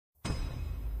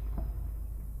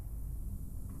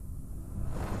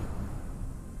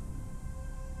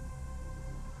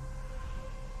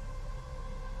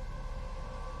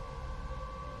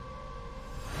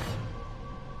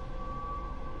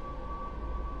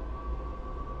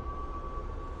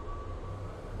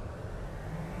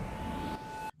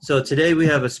So today we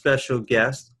have a special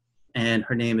guest, and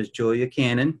her name is Julia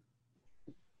Cannon.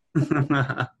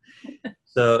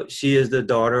 So she is the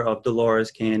daughter of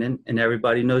Dolores Cannon, and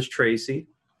everybody knows Tracy.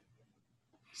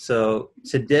 So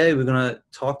today we're going to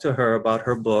talk to her about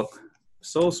her book,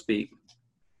 Soul Speak.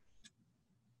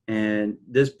 And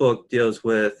this book deals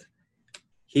with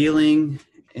healing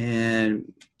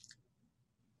and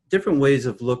different ways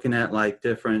of looking at like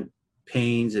different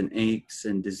pains and aches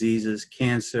and diseases,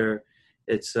 cancer.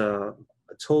 It's a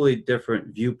totally different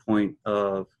viewpoint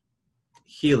of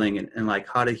healing and like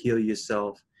how to heal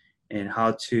yourself and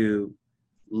how to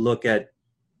look at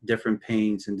different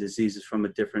pains and diseases from a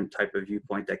different type of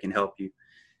viewpoint that can help you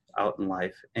out in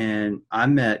life. And I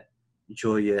met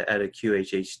Julia at a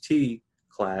QHHT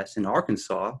class in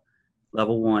Arkansas,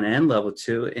 level 1 and level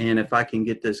 2. And if I can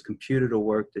get this computer to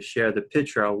work to share the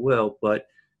picture, I will, but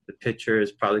the picture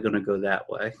is probably going to go that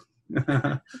way.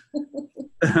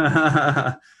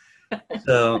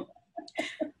 So,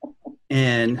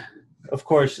 and of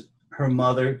course, her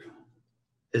mother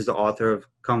is the author of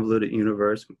Convoluted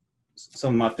Universe,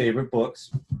 some of my favorite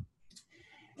books.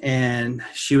 And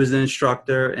she was an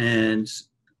instructor and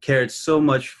cared so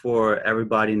much for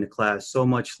everybody in the class, so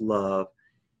much love,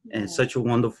 and such a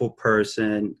wonderful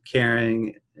person,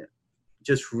 caring,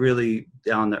 just really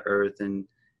down to earth and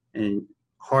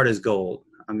hard as gold.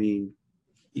 I mean,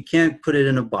 you can't put it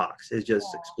in a box. It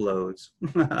just explodes.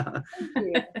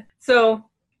 So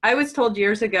I was told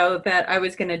years ago that I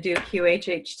was going to do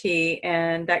QHHT,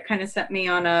 and that kind of sent me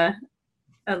on a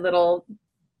little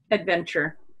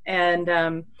adventure. And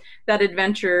that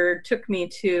adventure took me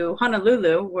to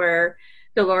Honolulu, where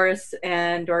Dolores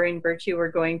and Doreen Virtue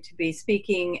were going to be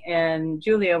speaking, and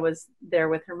Julia was there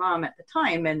with her mom at the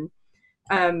time. And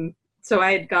so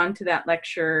I had gone to that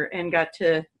lecture and got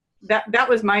to, that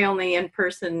was my only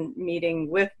in-person meeting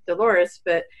with Dolores,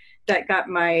 but that got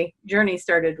my journey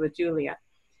started with Julia.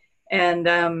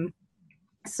 And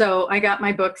so I got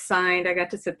my book signed. I got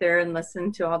to sit there and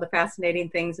listen to all the fascinating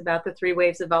things about the 3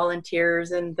 waves of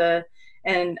volunteers, and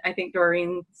I think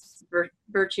Doreen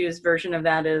Virtue's version of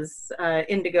that is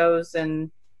indigos and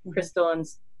crystal and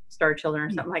star children or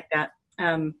something like that.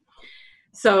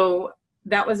 So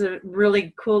that was a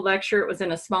really cool lecture. It was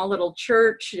in a small little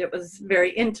church. It was very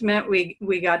intimate.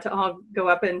 We got to all go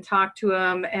up and talk to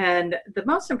them. And the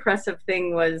most impressive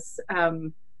thing was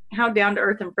how down to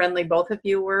earth and friendly both of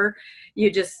you were.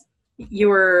 You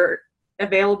were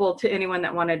available to anyone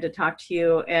that wanted to talk to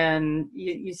you, and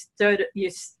you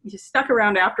stuck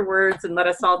around afterwards and let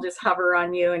us all just hover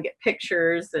on you and get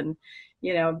pictures and,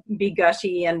 you know, be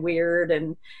gushy and weird,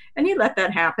 and you let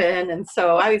that happen. And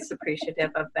so I was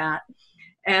appreciative of that.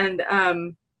 And at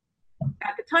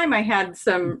the time I had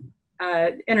some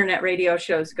internet radio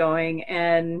shows going,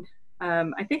 and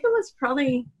I think it was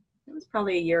probably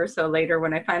a year or so later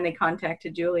when I finally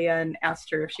contacted Julia and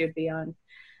asked her if she would be on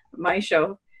my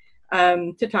show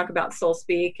to talk about Soul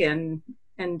Speak and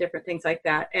different things like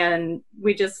that. And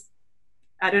we just,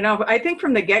 I don't know, I think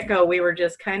from the get-go we were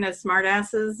just kind of smart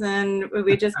asses, and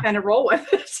we just kind of roll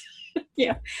with it.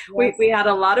 Yeah, yes. We had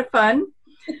a lot of fun.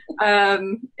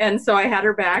 And so I had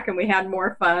her back, and we had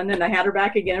more fun, and I had her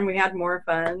back again, we had more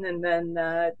fun. And then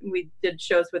we did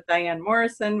shows with Diane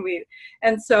Morrison.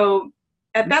 And so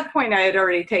at that point I had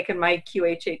already taken my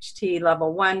QHHT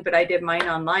level 1, but I did mine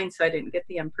online, so I didn't get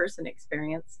the in-person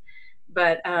experience.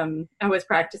 But I was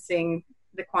practicing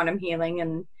the quantum healing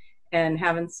and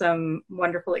having some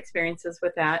wonderful experiences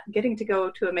with that, getting to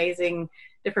go to amazing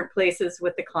different places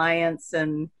with the clients,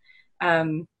 and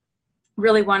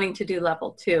really wanting to do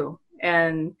level 2.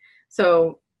 And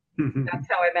so that's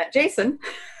how I met Jason.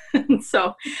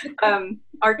 So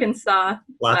Arkansas.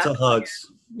 Lots of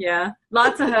hugs. Yeah,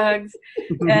 lots of hugs.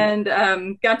 And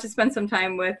got to spend some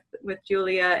time with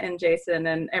Julia and Jason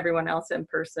and everyone else in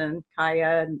person,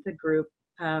 Kaya and the group,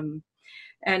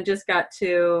 and just got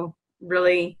to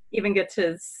really even get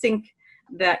to sync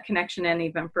that connection in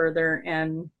even further.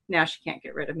 And now she can't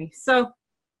get rid of me. So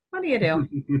what do you do?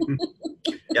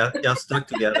 Yeah, y'all stuck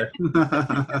together.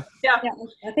 Yeah,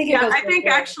 I think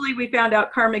actually we found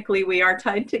out karmically we are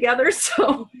tied together.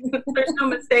 So there's no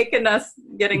mistake in us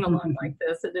getting along like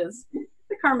this. It is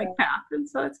the karmic path, and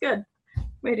so it's good.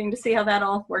 Waiting to see how that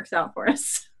all works out for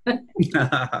us. So,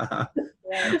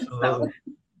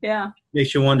 yeah.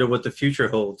 Makes you wonder what the future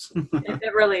holds.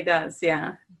 It really does,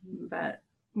 yeah. But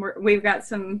we've got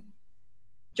some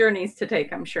journeys to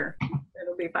take, I'm sure.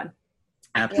 It'll be fun.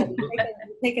 Absolutely. Yeah,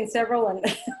 we've taken several,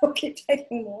 and we'll keep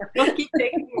taking more. We'll keep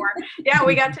taking more. Yeah,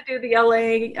 we got to do the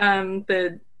LA,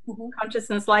 the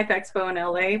Consciousness Life Expo in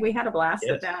LA. We had a blast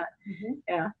at that.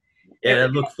 Yeah. Yeah,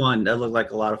 that looked fun. That looked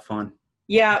like a lot of fun.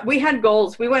 Yeah, we had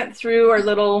goals. We went through our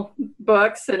little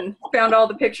books and found all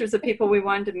the pictures of people we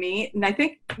wanted to meet. And I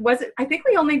think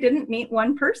we only didn't meet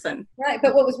one person. Right.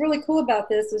 But what was really cool about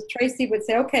this is Tracy would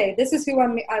say, okay, this is who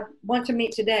I want to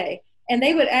meet today. And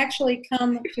they would actually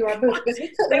come to our booth because we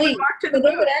couldn't leave. So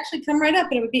they would actually come right up,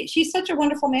 and it would be, she's such a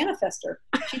wonderful manifester.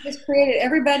 She just created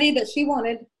everybody that she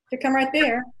wanted to come right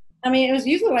there. I mean, it was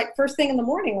usually like first thing in the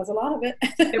morning was a lot of it.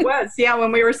 It was, yeah.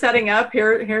 When we were setting up,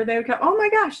 here they would come. Oh my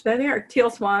gosh, there they are, Teal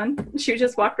Swan. She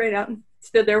just walked right out and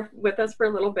stood there with us for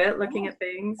a little bit, looking at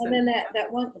things. And then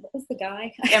that one, what was the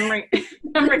guy? Emery. Yeah.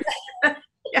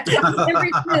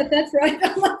 Emery Smith, that's right.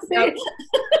 Yep.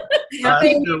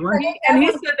 And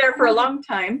he stood there for a long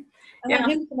time. I let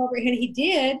him come over, and he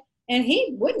did, and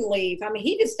he wouldn't leave. I mean,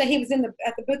 he just stayed. He was at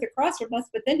the booth across from us,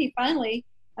 but then he finally.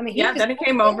 I mean, then he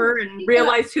came over and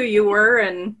realized who you were,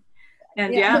 and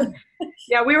yeah,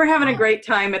 we were having a great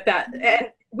time at that. And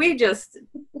we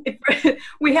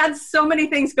had so many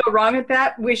things go wrong at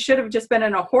that. We should have just been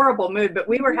in a horrible mood, but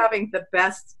we were having the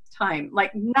best time.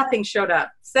 Like nothing showed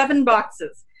up. 7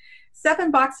 boxes. 7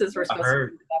 boxes were supposed to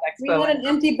be at that expo. We had an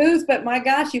empty booth, but my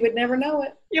gosh, you would never know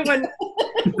it. You wouldn't.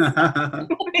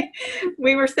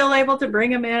 We were still able to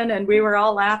bring them in, and we were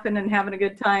all laughing and having a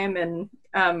good time. And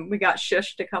we got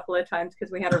shushed a couple of times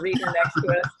because we had a reader next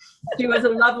to us. She was a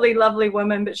lovely, lovely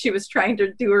woman, but she was trying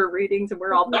to do her readings, and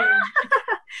we're all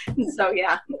and so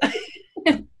yeah.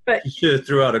 But you should have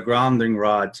threw out a grounding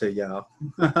rod to yell.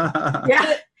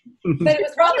 Yeah, but it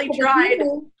was probably tried.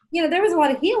 You know, there was a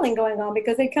lot of healing going on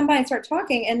because they'd come by and start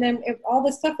talking, and then all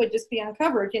this stuff would just be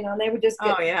uncovered, you know, and they would just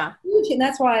get huge. And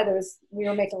that's why we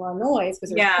were making a lot of noise,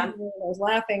 because there was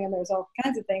laughing and there was all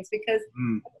kinds of things, because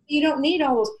you don't need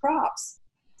all those props.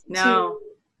 No.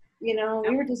 We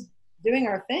were just doing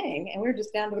our thing, and we were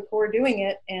just down to the core doing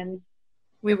it. And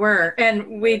we were.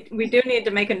 And we do need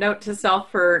to make a note to self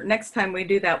for next time we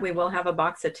do that, we will have a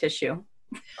box of tissue.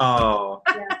 Oh,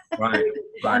 yeah. Right.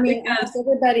 I mean, almost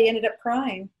everybody ended up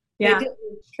crying. Yeah.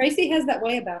 Tracy has that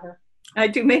way about her. I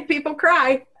do make people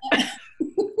cry.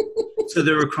 So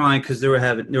they were crying because they were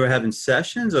having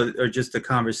sessions, or just the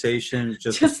conversation?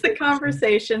 Just the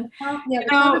conversation. Yeah, the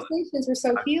conversations were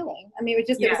so healing. I mean, it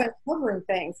was uncovering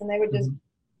things, and they would just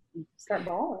start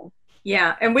bawling.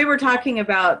 Yeah, and we were talking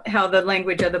about how the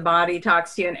language of the body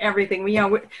talks to you and everything.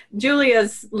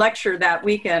 Julia's lecture that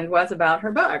weekend was about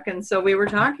her book, and so we were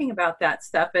talking about that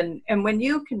stuff. And when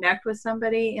you connect with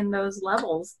somebody in those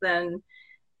levels, then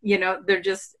they're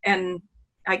just. And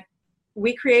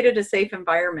we created a safe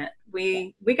environment.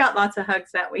 We got lots of hugs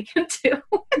that weekend too.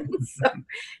 So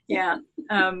yeah,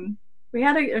 we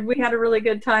had a really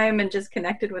good time and just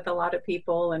connected with a lot of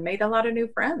people and made a lot of new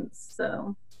friends.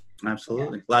 So.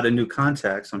 Absolutely. A lot of new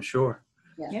contacts, I'm sure.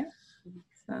 Yeah.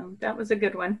 So that was a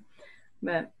good one,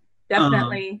 but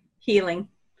definitely healing.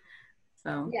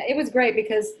 So yeah, it was great,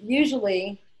 because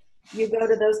usually you go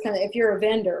to those if you're a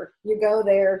vendor, you go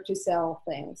there to sell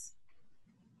things.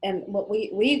 And what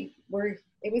we were,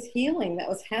 it was healing that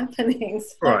was happening.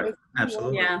 So right.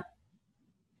 Absolutely. Yeah.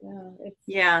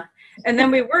 Yeah. And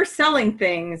then we were selling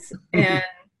things, and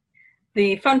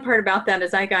the fun part about that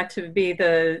is I got to be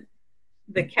the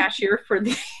cashier for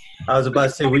the. I was about to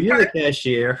say, were you the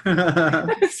cashier?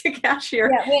 I was the cashier.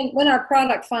 Yeah, when our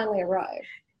product finally arrived.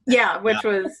 Yeah, which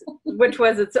was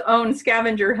its own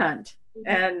scavenger hunt.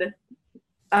 And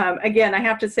again, I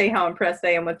have to say how impressed I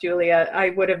am with Julia.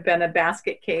 I would have been a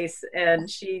basket case, and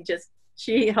she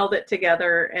held it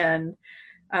together. And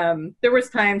there was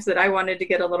times that I wanted to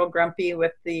get a little grumpy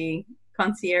with the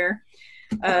concierge.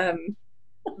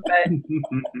 But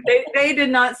they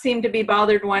did not seem to be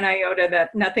bothered one iota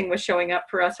that nothing was showing up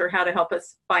for us or how to help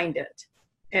us find it.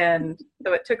 And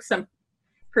so it took some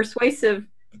persuasive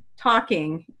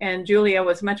talking, and Julia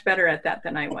was much better at that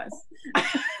than I was.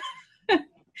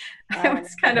 I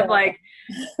was kind of like,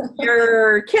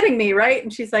 you're kidding me, right?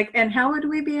 And she's like, and how would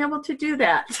we be able to do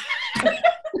that?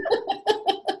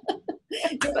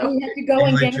 So, you have to go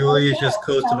and get Julia just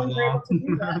coasted along.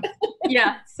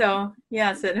 Yeah. So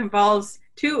yes, it involves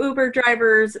 2 Uber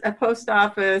drivers, a post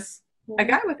office, a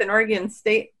guy with an Oregon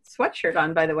State sweatshirt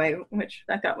on, by the way, which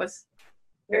I thought was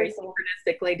very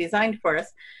synchronistically designed for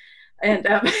us. And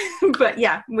but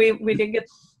yeah, we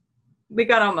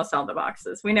got almost all the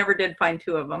boxes. We never did find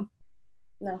 2 of them.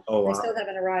 No, oh, wow. They still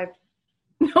haven't arrived.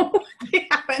 No, they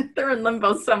haven't. They're in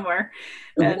limbo somewhere.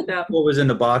 And what was in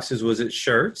the boxes? Was it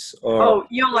shirts? Or? Oh,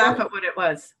 you'll laugh at what it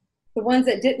was. The ones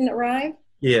that didn't arrive?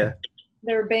 Yeah.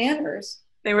 They were banners.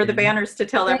 They were the banners to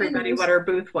tell everybody what our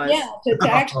booth was. Yeah, to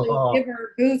actually give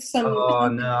our booth some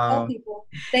tell people.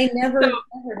 They never have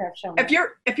shown.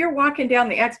 If you're walking down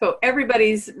the expo,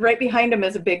 everybody's right behind them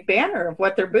is a big banner of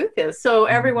what their booth is. So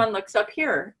everyone looks up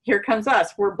here. Here comes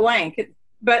us. We're blank.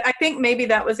 But I think maybe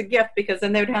that was a gift, because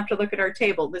then they would have to look at our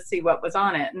table to see what was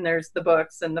on it. And there's the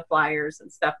books and the flyers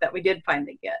and stuff that we did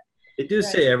finally get. They do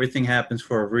say everything happens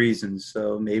for a reason,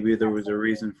 so maybe there was a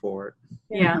reason for it.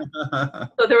 Yeah.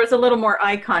 So there was a little more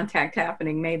eye contact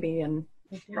happening, maybe, and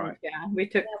we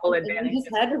took full advantage. You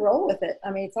just had to roll with it. I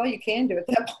mean, it's all you can do at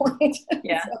that point.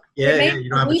 Yeah. So you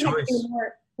don't have a choice.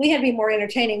 We had to be more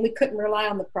entertaining. We couldn't rely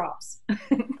on the props.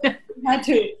 We had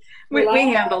to. We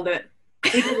handled it.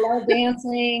 We did a lot of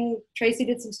dancing. Tracy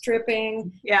did some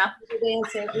stripping. Yeah.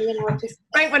 Dancing. Just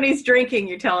right when he's drinking,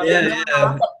 you tell him.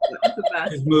 Yeah.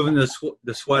 He's moving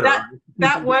the sweater.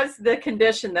 That was the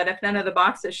condition, that if none of the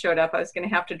boxes showed up, I was going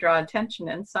to have to draw attention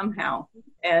in somehow.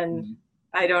 And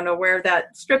I don't know where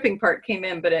that stripping part came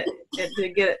in, but it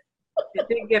did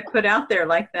get put out there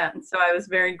like that. And so I was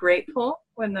very grateful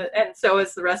and so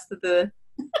is the rest of the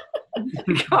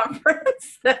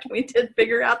conference that we did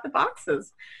figure out the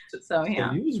boxes. So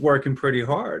yeah. You was working pretty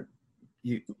hard.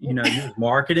 You know, you was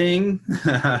marketing,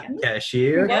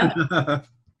 cashier. Yeah.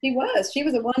 She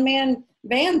was a one-man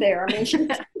band there. I mean, she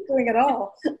was doing it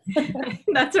all.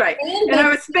 That's right. And I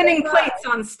was spinning plates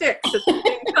on sticks at the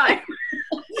same time.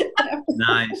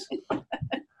 Nice.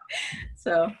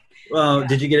 So. Yeah.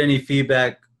 Did you get any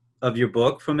feedback of your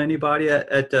book from anybody at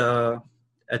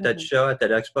that show, at that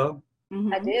expo?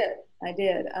 Mm-hmm. I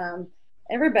did.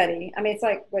 Everybody. I mean, it's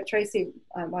like what Tracy,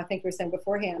 I think we were saying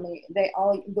beforehand. I mean,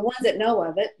 the ones that know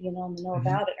of it, know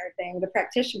about it and everything. The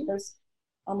practitioners,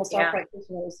 almost all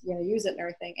practitioners, use it and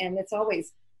everything. And it's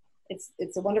always,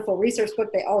 it's a wonderful resource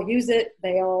book. They all use it.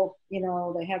 They all,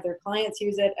 they have their clients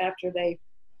use it after they,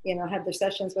 have their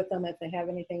sessions with them if they have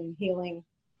anything healing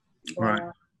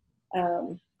going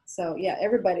on. So yeah,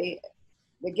 everybody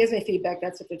that gives me feedback,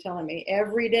 that's what they're telling me.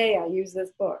 Every day I use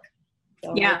this book.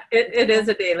 So yeah, it is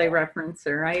a daily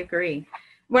referencer. I agree.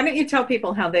 Why don't you tell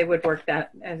people how they would work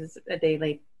that as a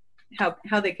daily,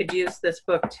 how they could use this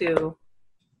book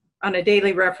on a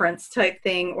daily reference type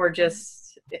thing, or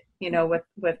just,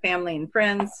 with family and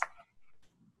friends?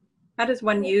 How does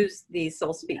one use the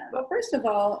Soul Speak book? Well, first of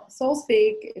all, Soul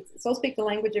Speak, the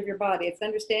language of your body. It's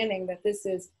understanding that this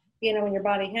is, when your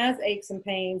body has aches and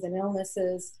pains and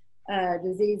illnesses,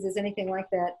 diseases, anything like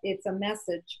that, it's a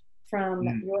message from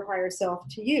your higher self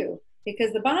to you,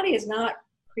 because the body is not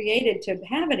created to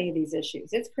have any of these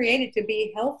issues. It's created to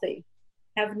be healthy,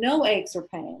 have no aches or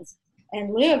pains,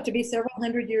 and live to be several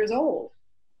hundred years old.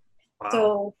 Wow.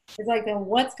 So it's like, then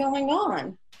what's going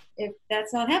on if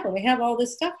that's not happening? We have all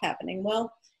this stuff happening.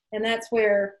 Well, and that's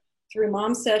where, through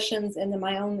mom sessions and then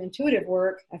my own intuitive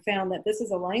work, I found that this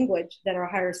is a language that our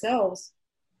higher selves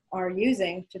are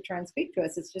using to try and speak to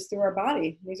us. It's just through our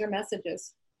body. These are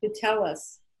messages to tell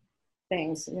us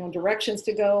things, directions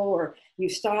to go, or you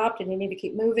stopped and you need to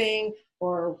keep moving,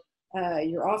 or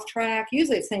you're off track.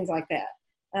 Usually it's things like that.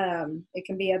 It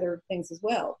can be other things as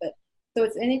well. But so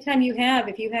it's anytime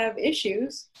if you have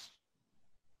issues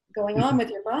going on with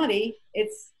your body,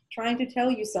 it's trying to tell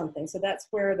you something. So that's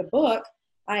where the book,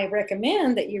 I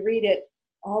recommend that you read it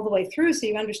all the way through so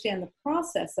you understand the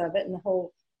process of it and the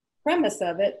whole premise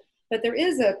of it. But there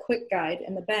is a quick guide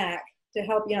in the back to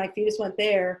help, if you just went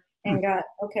there and got,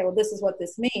 okay, well, this is what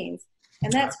this means.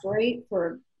 And that's great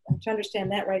to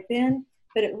understand that right then.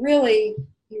 But you really,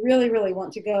 really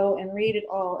want to go and read it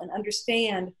all and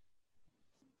understand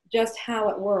just how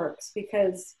it works,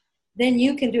 because then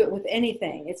you can do it with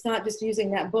anything. It's not just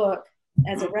using that book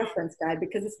as a reference guide,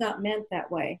 because it's not meant that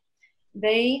way.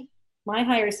 My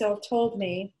higher self told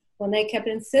me, when they kept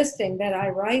insisting that I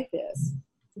write this,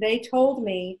 they told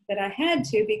me that I had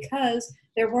to, because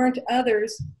there weren't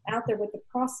others out there with the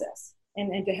process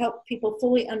and to help people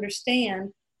fully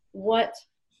understand what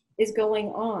is going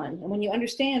on. And when you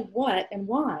understand what and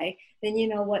why, then you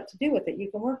know what to do with it. You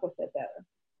can work with it better.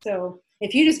 So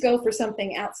if you just go for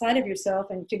something outside of yourself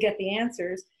and to get the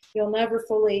answers, you'll never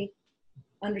fully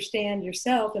understand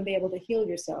yourself and be able to heal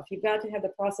yourself. You've got to have the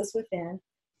process within.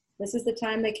 This is the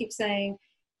time they keep saying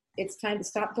it's time to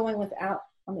stop going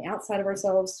on the outside of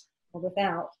ourselves or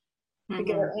without to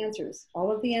get our answers.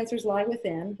 All of the answers lie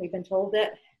within. We've been told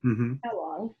that how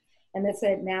long? And they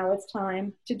said, now it's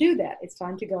time to do that. It's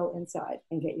time to go inside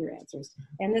and get your answers.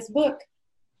 And this book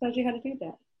tells you how to do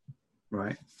that.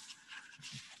 Right.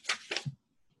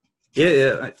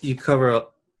 Yeah. You cover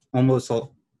almost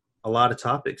a lot of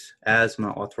topics: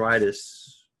 asthma,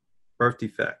 arthritis, birth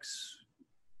defects,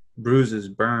 bruises,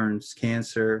 burns,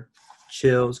 cancer,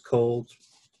 chills, colds,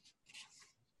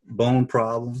 bone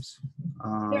problems.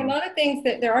 There are a lot of things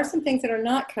there are some things that are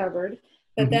not covered,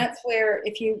 but that's where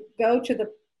if you go to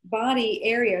the body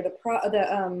area,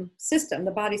 the system,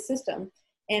 the body system,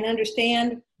 and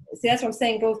understand, see, that's what I'm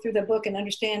saying, go through the book and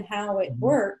understand how it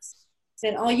works,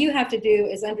 then all you have to do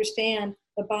is understand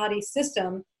the body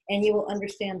system and you will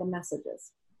understand the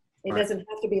messages. It doesn't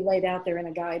have to be laid out there in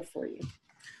a guide for you.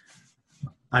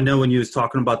 I know when you was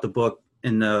talking about the book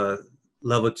in the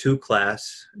level 2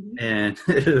 class, and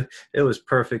it was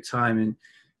perfect timing.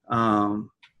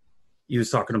 You was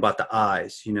talking about the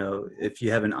eyes. You know, if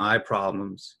you have an eye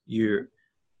problems, your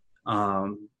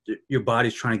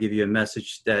body's trying to give you a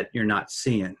message that you're not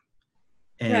seeing.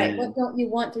 And right. What don't you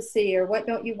want to see, or what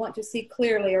don't you want to see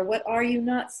clearly, or what are you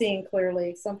not seeing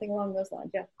clearly? Something along those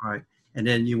lines. Yeah. Right. And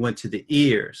then you went to the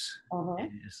ears. And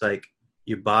it's like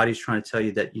your body's trying to tell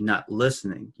you that you're not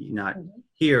listening, you're not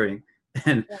hearing.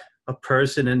 And a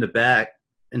person in the back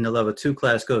in the level 2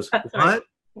 class goes, "What?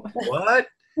 What?"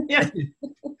 Yeah.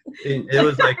 It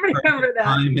was like, I remember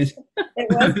that. It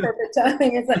was perfect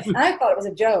timing. It's like, I thought it was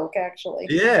a joke, actually.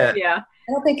 Yeah. Yeah.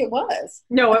 I don't think it was.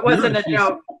 No, it wasn't a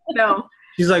joke. No.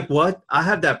 She's like, "What? I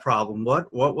have that problem.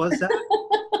 What was that?"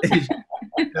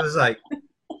 It was like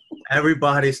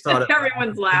everybody started.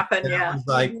 Everyone's laughing. It was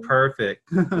like perfect.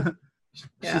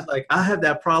 She's like, "I have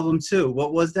that problem too.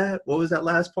 What was that? What was that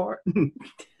last part?"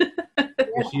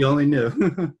 She only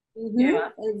knew. Yeah,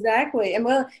 exactly. And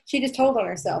well, she just told on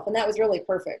herself, and that was really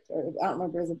perfect. Or I don't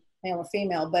remember if it was a male or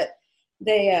female, but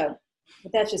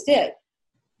but that's just it.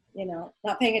 You know,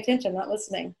 not paying attention, not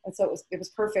listening, and so it was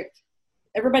perfect.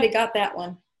 Everybody got that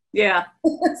one. Yeah.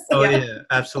 Yeah,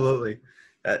 absolutely.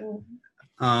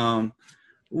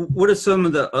 What are some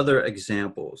of the other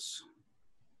examples?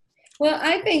 Well,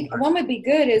 I think one would be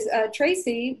good is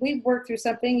Tracy. We worked through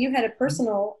something. You had a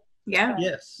personal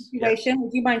situation.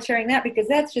 Would you mind sharing that? Because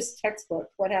that's just textbook.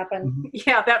 What happened?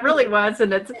 Yeah, that really was,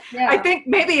 and it's. I think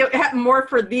maybe it happened more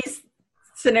for these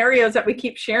scenarios that we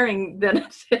keep sharing than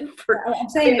it did for. I'm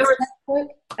saying it's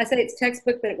textbook. I say it's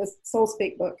textbook, but it was Soul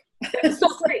Speak book. Soul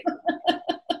Speak.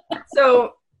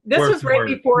 So this was right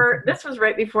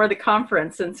before the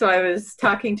conference, and so I was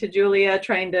talking to Julia,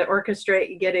 trying to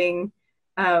orchestrate getting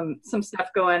some stuff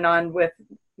going on with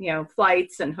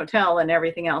flights and hotel and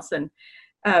everything else, and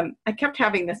I kept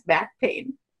having this back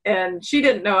pain, and she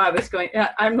didn't know I was going.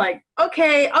 I'm like,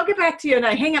 okay, I'll get back to you, and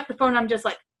I hang up the phone. I'm just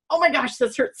like, oh my gosh,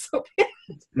 this hurts so bad.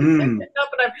 And I'm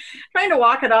trying to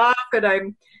walk it off, and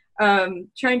I'm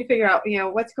trying to figure out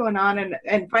what's going on,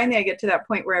 and finally I get to that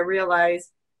point where I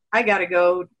realize I got to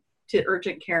go to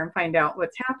urgent care and find out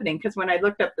what's happening, because when I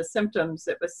looked up the symptoms,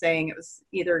 it was saying it was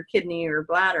either kidney or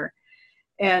bladder.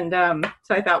 And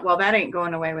so I thought, well, that ain't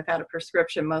going away without a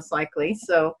prescription, most likely.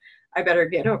 So I better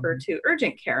get over to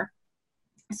urgent care.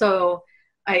 So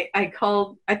I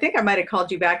called, I think I might have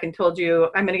called you back and told you,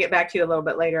 I'm going to get back to you a little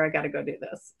bit later. I got to go do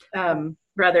this.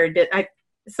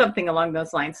 Something along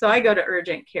those lines. So I go to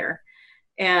urgent care,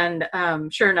 and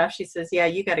sure enough, she says, yeah,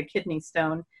 you got a kidney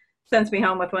stone. Sends me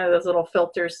home with one of those little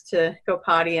filters to go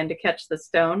potty and to catch the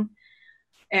stone.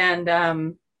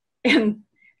 And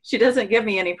she doesn't give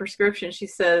me any prescription. She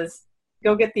says,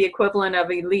 go get the equivalent of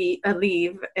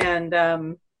Aleve.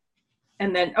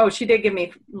 And then, she did give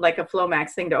me like a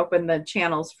Flomax thing to open the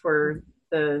channels for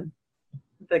the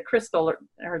crystal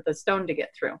or the stone to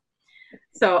get through.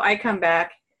 So I come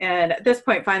back, and at this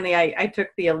point, finally, I took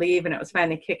the Aleve, and it was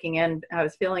finally kicking in. I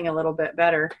was feeling a little bit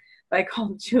better. I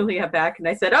called Julia back, and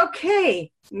I said,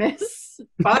 okay, Miss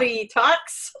Body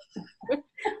Talks.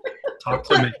 Talk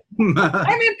to me.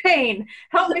 I'm in pain.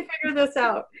 Help me figure this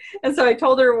out. And so I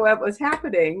told her what was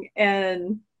happening,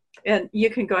 and you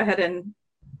can go ahead and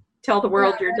tell the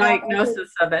world your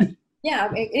diagnosis of it. Yeah,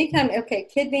 anytime,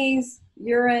 kidneys,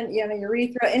 urine,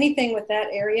 urethra, anything with that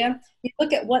area, you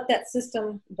look at what that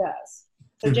system does.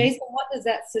 So Jason, what does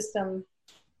that system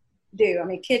do? I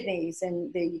mean, kidneys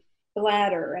and the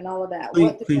bladder and all of that.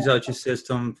 Cleans out your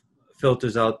system,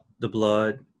 filters out the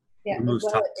blood, removes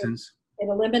toxins. It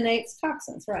eliminates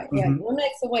toxins, right? Yeah, it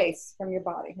eliminates the waste from your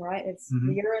body, right? It's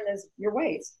the urine is your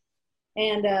waste.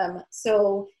 And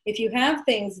so if you have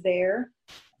things there,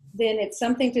 then it's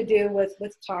something to do with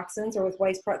toxins or with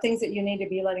waste, things that you need to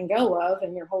be letting go of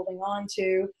and you're holding on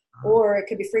to, or it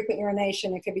could be frequent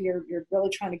urination. It could be you're really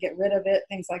trying to get rid of it,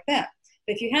 things like that.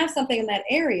 But if you have something in that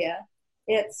area,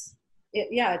 it's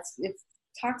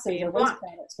toxins or waste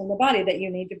products from the body that you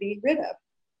need to be rid of.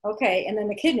 Okay, and then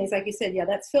the kidneys, like you said,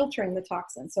 that's filtering the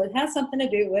toxins. So it has something to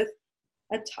do with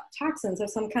toxins of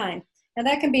some kind. And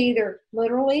that can be either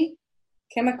literally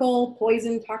chemical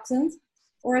poison toxins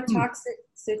or a toxic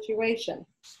situation.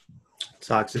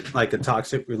 Toxic, like a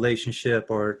toxic relationship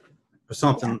or or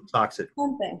something toxic.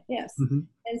 Something, yes. Mm-hmm.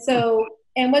 And so,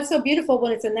 and what's so beautiful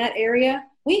when it's in that area,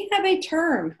 we have a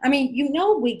term. I mean,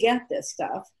 we get this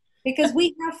stuff because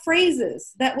we have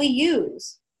phrases that we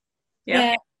use.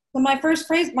 Yeah. So my first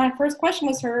question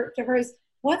was to her is,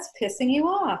 what's pissing you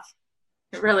off?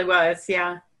 It really was,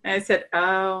 yeah. And I said,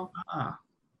 oh.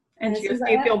 And she goes,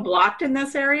 do you feel blocked in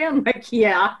this area? I'm like,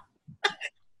 yeah.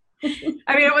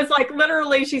 I mean, it was like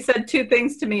literally she said two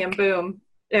things to me and boom,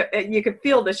 you could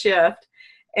feel the shift.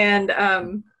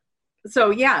 And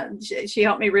so, yeah, she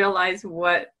helped me realize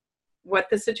what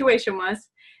the situation was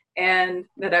and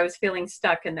that I was feeling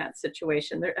stuck in that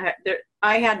situation.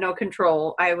 I had no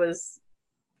control. I was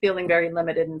feeling very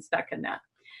limited and stuck in that.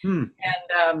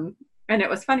 And it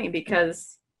was funny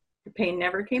because the pain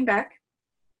never came back.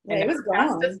 Yeah, it was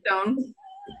gone. The stone.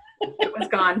 It was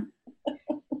gone.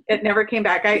 It never came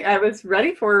back. I was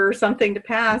ready for something to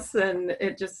pass, and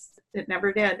it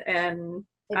never did. And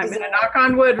I'm going to knock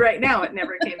on wood right now. It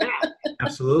never came back.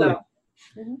 Absolutely.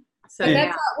 So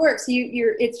that's how it works.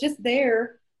 It's just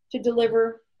there to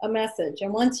deliver a message.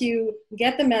 And once you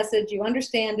get the message, you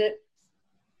understand it.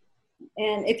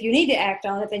 And if you need to act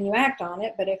on it, then you act on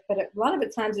it. But a lot of the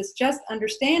times it's just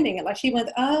understanding it. Like she went,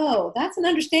 oh, that's an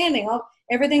understanding.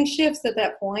 Everything shifts at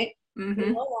that point. Mm-hmm.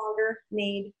 You no longer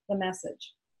need the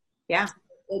message. Yeah.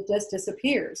 It just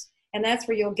disappears. And that's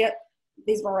where you'll get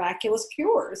these miraculous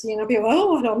cures. People,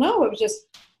 oh, I don't know.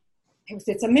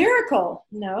 It's a miracle.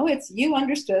 No, it's you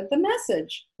understood the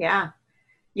message. Yeah.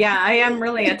 Yeah, I am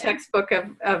really a textbook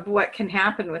of what can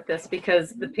happen with this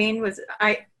because the pain was,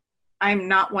 I'm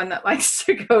not one that likes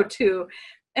to go to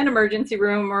an emergency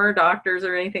room or a doctor's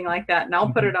or anything like that. And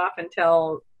I'll put it off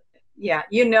until,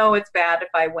 it's bad if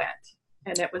I went.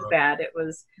 And it was bad.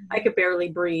 I could barely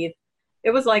breathe.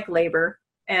 It was like labor.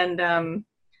 And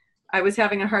I was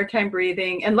having a hard time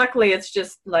breathing. And luckily it's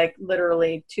just like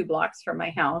literally 2 blocks from my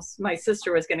house. My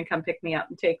sister was going to come pick me up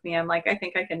and take me. I'm like, I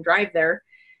think I can drive there.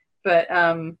 But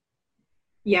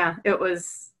it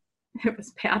was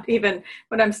bad. Even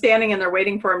when I'm standing and they're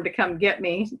waiting for him to come get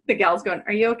me, the gal's going,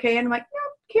 are you okay? And I'm like, no,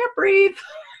 can't breathe.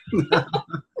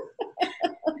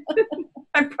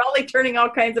 I'm probably turning all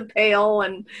kinds of pale.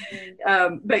 And,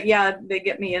 but yeah, they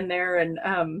get me in there. And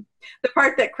the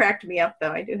part that cracked me up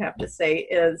though, I do have to say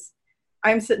is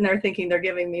I'm sitting there thinking they're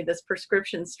giving me this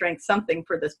prescription strength something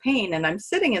for this pain. And I'm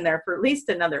sitting in there for at least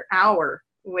another hour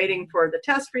waiting for the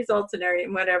test results and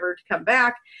whatever to come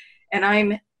back. And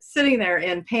I'm sitting there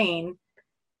in pain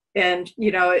and,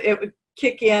 it would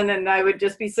kick in and I would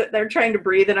just be sitting there trying to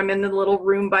breathe and I'm in the little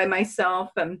room by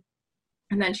myself. And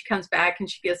then she comes back and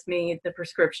she gives me the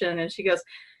prescription and she goes,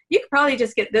 you could probably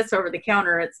just get this over the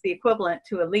counter. It's the equivalent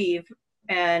to a leave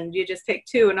and you just take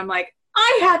 2. And I'm like,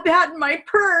 I had that in my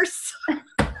purse.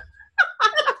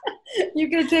 You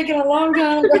could have taken a long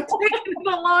time ago.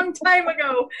 A long time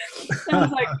ago. I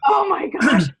was like, oh my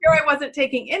gosh. Here I wasn't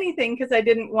taking anything because I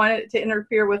didn't want it to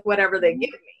interfere with whatever they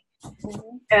give me.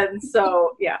 And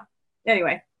so, yeah.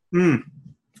 Anyway.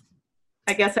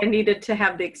 I guess I needed to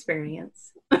have the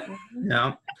experience.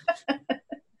 Yeah.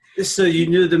 So you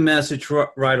knew the message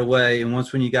right away. And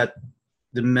once when you got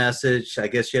the message, I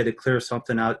guess you had to clear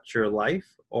something out your life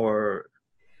or?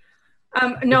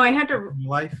 No, I had to.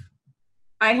 Life?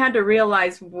 I had to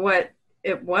realize what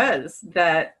it was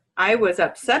that I was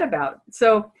upset about.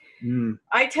 So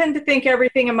I tend to think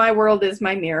everything in my world is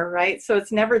my mirror, right? So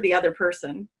it's never the other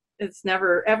person. It's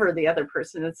never, ever the other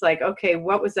person. It's like, okay,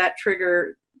 what was that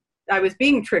trigger? I was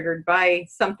being triggered by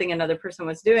something another person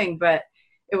was doing, but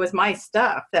it was my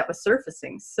stuff that was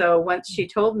surfacing. So once she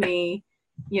told me,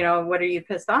 what are you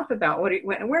pissed off about?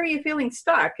 Where are you feeling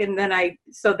stuck? And then I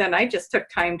just took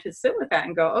time to sit with that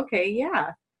and go, okay,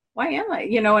 yeah. Why am I,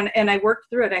 and I worked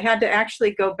through it. I had to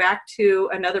actually go back to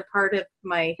another part of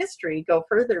my history, go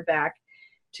further back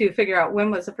to figure out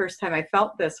when was the first time I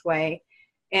felt this way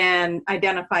and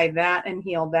identify that and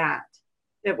heal that.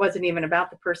 It wasn't even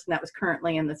about the person that was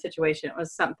currently in the situation. It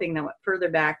was something that went further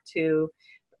back to,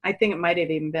 I think it might have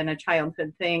even been a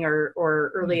childhood thing or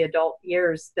early adult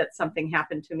years that something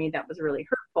happened to me that was really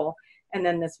hurtful. And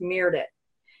then this mirrored it.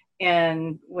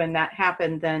 And when that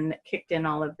happened, then it kicked in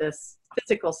all of this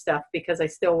physical stuff because I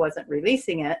still wasn't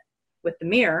releasing it with the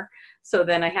mirror. So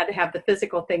then I had to have the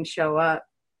physical thing show up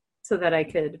so that I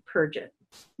could purge it.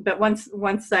 But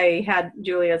once I had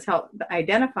Julia's help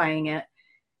identifying it,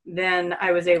 then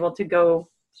I was able to go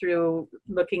through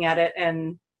looking at it.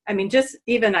 And I mean, just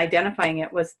even identifying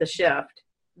it was the shift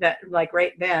that like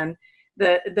right then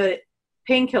the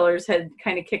painkillers had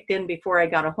kind of kicked in before I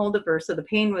got a hold of her. So the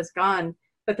pain was gone.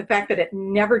 But the fact that it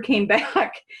never came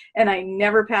back and I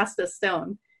never passed a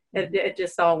stone, it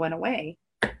just all went away.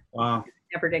 Wow.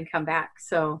 never did come back.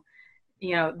 So,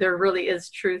 there really is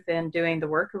truth in doing the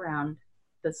work around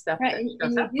the stuff Right, that and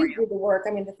shows up you for do you. do the work.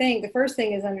 I mean, the first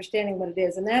thing is understanding what it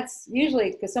is, and that's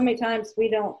usually because so many times we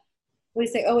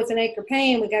say, oh, it's an ache or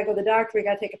pain, we got to go to the doctor, we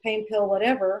got to take a pain pill,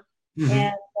 whatever, Mm-hmm.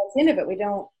 and that's the end of it. We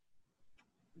don't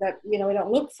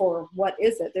look for what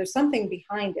is it. There's something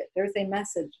behind it. There's a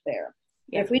message there.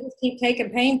 Yeah. If we just keep taking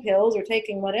pain pills or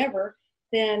taking whatever,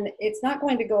 then it's not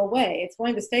going to go away. It's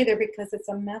going to stay there because it's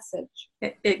a message.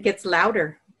 It gets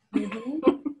louder. Mm-hmm.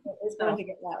 It's going to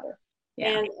get louder.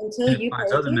 Yeah. And until you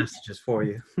finds pay other attention. messages for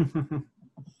you.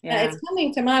 Yeah. It's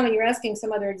coming to mind when you're asking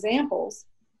some other examples.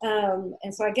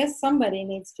 And so I guess somebody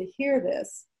needs to hear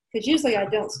this, because usually I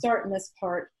don't start in this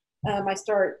part. I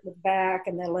start with back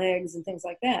and the legs and things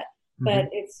like that. But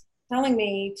it's telling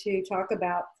me to talk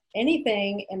about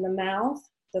anything in the mouth,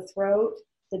 the throat,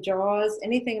 the jaws,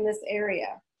 anything in this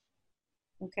area.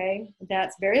 Okay?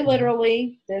 That's very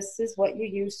literally, this is what you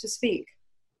use to speak,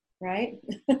 right?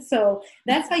 So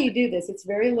that's how you do this. It's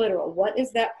very literal. What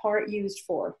is that part used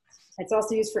for? It's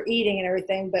also used for eating and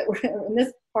everything, but in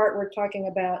this part we're talking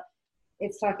about,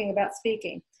 it's talking about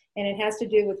speaking. And it has to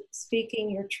do with speaking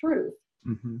your truth.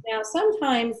 Mm-hmm. Now,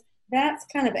 sometimes that's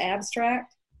kind of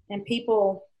abstract, and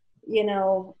people,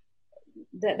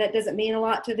 that doesn't mean a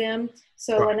lot to them.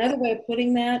 So Right. Another way of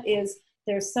putting that is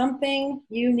there's something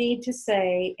you need to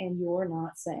say and you're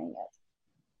not saying it.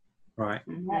 Right.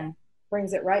 That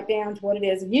brings it right down to what it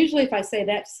is. And usually if I say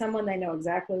that to someone, they know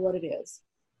exactly what it is.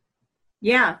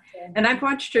 Yeah. And I've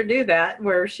watched her do that,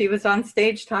 where she was on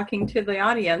stage talking to the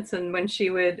audience, and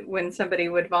when somebody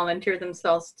would volunteer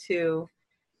themselves to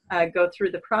go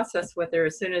through the process with her,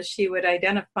 as soon as she would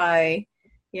identify,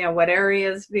 what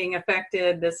areas being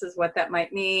affected, this is what that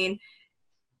might mean,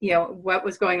 what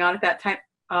was going on at that time.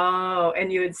 Oh,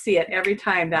 and you would see it every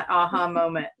time, that aha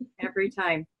moment, every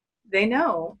time. They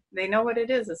know what it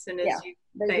is as soon as you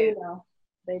They say do it. know.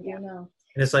 They do know.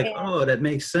 And it's like, And- oh, that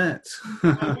makes sense.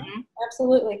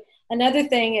 Absolutely. Another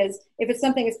thing is, if it's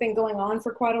something that's been going on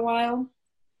for quite a while,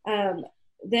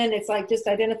 then it's like just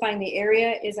identifying the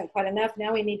area isn't quite enough.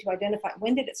 Now we need to identify,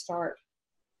 when did it start?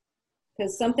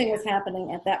 Because something was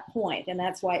happening at that point, and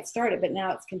that's why it started. But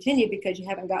now it's continued because you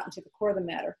haven't gotten to the core of the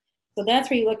matter. So that's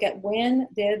where you look at, when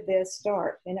did this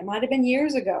start? And it might have been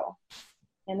years ago.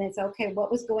 And it's okay,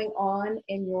 what was going on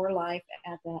in your life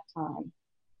at that time?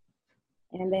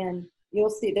 And then you'll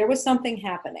see there was something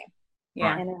happening.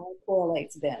 Yeah. And it all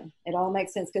correlates then. It all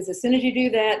makes sense, because as soon as you do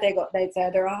that, they'd say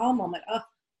their aha moment. Oh,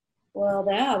 well,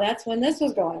 now that's when this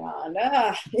was going on.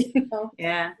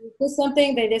 Yeah. It's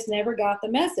something they just never got the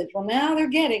message. Well, now they're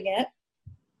getting it.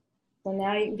 So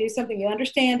now you can do something. You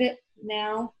understand it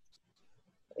now,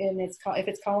 and if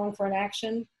it's calling for an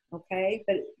action, okay.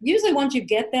 But usually, once you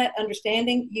get that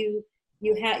understanding, you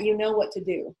know what to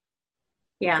do.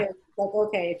 Yeah. Because, like,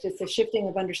 okay, it's just a shifting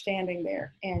of understanding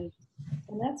there, and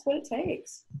that's what it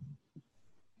takes.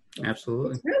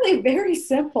 Absolutely. It's really very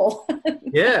simple.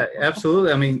 Yeah,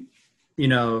 absolutely. I mean,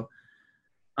 you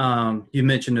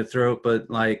mentioned the throat, but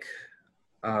like,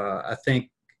 I think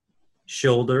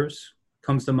shoulders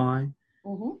comes to mind.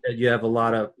 Mm-hmm. That you have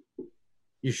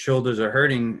your shoulders are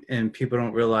hurting, and people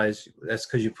don't realize that's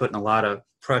because you're putting a lot of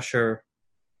pressure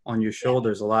on your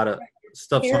shoulders. A lot of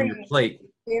stuff's on your plate.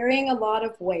 Carrying a lot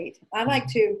of weight. I like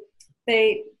to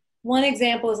say, one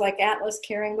example is like Atlas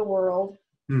carrying the world.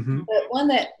 Mm-hmm. But one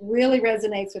that really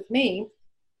resonates with me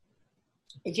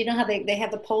is, how they have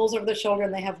the poles over the shoulder,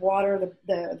 and they have water,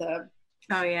 the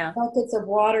Oh, yeah. buckets of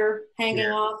water hanging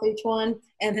off each one,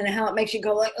 and then how it makes you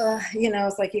go like,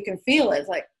 it's like you can feel it. It's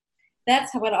like,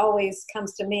 that's how it always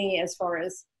comes to me as far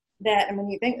as that. And when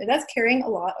you think, that's carrying a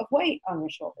lot of weight on your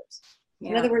shoulders.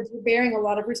 Yeah. In other words, you're bearing a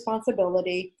lot of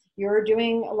responsibility. You're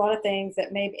doing a lot of things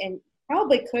that maybe, and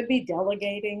probably could be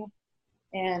delegating.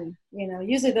 And,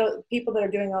 usually the people that are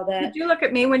doing all that. Did you look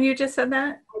at me when you just said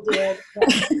that? I did.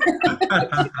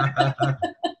 I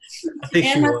think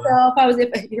And myself,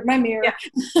 you're my mirror. Yeah.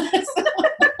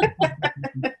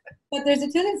 But there's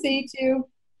a tendency to,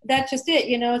 that's just it,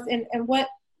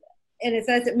 and it's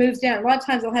as it moves down. A lot of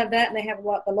times they'll have that, and they have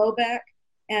the low back,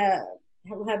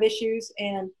 will have issues,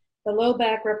 and the low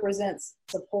back represents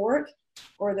support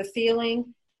or the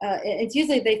feeling. It's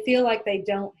usually they feel like they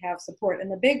don't have support.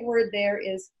 And the big word there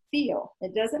is feel.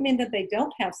 It doesn't mean that they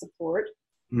don't have support.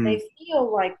 Mm. They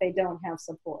feel like they don't have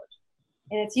support.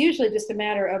 And it's usually just a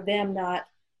matter of them not,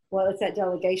 well, it's that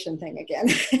delegation thing again.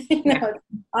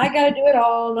 I got to do it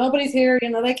all. Nobody's here.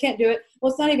 They can't do it.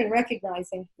 Well, it's not even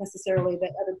recognizing necessarily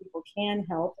that other people can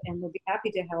help and would be happy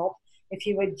to help if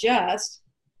you would just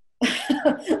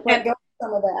let go of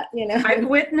some of that, I've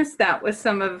witnessed that with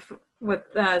some of with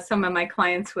some of my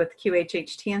clients with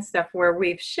QHHT and stuff, where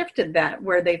we've shifted that,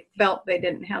 where they felt they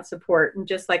didn't have support. And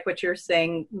just like what you're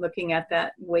saying, looking at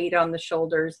that weight on the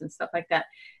shoulders and stuff like that.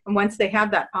 And once they have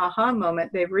that aha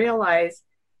moment, they realize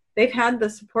they've had the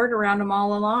support around them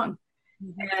all along.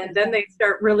 And then they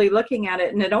start really looking at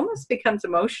it, and it almost becomes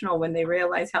emotional when they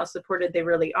realize how supported they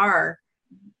really are.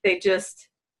 They just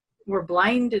were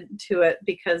blinded to it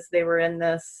because they were in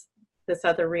this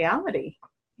other reality.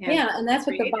 And that's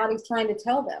what the body's trying to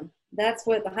tell them. That's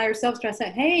what the higher self's trying to say.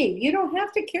 Hey, you don't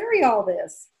have to carry all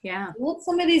this. Yeah. Let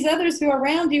some of these others who are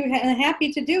around you and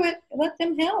happy to do it, let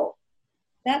them help.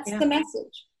 That's the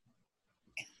message.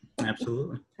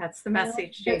 Absolutely. That's the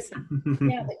message, Jason.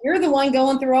 Yeah, but you're the one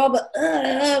going through all the,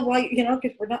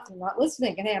 because we're not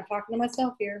listening. And hey, I'm talking to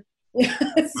myself here. This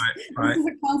is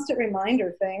a constant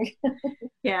reminder thing.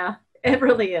 Yeah, it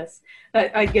really is.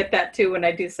 I get that too when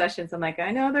I do sessions. I'm like,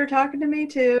 I know they're talking to me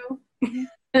too.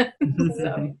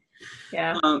 So,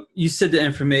 yeah. You said the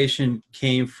information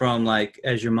came from, like,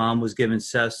 as your mom was giving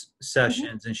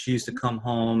sessions, and she used to come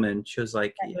home and she was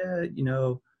like,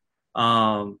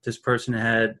 this person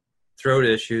had throat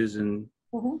issues, and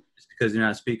it's because they're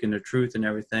not speaking the truth and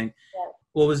everything. Yeah.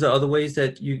 What was the other ways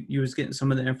that you was getting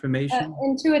some of the information?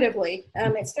 Intuitively.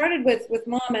 It started with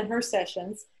Mom and her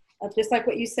sessions, just like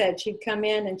what you said. She'd come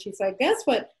in and she's like, guess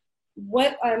what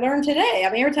I learned today?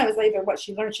 I mean, every time it was either what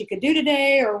she learned she could do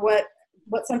today or what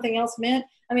something else meant.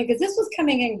 I mean, because this was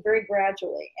coming in very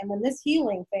gradually. And when this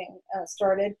healing thing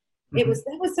started, that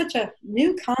was such a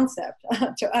new concept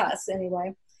to us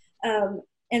anyway.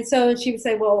 And so she would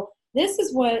say, well, this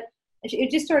is what,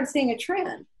 it just started seeing a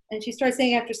trend. And she started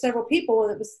saying after several people,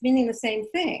 it was meaning the same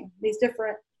thing. These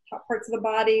different parts of the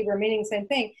body were meaning the same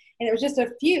thing. And it was just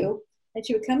a few. And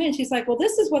she would come in, she's like, well,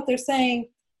 this is what they're saying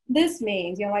this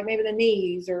means, like maybe the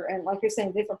knees and like you're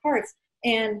saying, different parts.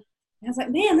 And I was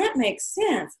like, man, that makes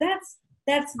sense. That's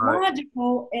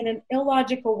logical in an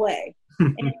illogical way.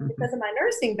 And because of my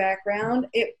nursing background,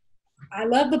 I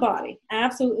love the body. I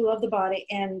absolutely love the body.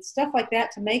 And stuff like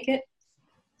that, to make it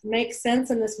make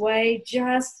sense in this way,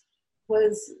 just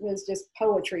was just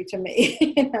poetry to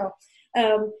me,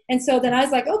 and so then I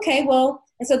was like, okay, well,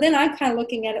 and so then I'm kind of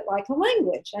looking at it like a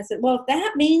language. I said, well, if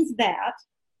that means that,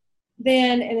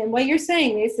 then, and then what you're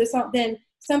saying is this, then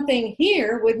something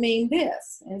here would mean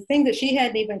this, and things that she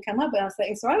hadn't even come up with. I was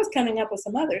saying, so I was coming up with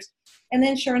some others, and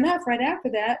then sure enough, right after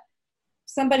that,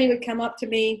 somebody would come up to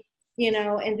me,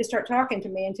 and just start talking to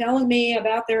me and telling me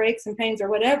about their aches and pains or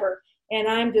whatever, and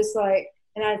I'm just like,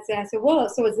 and I said, well,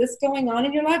 so is this going on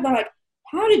in your life? They're like,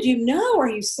 how did you know? Are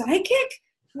you psychic?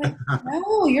 I'm like,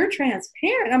 no, you're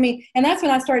transparent. I mean, and that's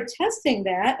when I started testing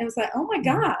that. And it was like, oh my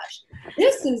gosh,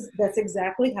 that's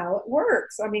exactly how it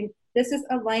works. I mean, this is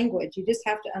a language. You just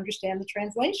have to understand the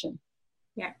translation.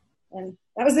 Yeah. And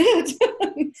that was it.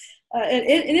 And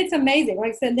it's amazing.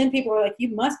 Like I said, then people are like,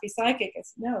 you must be psychic.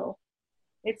 It's no,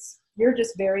 you're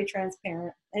just very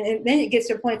transparent. And then it gets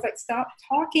to a point, it's like, stop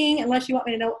talking unless you want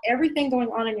me to know everything going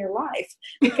on in your life,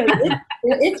 because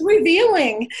it's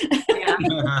revealing.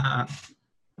 Yeah.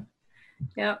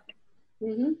 Yep.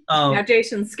 Now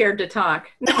Jason's scared to talk.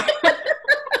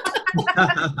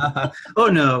 Oh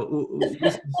no, we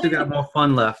still got more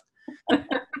fun left.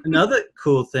 Another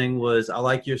cool thing was, I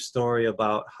like your story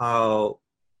about how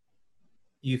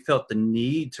you felt the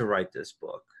need to write this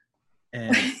book,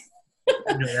 and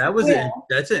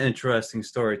that's an interesting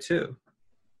story too.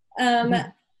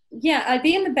 Yeah, I'd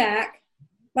be in the back.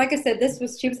 Like I said,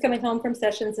 she was coming home from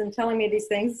sessions and telling me these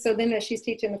things. So then as she's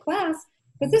teaching the class,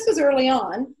 because this was early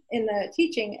on in the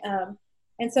teaching,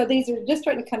 and so these are just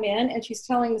starting to come in, and she's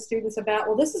telling the students about,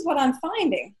 well, this is what I'm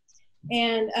finding.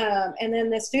 And then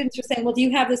the students are saying, well, do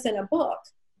you have this in a book?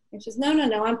 And she says,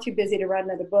 no, I'm too busy to write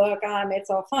another book. It's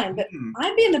all fine. But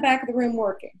I'd be in the back of the room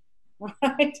working,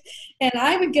 right? And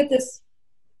I would get this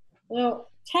little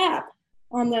tap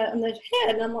on the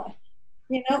head, and I'm like,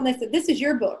 and they said, this is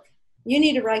your book. You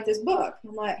need to write this book.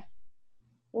 I'm like,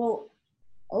 well,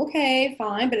 okay,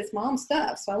 fine, but it's Mom's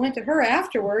stuff. So I went to her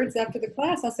afterwards, after the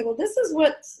class. I said, well, this is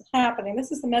what's happening.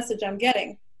 This is the message I'm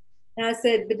getting. And I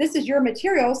said, but this is your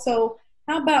material, so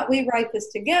how about we write this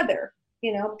together?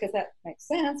 Because that makes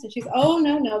sense. And she's, oh,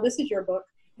 no, this is your book.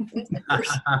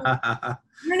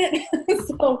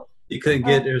 So you couldn't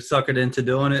get her suckered into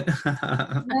doing it?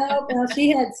 No, she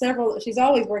had several. She's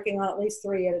always working on at least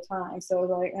 3 at a time. So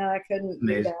like, I couldn't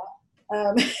do that.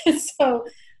 So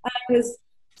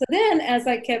then as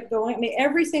I kept going, I mean,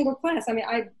 every single class, I mean,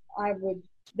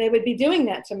 they would be doing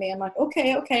that to me. I'm like,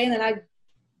 okay. And then I'd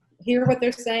hear what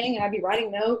they're saying, and I'd be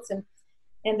writing notes. And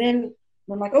then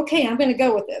I'm like, okay, I'm going to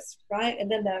go with this, right? And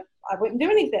then I wouldn't do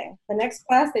anything. The next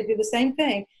class, they do the same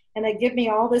thing. And they give me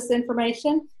all this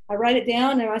information. I write it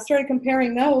down, and I started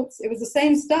comparing notes. It was the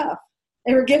same stuff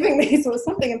they were giving me, so it was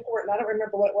something important. I don't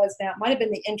remember what it was now. It might have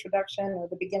been the introduction or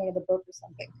the beginning of the book or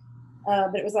something.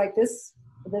 But it was like, this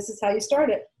is how you start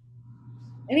it.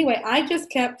 Anyway, I just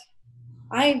kept,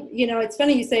 it's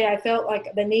funny you say I felt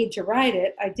like the need to write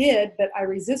it. I did, but I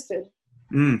resisted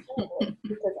because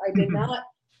I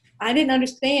didn't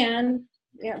understand.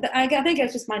 I think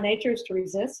it's just my nature is to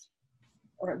resist,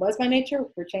 or it was my nature.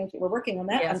 We're working on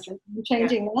that. Yes. I'm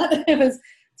changing that. It was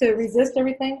to resist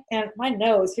everything. And my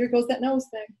nose, here goes that nose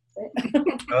thing.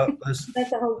 Let's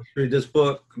That's read this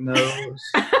book. Nose.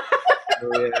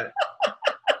 Oh, yeah.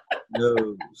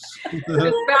 Nose.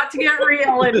 It's about to get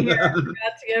real in here. It's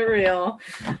about to get real.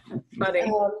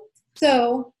 Funny.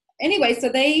 So anyway, so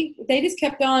they just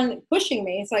kept on pushing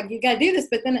me. It's like, you got to do this.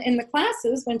 But then in the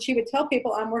classes, when she would tell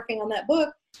people I'm working on that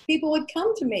book, people would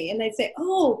come to me and they'd say,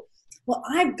 oh, well,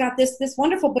 I've got this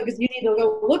wonderful book that you need to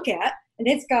go look at. And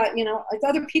it's got, it's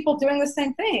other people doing the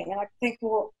same thing. And I think,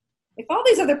 well, if all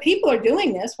these other people are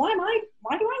doing this, why do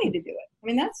I need to do it? I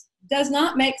mean, that does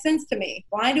not make sense to me.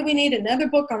 Why do we need another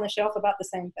book on the shelf about the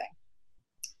same thing?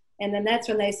 And then that's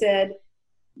when they said,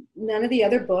 none of the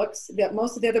other books,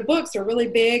 most of the other books are really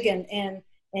big and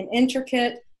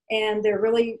intricate, and they're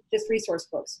really just resource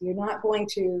books. You're not going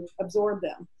to absorb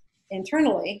them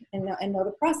internally and know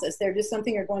the process. They're just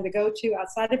something you're going to go to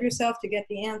outside of yourself to get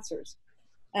the answers.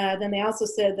 Then they also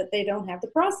said that they don't have the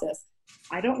process.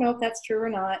 I don't know if that's true or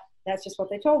not. That's just what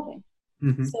they told me.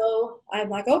 Mm-hmm. So I'm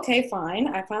like, okay, fine.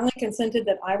 I finally consented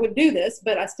that I would do this,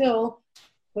 but I still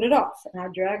put it off. And I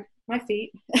dragged my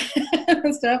feet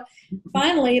and stuff.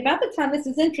 Finally, about the time, this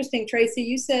is interesting, Tracy,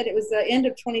 you said it was the end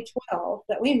of 2012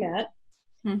 that we met.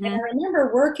 Mm-hmm. And I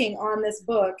remember working on this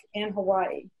book in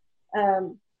Hawaii.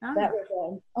 That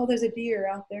was there's a deer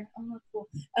out there. Oh, cool.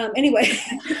 Anyway,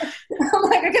 I'm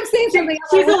like, I kept saying something.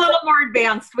 She's a little more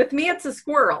advanced. With me, it's a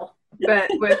squirrel, but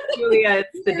with Julia,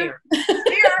 it's the deer.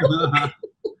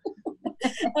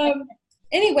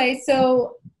 Anyway,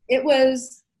 so it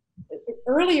was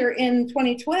earlier in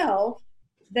 2012.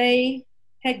 They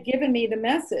had given me the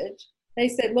message. They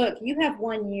said, "Look, you have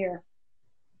 1 year.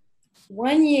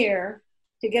 1 year."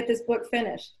 To get this book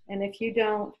finished. And if you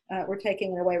don't, we're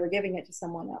taking it away. We're giving it to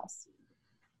someone else.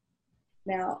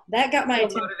 Now, that got my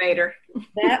attention. Motivator.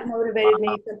 That motivated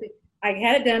me. I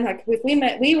had it done. Like,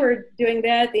 if we were doing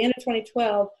that at the end of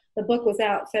 2012. The book was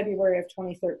out February of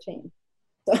 2013.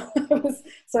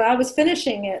 So I was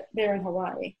finishing it there in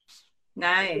Hawaii.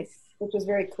 Nice. Which was a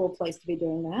very cool place to be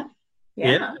doing that.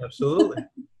 Yeah, absolutely.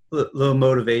 Little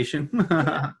motivation.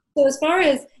 So as far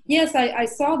as, yes, I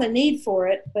saw the need for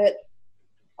it, but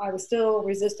I was still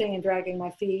resisting and dragging my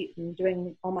feet and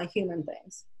doing all my human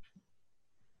things.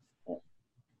 But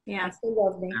yeah, I still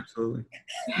love me. Absolutely.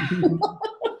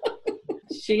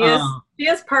 She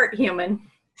is part human.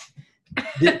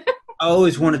 I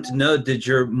always wanted to know, did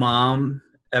your mom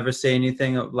ever say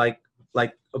anything like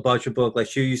about your book? Like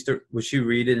would she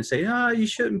read it and say, you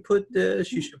shouldn't put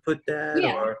this, you should put that?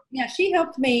 Yeah, yeah, she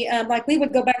helped me. Like, we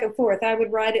would go back and forth. I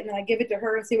would write it and I'd give it to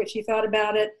her and see what she thought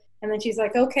about it. And then she's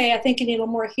like, okay, I think you need a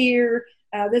little more here.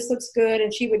 This looks good.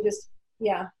 And she would just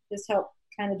help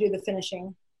kind of do the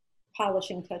finishing,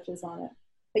 polishing touches on it.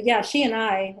 But yeah, she and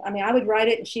I would write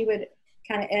it and she would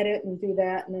kind of edit and do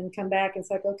that and then come back and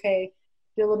it's like, okay,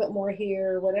 do a little bit more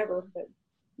here or whatever. But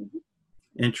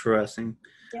Interesting.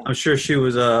 Yeah. I'm sure she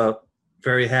was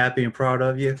very happy and proud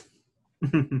of you.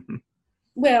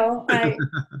 Well,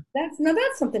 that's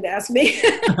something to ask me.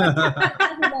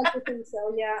 I would like to think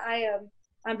so. Yeah, I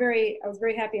was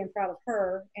very happy and proud of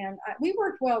her, and we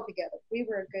worked well together. We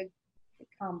were a good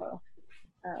combo.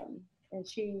 And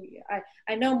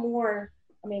I know more,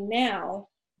 now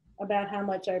about how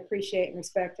much I appreciate and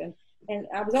respect, and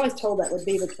I was always told that would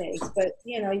be the case, but,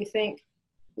 you think,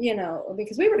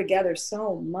 because we were together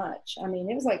so much.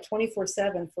 It was like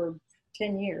 24/7 for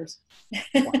 10 years.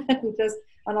 Just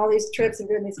on all these trips and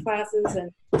doing these classes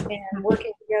and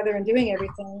working together and doing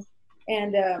everything.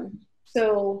 And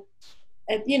so,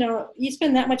 you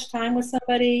spend that much time with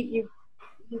somebody,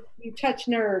 you touch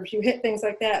nerves, you hit things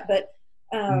like that, but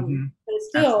it's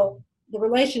still, the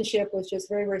relationship was just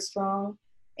very, very strong,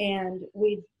 and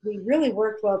we really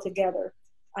worked well together.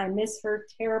 I miss her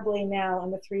terribly now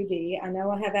in the 3D. I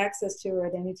know I have access to her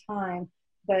at any time,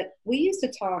 but we used to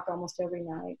talk almost every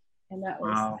night, and that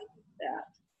was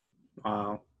that.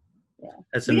 Wow. Yeah.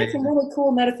 That's we amazing. had some really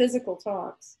cool metaphysical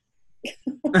talks.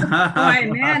 I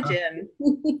imagine.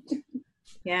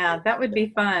 Yeah, that would be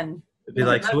fun. It'd be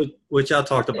like, so what y'all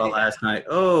talked about last night?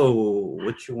 Oh,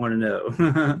 what you want to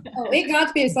know? Oh, it got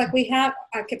to be. It's like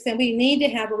I kept saying we need to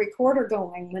have a recorder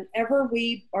going whenever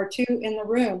we are two in the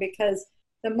room, because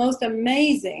the most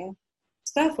amazing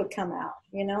stuff would come out,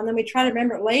 and then we try to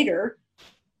remember it later.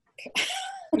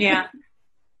 Yeah.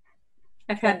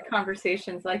 I've had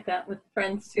conversations like that with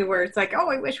friends too, where it's like, oh,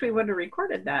 I wish we would have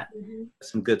recorded that. Mm-hmm.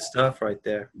 Some good stuff right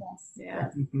there. Yes.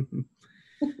 Yeah.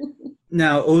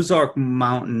 Now, Ozark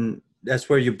Mountain, that's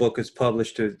where your book is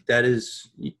published to. That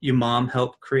is, your mom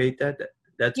helped create that?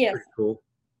 That's Yes. pretty cool.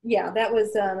 Yeah, that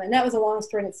was, and that was a long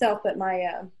story in itself, but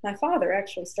my father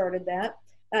actually started that.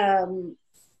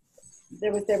 They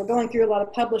were going through a lot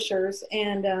of publishers,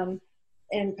 and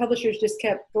publishers just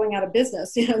kept going out of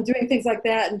business, doing things like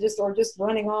that, and just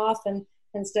running off and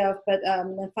stuff. But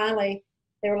then finally,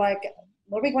 they were like,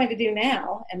 "What are we going to do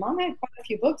now?" And Mom had quite a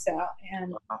few books out,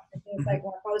 and it was like,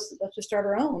 "Well, let's just start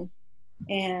our own."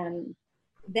 And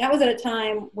that was at a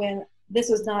time when this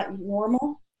was not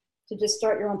normal to just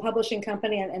start your own publishing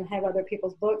company and have other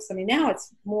people's books. I mean, now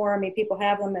it's more. I mean, people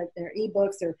have them at their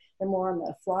ebooks, they're more on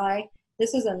the fly.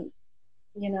 This isn't.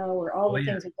 Where all the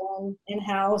things are done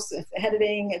in-house, it's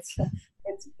editing,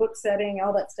 it's book setting,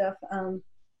 all that stuff.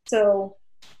 So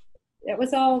it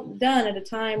was all done at a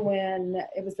time when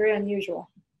it was very unusual,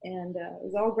 and it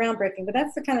was all groundbreaking. But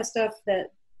that's the kind of stuff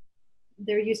that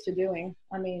they're used to doing.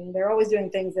 I mean, they're always doing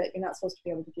things that you're not supposed to be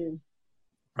able to do.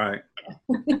 Right.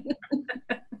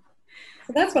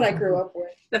 So that's what I grew up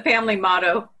with. The family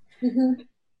motto. Mm-hmm.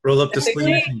 Roll up the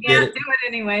sleeves and get it. Do it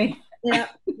anyway. Yeah.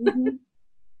 Mm-hmm.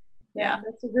 Yeah.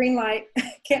 That's a green light.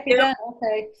 Can't be done.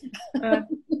 Okay.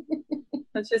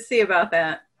 Let's just see about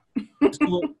that.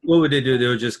 So what would they do? They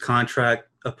would just contract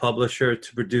a publisher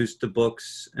to produce the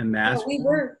books and mass? No,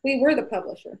 we were the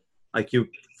publisher. Like you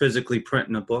physically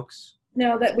printing the books?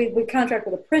 No, that we contract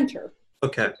with a printer.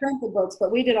 Okay. To print the books,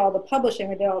 but we did all the publishing.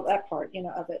 We did all that part,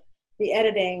 of it. The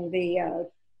editing, the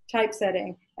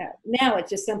typesetting. Now it's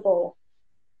just simple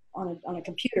on a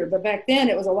computer, but back then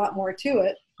it was a lot more to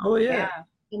it. Oh yeah.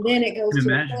 And then it goes to the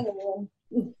printer room.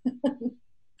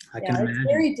 I can imagine. It's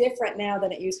very different now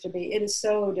than it used to be. It is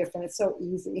so different. It's so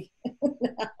easy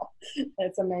now.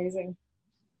 It's amazing.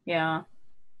 Yeah.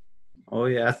 Oh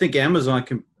yeah, I think Amazon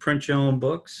can print your own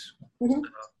books. Mm-hmm.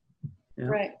 Yeah.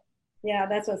 Right. Yeah,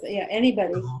 that's what's. Yeah,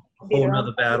 anybody. Whole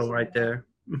another battle right there.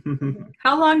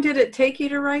 How long did it take you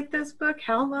to write this book?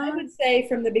 How long? I would say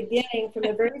from the beginning, from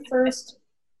the very first,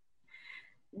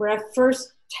 where I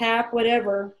first tap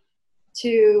whatever,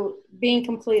 to being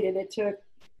completed, it took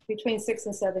between 6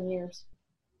 and 7 years.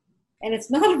 And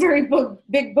it's not a very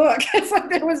big book. It's like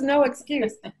there was no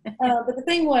excuse. But the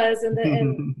thing was,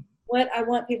 and what I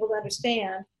want people to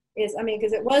understand is,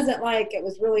 because it wasn't like it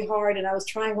was really hard and I was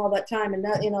trying all that time and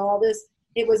not, all this.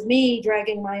 It was me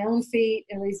dragging my own feet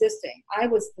and resisting. I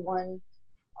was the one.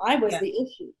 I was the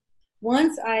issue.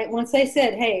 Once they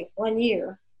said, "Hey, 1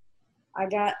 year,"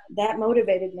 that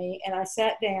motivated me, and I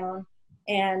sat down,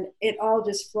 and it all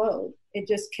just flowed. It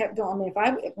just kept going.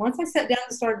 Once I sat down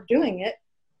and started doing it,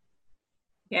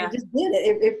 it just did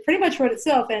it. It pretty much wrote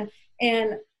itself.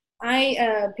 And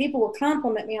I people will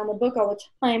compliment me on the book all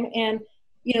the time, and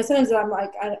sometimes I'm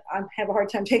like, I have a hard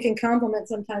time taking compliments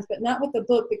sometimes, but not with the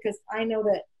book, because I know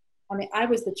that, I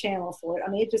was the channel for it.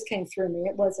 It just came through me.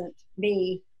 It wasn't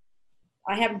me.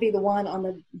 I have to be the one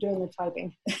doing the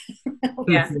typing.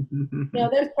 Yeah.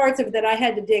 There's parts of it that I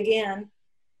had to dig in.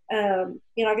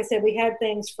 Like I said, we had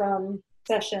things from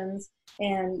sessions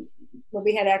and where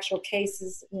we had actual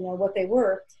cases, what they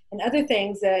were, and other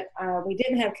things that we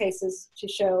didn't have cases to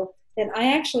show. Then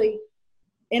I actually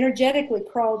energetically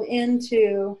crawled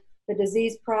into the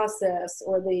disease process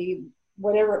or the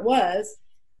whatever it was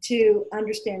to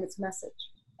understand its message.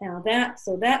 Now that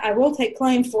I will take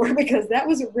claim for, because that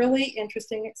was a really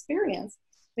interesting experience,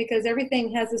 because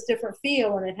everything has this different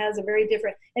feel, and it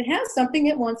has something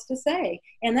it wants to say.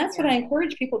 And that's what I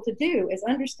encourage people to do, is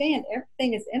understand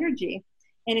everything is energy.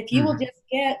 And if you will just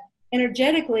get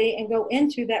energetically and go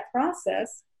into that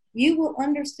process, you will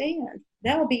understand.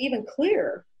 That will be even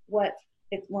clearer what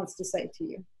it wants to say to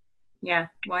you. Yeah.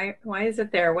 Why is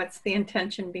it there? What's the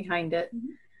intention behind it?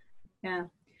 Yeah.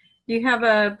 Do you have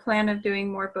a plan of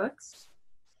doing more books?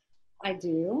 I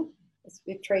do.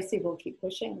 If Tracy will keep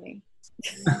pushing me.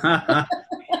 That's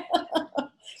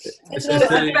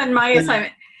been my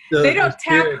assignment. They don't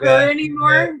tap her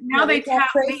anymore. Now they tap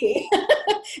Tracy.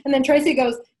 And then Tracy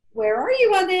goes, "Where are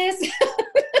you on this?"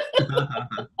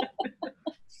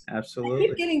 Absolutely. I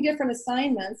keep getting different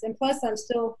assignments, and plus I'm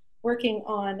still working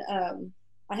on,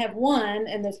 I have one,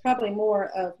 and there's probably more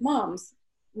of Mom's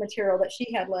material that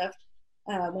she had left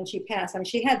when she passed.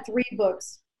 She had 3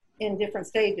 books in different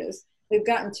stages. We've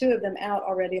gotten 2 of them out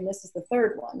already, and this is the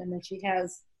 3rd one. And then she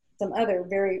has some other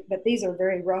but these are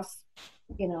very rough,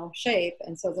 shape.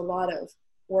 And so there's a lot of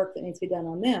work that needs to be done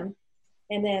on them.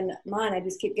 And then mine, I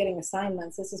just keep getting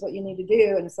assignments. This is what you need to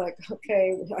do. And it's like,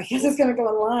 okay, I guess it's going to go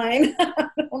online. I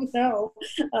don't know.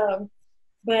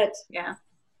 But yeah,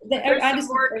 I just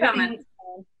more coming.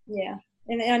 Yeah.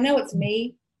 And I know it's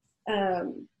me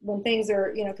when things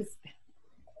are, because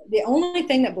the only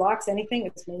thing that blocks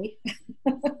anything is me.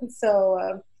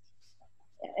 So,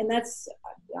 and that's,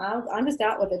 I'm just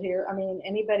out with it here. I mean,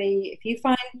 anybody, if you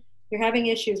find you're having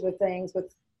issues with things,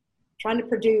 with trying to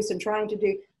produce and trying to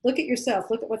do, look at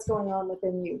yourself, look at what's going on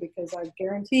within you, because I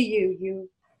guarantee you,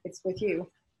 it's with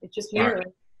you. It's just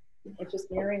mirroring. It's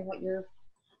just mirroring what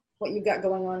you've got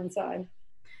going on inside.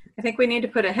 I think we need to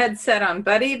put a headset on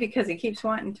Buddy because he keeps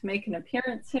wanting to make an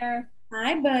appearance here.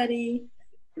 Hi, Buddy.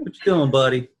 What you doing,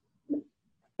 buddy?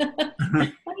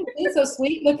 He's so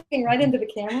sweet, looking right into the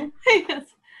camera. Yes.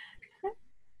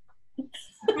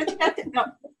 No.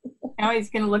 Now he's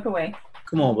going to look away.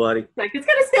 Come on, buddy. Like, it's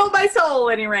going to steal my soul,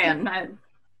 and he ran.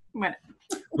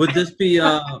 Would this be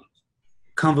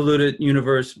Convoluted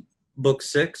Universe Book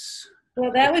 6?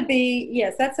 Well, that would be,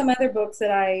 yes, that's some other books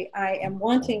that I am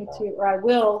wanting to, or I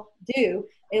will do.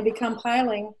 It'll be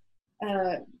compiling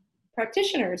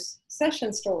practitioners'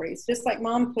 session stories, just like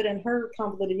Mom put in her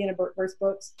Convoluted Universe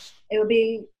books. It will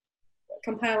be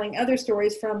compiling other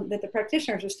stories that the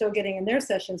practitioners are still getting in their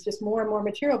sessions, just more and more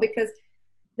material, because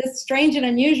this strange and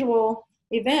unusual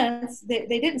events, they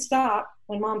didn't stop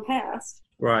when Mom passed.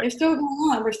 Right. They're still going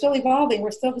on. We're still evolving.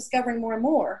 We're still discovering more and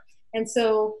more. And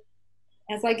so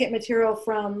as I get material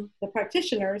from the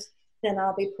practitioners, then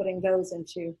I'll be putting those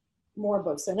into more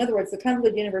books. So in other words, the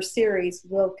Convoluted Universe series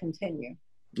will continue.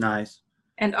 Nice.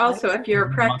 And also, if you're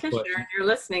a practitioner and you're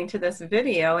listening to this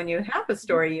video and you have a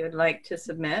story you would like to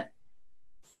submit,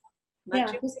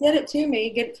 just get it to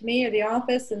me or the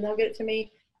office, and they'll get it to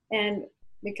me. And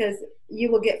because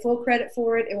you will get full credit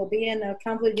for it. It will be in a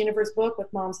Convoluted Universe book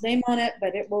with Mom's name on it,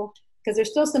 but it will, because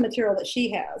there's still some material that she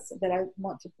has that I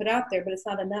want to put out there, but it's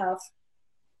not enough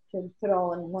to put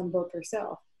all in one book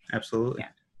herself. Absolutely.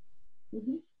 Yeah.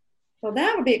 Mm-hmm. So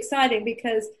that would be exciting,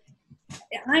 because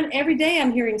every day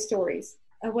I'm hearing stories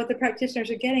of what the practitioners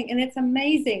are getting, and it's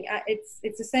amazing. It's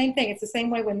the same thing. It's the same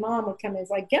way when Mom would come in.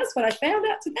 It's like, guess what I found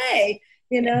out today?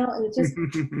 And it's just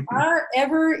our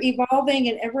ever evolving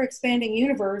and ever expanding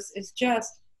universe is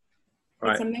just,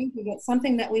 It's amazing. It's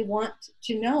something that we want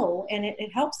to know, and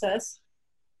it helps us.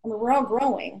 I mean, we're all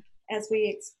growing as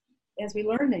we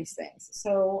learn these things.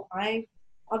 So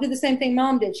I'll do the same thing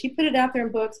Mom did. She put it out there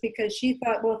in books because she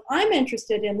thought, well, if I'm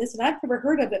interested in this and I've never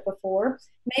heard of it before,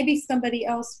 maybe somebody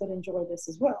else would enjoy this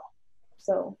as well.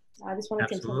 So I just want to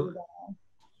continue that on.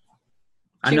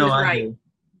 I know I right.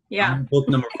 Yeah. I'm book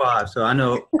number 5, so I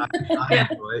know I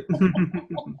enjoy it.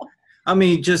 I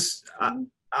mean,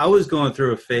 I was going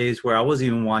through a phase where I wasn't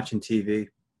even watching TV.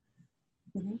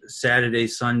 Mm-hmm. Saturday,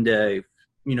 Sunday,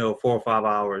 4 or 5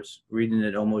 hours, reading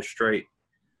it almost straight.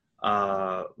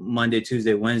 Monday,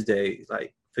 Tuesday, Wednesday,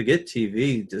 like, forget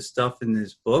TV. The stuff in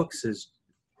these books is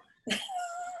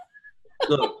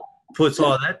puts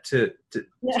all that to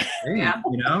yeah.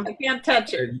 I can't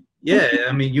touch it. Yeah,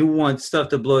 I mean, you want stuff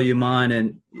to blow your mind,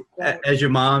 and as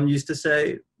your mom used to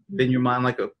say, bend your mind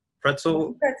like a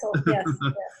pretzel. Pretzel, yes.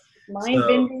 Mind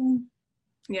bending.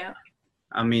 Yeah.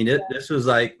 I mean, this was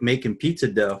like making pizza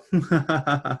dough.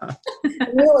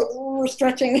 Really, we're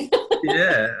stretching.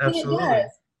 Yeah, absolutely. It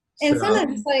does. And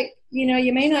sometimes it's like,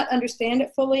 you may not understand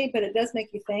it fully, but it does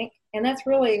make you think. And that's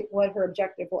really what her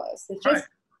objective was. It's just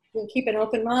keep an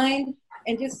open mind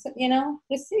and just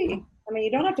see. I mean,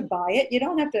 you don't have to buy it. You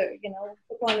don't have to,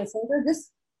 put on the center.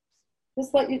 Just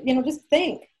let just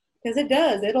think, because it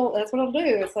does. That's what it'll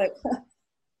do. It's like,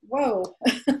 whoa,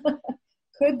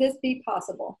 could this be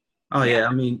possible? Oh yeah.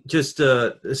 I mean, just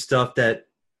the stuff that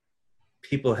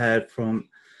people had from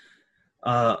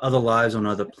other lives on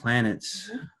other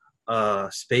planets,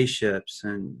 spaceships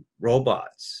and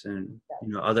robots and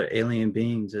other alien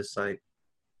beings. It's like,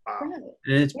 wow.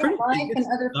 And it's pretty. Life in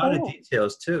other a lot forms. of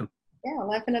details too. Yeah,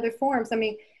 life in other forms. I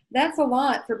mean, that's a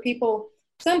lot for people.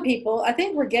 Some people, I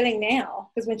think we're getting now,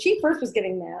 because when she first was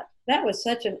getting that was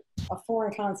such a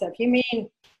foreign concept. You mean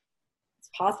it's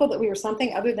possible that we were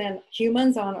something other than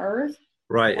humans on Earth?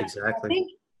 Right, exactly.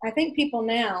 I think people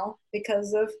now,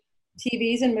 because of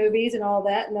TVs and movies and all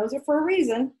that, and those are for a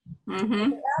reason.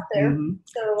 Mm-hmm. They're out there. Mm-hmm.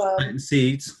 So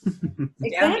seeds.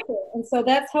 Exactly. And so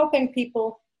that's helping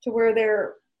people to where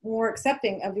they're more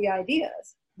accepting of the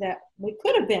ideas that we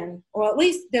could have been, or at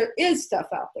least there is stuff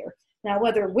out there. Now,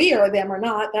 whether we are them or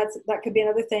not, that could be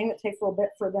another thing that takes a little bit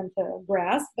for them to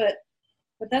grasp, but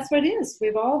that's what it is.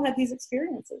 We've all had these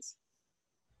experiences.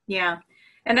 Yeah.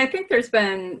 And I think there's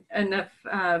been enough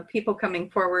people coming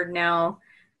forward now.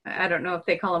 I don't know if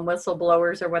they call them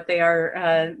whistleblowers or what they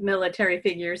are, military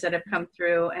figures that have come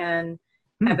through and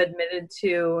have admitted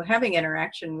to having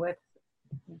interaction with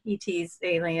ETs,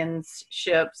 aliens,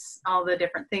 ships, all the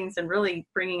different things, and really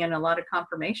bringing in a lot of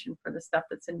confirmation for the stuff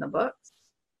that's in the books.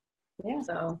 Yeah.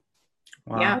 So,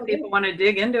 Wow. yeah, if people want to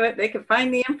dig into it, they can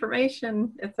find the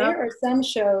information. There are some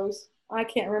shows, I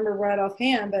can't remember right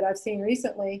offhand, but I've seen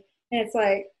recently, and it's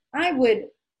like, I would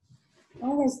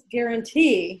almost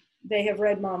guarantee they have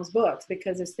read Mom's books,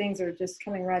 because those things are just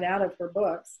coming right out of her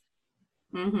books.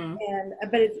 Mm-hmm.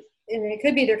 But it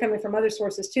could be they're coming from other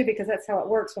sources too, because that's how it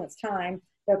works when it's time.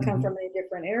 They'll come from many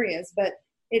different areas, but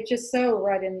it's just so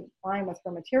right in line with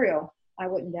her material. I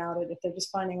wouldn't doubt it if they're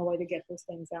just finding a way to get those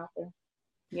things out there.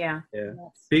 Yeah. Yeah.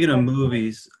 Speaking of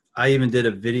movies, I even did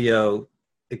a video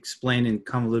explaining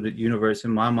Convoluted Universe.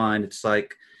 In my mind, it's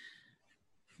like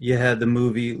you had the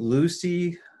movie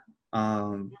Lucy,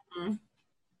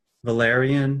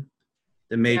 Valerian,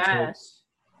 The Matrix,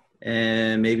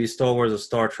 and maybe Star Wars or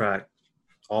Star Trek,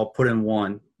 all put in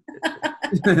one.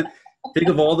 Think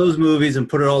of all those movies and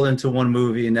put it all into one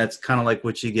movie, and that's kind of like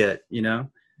what you get, you know?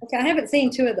 Okay, I haven't seen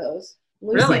two of those.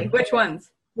 Really? Which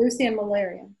ones? Lucy and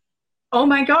Valerian. Oh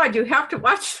my God, you have to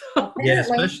watch those. Yeah,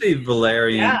 especially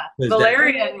Valerian. Yeah,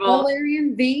 Valerian.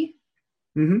 Valerian V.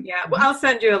 Mm-hmm. Yeah, well, I'll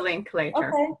send you a link later.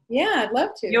 Okay, yeah, I'd love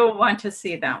to. You'll want to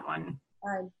see that one.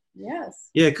 Yes.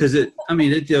 Yeah, because it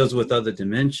deals with other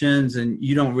dimensions, and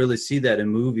you don't really see that in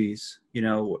movies, you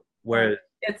know, where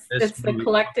it's the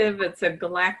collective. It's a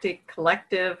galactic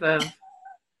collective of,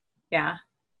 yeah.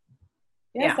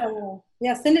 Yes, I will.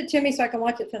 Yeah, send it to me so I can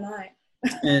watch it tonight.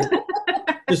 And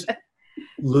just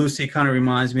Lucy kind of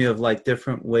reminds me of like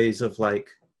different ways of like,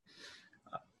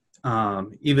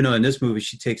 even though in this movie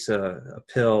she takes a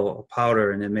pill, a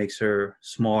powder, and it makes her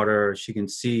smarter. She can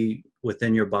see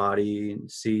within your body and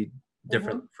see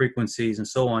different frequencies and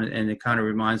so on. And it kind of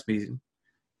reminds me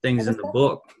things in the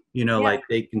book, you know, like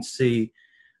they can see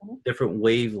different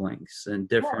wavelengths and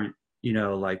different, you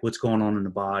know, like what's going on in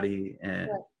the body and,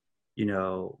 you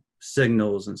know,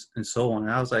 signals and so on.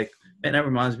 And I was like, man, that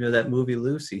reminds me of that movie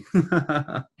Lucy.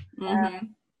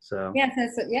 So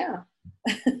yeah.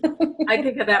 I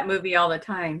think of that movie all the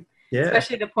time. Yeah.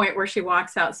 Especially the point where she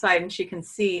walks outside and she can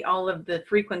see all of the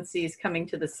frequencies coming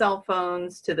to the cell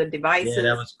phones, to the devices. Yeah,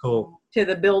 that was cool. To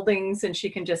the buildings, and she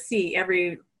can just see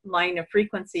every line of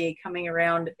frequency coming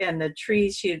around. And the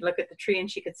trees, she'd look at the tree and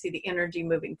she could see the energy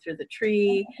moving through the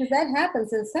tree. Because that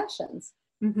happens in sessions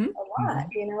a lot,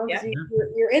 you know.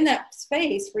 You're in that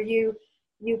space where you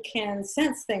can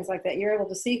sense things like that. You're able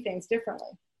to see things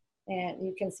differently, and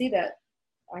you can see that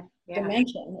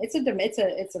dimension.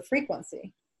 It's a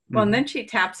frequency. Well, and then she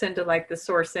taps into like the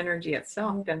source energy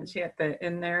itself, and she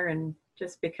in there and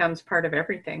just becomes part of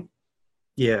everything.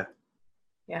 Yeah.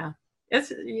 Yeah.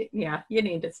 You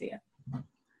need to see it.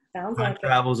 Sounds time like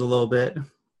travels a little bit.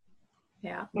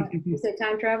 Yeah. You say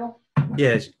time travel?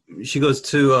 Yeah, she goes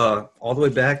to all the way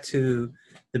back to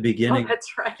the beginning. Oh,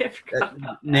 that's right. I forgot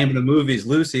about that. Name of the movie is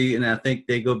Lucy, and I think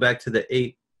they go back to the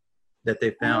ape that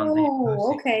they found.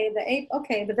 Oh, okay. The ape.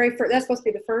 Okay, the very first. That's supposed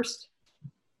to be the first.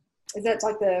 Is that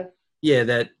like the? Yeah,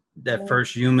 that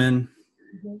first human.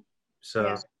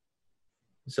 So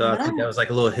I think that was like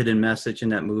a little hidden message in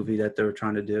that movie that they were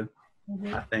trying to do.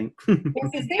 I think. Things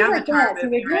like that. So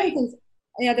they're doing things.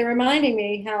 Yeah, they're reminding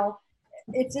me how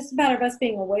it's just a matter of us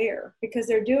being aware, because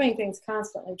they're doing things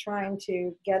constantly, trying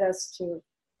to get us to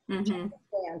understand,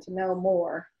 to know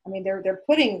more. I mean, they're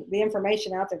putting the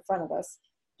information out there in front of us.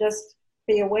 Just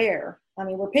be aware. I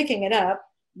mean, we're picking it up,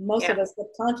 most of us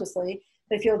subconsciously.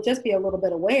 But if you'll just be a little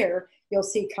bit aware, you'll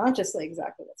see consciously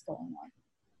exactly what's going on.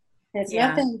 And it's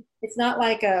nothing. It's not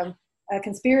like a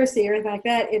conspiracy or anything like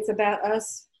that. It's about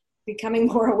us becoming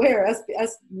more aware,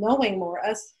 us knowing more,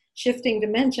 us shifting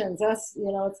dimensions, us,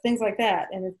 you know, it's things like that.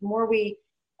 And the more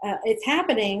it's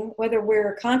happening, whether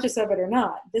we're conscious of it or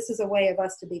not. This is a way of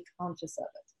us to be conscious of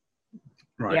it.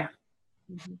 Right. Yeah.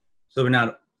 So we're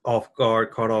not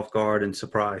caught off guard and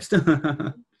surprised.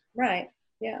 Right.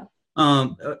 Yeah.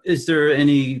 Is there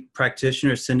any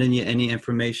practitioner sending you any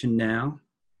information now?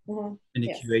 Any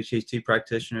QHHT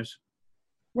practitioners?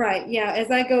 Right. Yeah.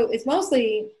 As I go, it's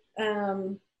mostly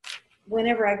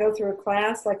whenever I go through a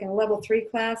class, like in a level 3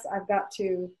 class, I've got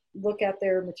to look at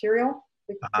their material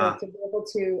to be able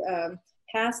to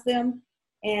pass them.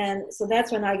 And so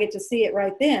that's when I get to see it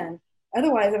right then.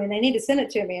 Otherwise, I mean, they need to send it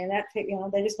to me, and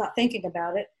they're just not thinking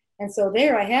about it. And so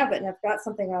there I have it, and I've got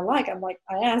something I like. I'm like,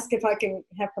 I ask if I can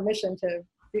have permission to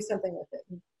do something with it.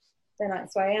 And then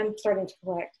so I am starting to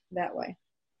collect that way.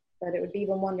 But it would be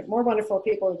even more wonderful if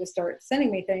people would just start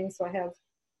sending me things so I have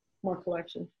more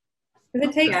collection. Because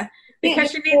it takes,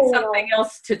 because she needs something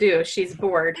else to do. She's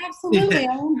bored. Absolutely,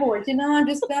 I'm bored. I'm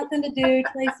just nothing to do.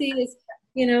 Tracy is,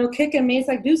 kicking me. It's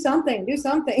like, do something.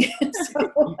 So,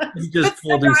 you just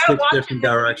pulled in 6 different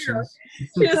directions.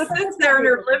 She just sits there in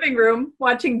her living room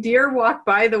watching deer walk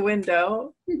by the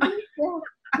window.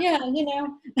 Yeah,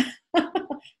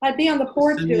 I'd be on the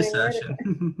porch doing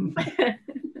it.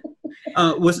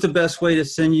 What's the best way to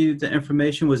send you the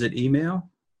information? Was it email?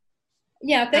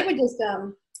 Yeah, if they would just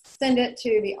send it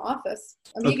to the office.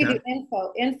 You can do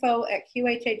info at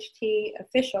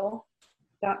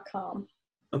qhhtofficial.com.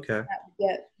 Okay.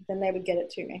 Then they would get it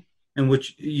to me. And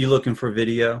which you looking for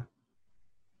video?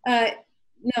 No,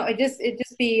 it just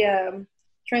be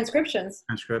transcriptions.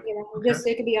 Transcript.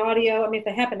 It could be audio. I mean, if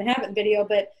they happen to have it in video,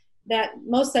 but that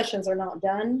most sessions are not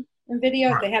done in video.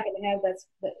 Right. If they happen to have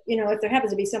if there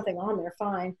happens to be something on there,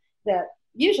 fine. That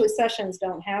usually sessions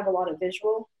don't have a lot of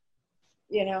visual.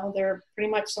 They're pretty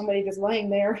much somebody just laying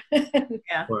there.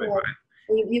 Yeah. Right.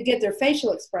 You get their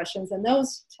facial expressions, and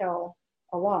those tell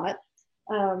a lot.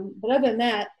 But other than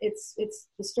that, it's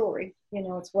the story.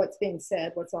 It's what's being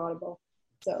said, what's audible.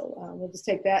 So we'll just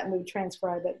take that and we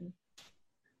transcribe it and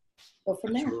go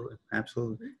from there.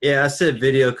 Absolutely. Yeah, I said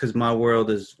video because my world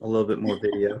is a little bit more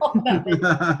video.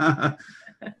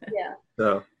 Yeah.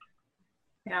 So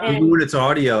yeah. Even when it's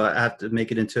audio, I have to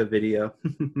make it into a video.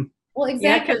 Well, exactly.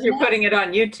 Yeah, because you're putting it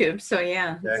on YouTube. So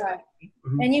yeah. Exactly.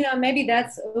 Right. And maybe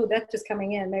that's just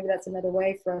coming in. Maybe that's another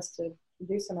way for us to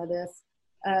do some of this.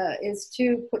 Is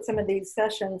to put some of these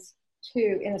sessions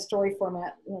in a story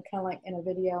format, kind of like in a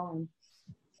video, and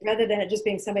rather than it just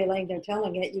being somebody laying there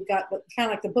telling it, you've got kind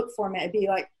of like the book format. It'd be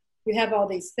like you have all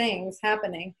these things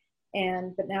happening,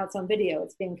 but now it's on video.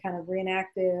 It's being kind of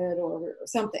reenacted or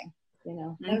something.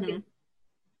 Mm-hmm. It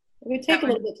would take a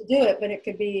little bit to do it, but it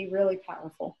could be really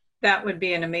powerful. That would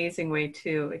be an amazing way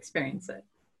to experience it.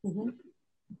 Mm-hmm.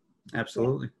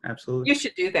 Absolutely. You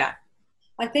should do that.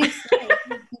 I think so. I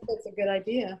think that's a good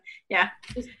idea. Yeah.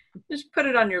 Just put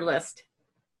it on your list.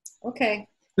 Okay.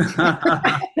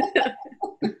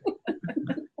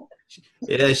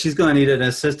 Yeah, she's going to need an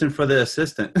assistant for the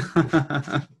assistant.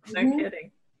 No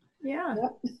kidding. Yeah.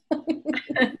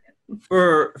 Yep.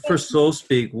 For Soul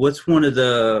Speak, what's one of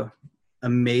the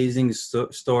amazing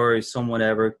stories someone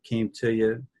ever came to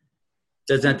you?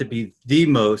 Doesn't have to be the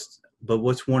most, but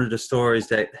what's one of the stories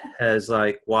that has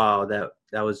like, wow, that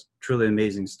was truly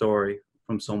amazing story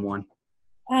from someone?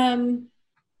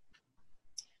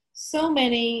 So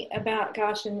many about,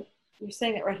 gosh, and you're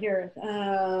saying it right here.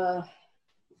 I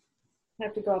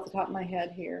have to go off the top of my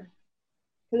head here.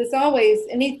 Because it's always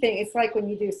anything, it's like when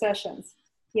you do sessions,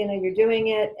 you're doing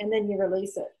it and then you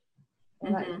release it.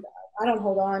 And I don't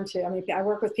hold on to, I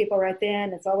work with people right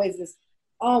then. It's always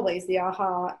the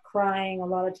aha crying a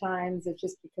lot of times. It's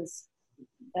just because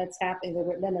that's happening.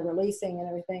 Then they're releasing and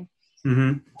everything.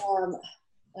 Mm-hmm.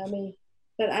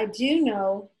 But I do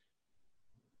know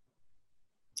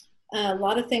a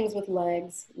lot of things with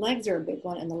legs. Legs are a big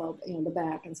one in the low, the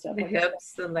back and stuff. The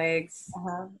hips, the legs.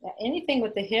 Yeah, anything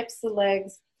with the hips, the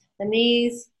legs, the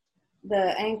knees,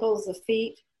 the ankles, the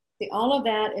feet. All of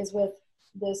that is with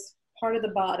this part of the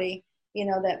body,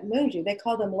 that moves you. They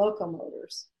call them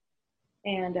locomotors.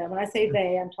 And when I say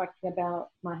they, I'm talking about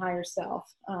my higher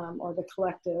self, or the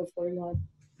collective, or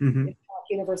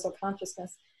universal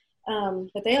consciousness.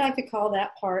 But they like to call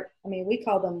that part, we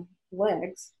call them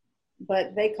legs,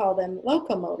 but they call them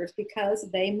locomotors because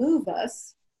they move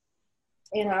us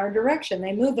in our direction.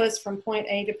 They move us from point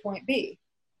A to point B.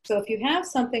 So if you have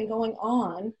something going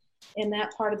on in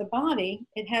that part of the body,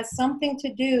 it has something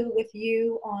to do with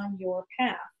you on your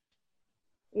path.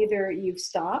 Either you've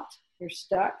stopped, you're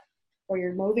stuck, or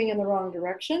you're moving in the wrong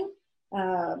direction,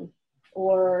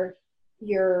 or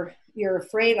you're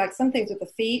afraid, like some things with the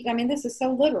feet. This is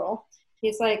so literal.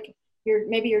 It's like you're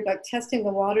like testing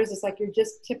the waters. It's like you're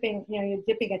just tipping, you're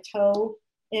dipping a toe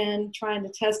in, trying to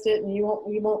test it, and you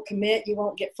won't commit, you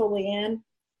won't get fully in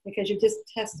because you're just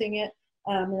testing it.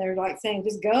 And they're like saying,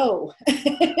 just go,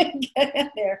 get in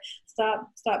there,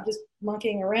 stop just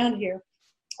monkeying around here.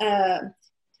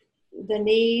 The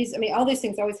knees, all these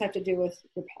things always have to do with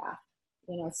your path.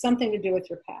 Something to do with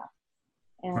your path.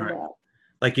 And right.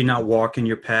 Like you're not walking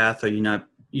your path, or you're not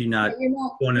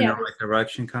going in the right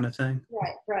direction, kind of thing.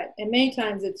 Right. And many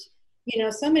times it's,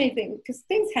 so many things, because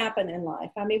things happen in life.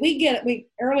 We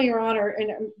earlier on, or in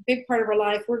a big part of our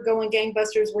life, we're going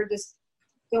gangbusters. We're just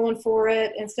going for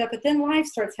it and stuff. But then life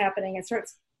starts happening. It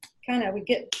starts we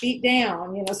get beat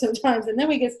down, sometimes, and then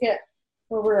we just get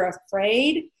where we're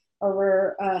afraid or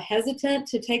we're hesitant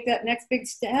to take that next big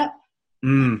step.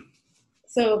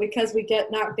 So because we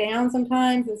get knocked down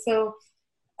sometimes, and so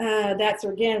that's,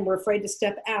 again, we're afraid to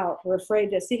step out. We're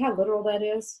afraid to see how literal that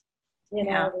is.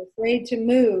 We're afraid to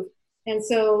move, and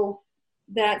so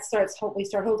that we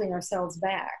start holding ourselves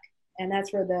back, and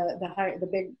that's where the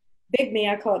big me,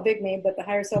 I call it big me, but the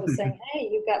higher self is saying,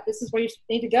 hey, this is where you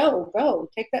need to go,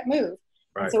 take that move.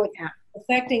 Right. And so it's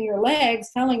affecting your legs,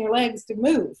 telling your legs to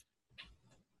move.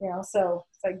 So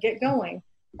it's like, get going.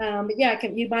 But yeah,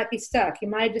 you might be stuck. You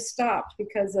might have just stopped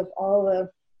because of all the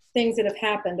things that have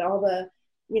happened, all the,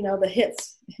 the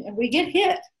hits. We get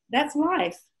hit. That's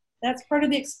life. That's part of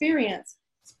the experience.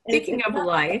 Speaking of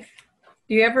life,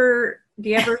 do you ever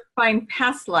find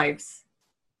past lives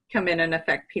come in and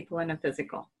affect people in a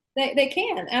physical? They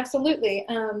can, absolutely.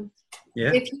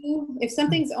 If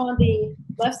something's on the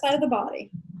left side of the body,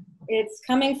 it's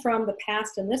coming from the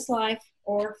past in this life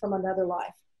or from another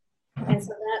life. And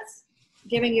so that's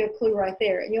giving you a clue right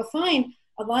there. And you'll find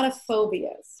a lot of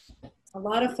phobias,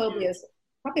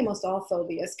 probably most all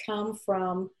phobias come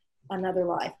from another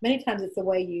life. Many times it's the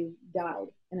way you died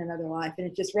in another life, and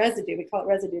it's just residue. We call it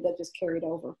residue that just carried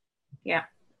over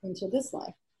into this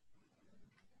life.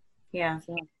 Yeah.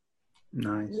 So,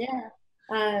 nice. Yeah.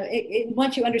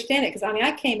 Once you understand it, because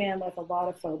I came in with a lot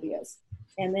of phobias,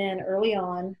 and then early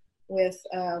on with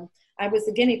I was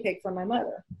the guinea pig for my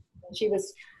mother. She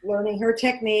was learning her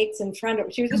techniques and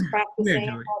she was just practicing.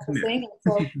 And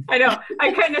so, I know.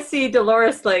 I kind of see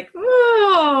Dolores like,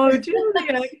 whoa, Julia,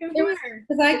 come here.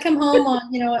 Because I come home on,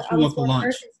 I was going to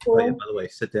nursing school. By the way,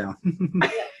 sit down.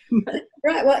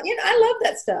 Right. Well, I love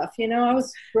that stuff. I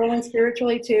was growing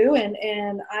spiritually too, and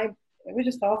it was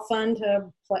just all fun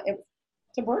to play,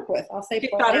 to work with. I'll say. She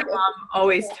thought her mom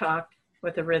always talked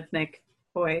with a rhythmic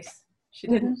voice. She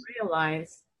didn't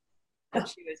realize that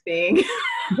she was being.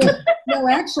 No,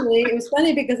 actually, it was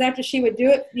funny because after she would do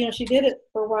it, she did it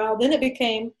for a while. Then it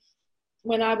became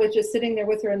when I was just sitting there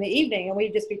with her in the evening and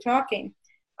we'd just be talking.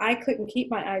 I couldn't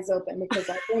keep my eyes open because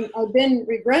I've been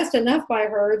regressed enough by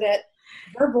her that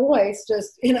her voice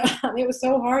just, it was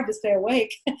so hard to stay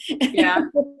awake. Yeah.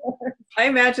 I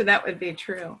imagine that would be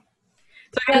true.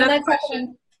 So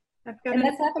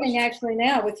that's happening actually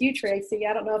now with you, Tracy.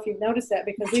 I don't know if you've noticed that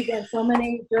because we've done so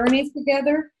many journeys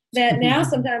together that now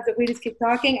sometimes if we just keep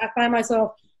talking, I find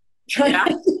myself trying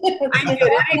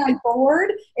I'm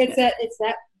bored. It's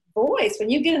that voice. When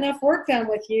you get enough work done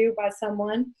with you by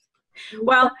someone,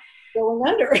 going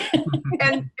under.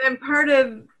 and part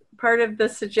of the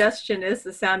suggestion is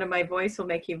the sound of my voice will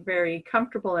make you very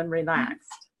comfortable and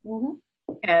relaxed. Mm-hmm.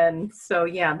 And so,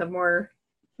 the more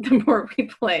we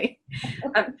play.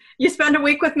 You spend a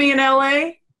week with me in LA,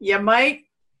 you might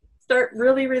start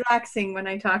really relaxing when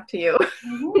I talk to you.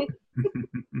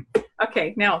 Mm-hmm.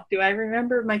 Okay, now, do I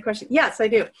remember my question? Yes, I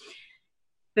do.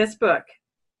 This book,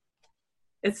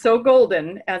 it's so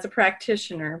golden as a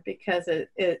practitioner because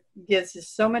it gives us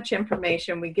so much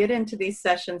information. We get into these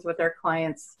sessions with our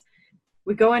clients.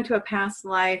 We go into a past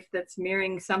life that's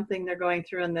mirroring something they're going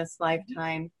through in this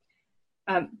lifetime.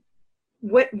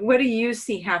 What do you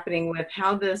see happening with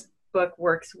how this book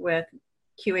works with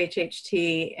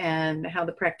QHHT and how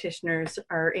the practitioners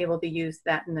are able to use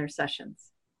that in their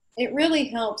sessions? It really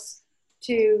helps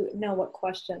to know what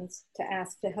questions to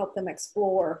ask to help them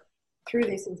explore through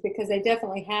these things because they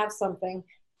definitely have something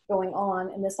going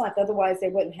on in this life. Otherwise, they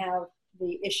wouldn't have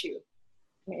the issue.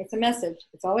 It's a message.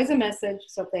 It's always a message.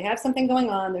 So if they have something going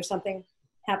on, there's something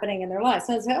happening in their life.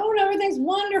 So they say, oh, no, everything's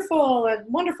wonderful, a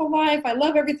wonderful life. I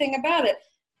love everything about it.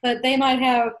 But they might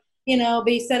have, be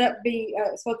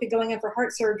supposed to be going in for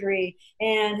heart surgery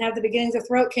and have the beginnings of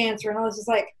throat cancer. And all this is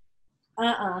like,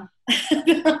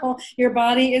 no, your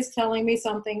body is telling me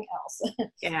something else.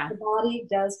 Yeah. The body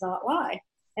does not lie.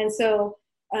 And so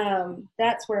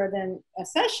that's where then a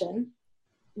session,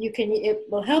 it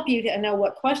will help you to know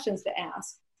what questions to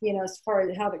ask, as far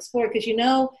as how to explore, because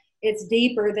it's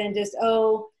deeper than just, they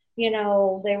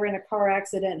were in a car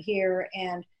accident here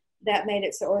and that made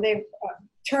it so, or they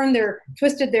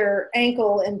twisted their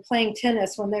ankle in playing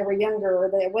tennis when they were younger or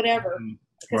whatever.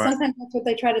 Because sometimes that's what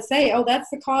they try to say. Oh, that's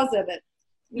the cause of it.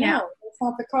 Yeah. No, that's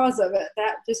not the cause of it.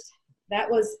 That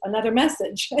was another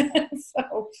message.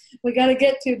 So we got to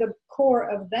get to the core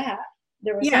of that.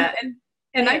 There was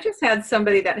and I just had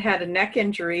somebody that had a neck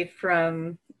injury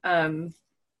from, I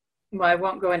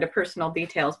won't go into personal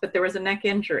details, but there was a neck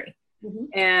injury. Mm-hmm.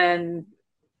 And,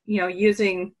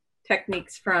 using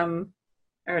techniques from,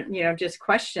 or, just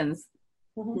questions,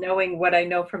 mm-hmm. knowing what I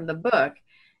know from the book,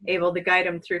 able to guide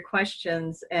them through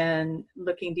questions and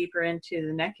looking deeper into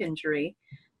the neck injury.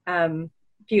 A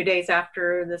few days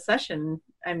after the session,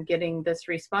 I'm getting this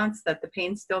response that the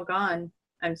pain's still gone.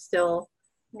 I'm still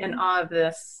in awe of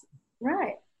this.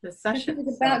 Right. The session.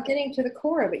 It's about getting to the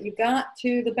core of it. You got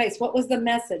to the base. What was the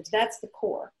message? That's the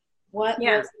core. What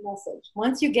was the message?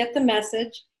 Once you get the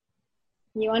message,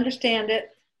 and you understand it,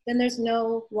 then there's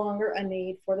no longer a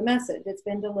need for the message. It's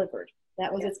been delivered.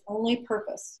 That was its only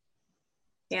purpose.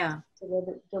 Yeah. To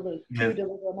deliver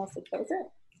a message. That was it.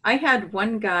 I had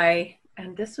one guy,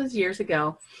 and this was years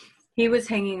ago. He was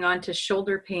hanging on to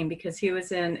shoulder pain because he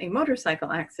was in a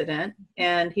motorcycle accident,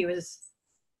 and he was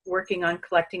working on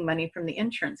collecting money from the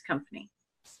insurance company.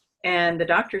 And the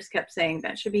doctors kept saying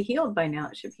that should be healed by now.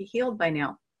 It should be healed by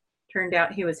now. Turned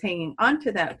out he was hanging on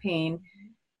to that pain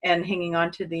and hanging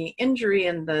on to the injury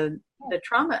and the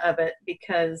trauma of it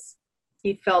because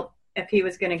he felt if he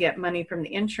was going to get money from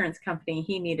the insurance company,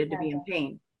 he needed to be in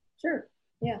pain. Sure.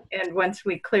 Yeah. And once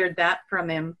we cleared that from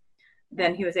him,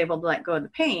 then he was able to let go of the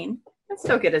pain and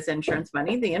still get his insurance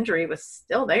money. The injury was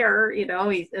still there, you know,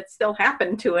 it still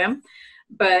happened to him.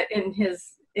 But in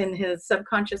his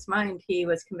subconscious mind, he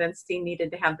was convinced he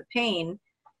needed to have the pain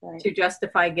to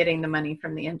justify getting the money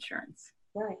from the insurance.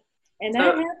 Right. And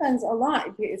that happens a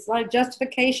lot. It's like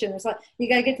justification. It's like, you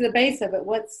got to get to the base of it.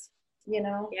 What's, you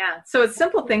know? Yeah. So it's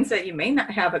simple things that you may not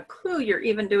have a clue you're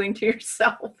even doing to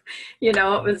yourself. You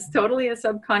know, it was totally a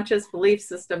subconscious belief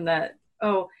system that,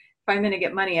 oh, if I'm going to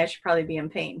get money, I should probably be in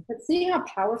pain. But see how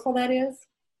powerful that is?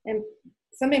 And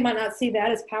somebody might not see that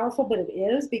as powerful, but it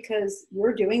is because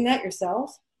you're doing that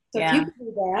yourself. So if you can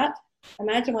do that,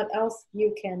 imagine what else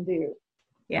you can do.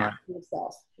 Yeah.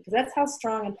 Yourself, because that's how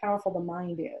strong and powerful the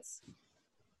mind is.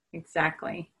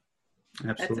 Exactly.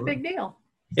 Absolutely. That's a big deal.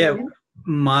 Yeah.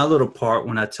 My little part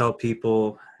when I tell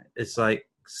people, it's like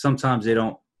sometimes they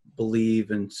don't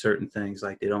believe in certain things.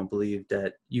 Like they don't believe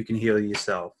that you can heal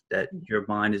yourself, that your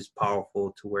mind is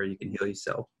powerful to where you can heal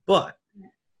yourself. But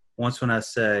once when I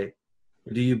say,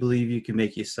 do you believe you can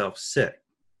make yourself sick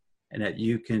and that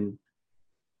you can,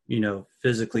 you know,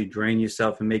 physically drain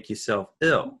yourself and make yourself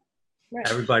ill? Right.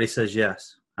 Everybody says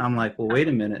yes. I'm like, well, wait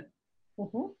a minute.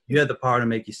 Mm-hmm. You have the power to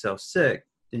make yourself sick,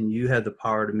 then you have the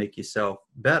power to make yourself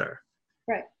better.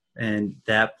 Right. And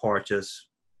that part sometimes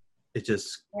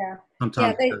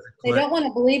they don't want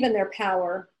to believe in their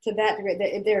power to that degree.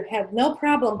 They have no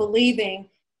problem believing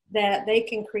that they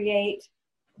can create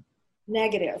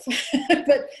negative,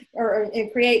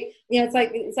 and create. You know,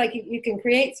 it's like you can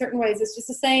create certain ways. It's just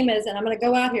the same as, and I'm going to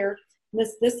go out here.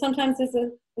 This sometimes is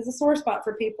a sore spot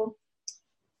for people.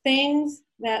 Things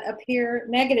that appear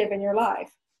negative in your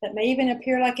life, that may even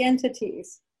appear like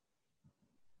entities.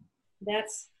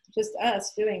 That's just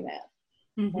us doing that.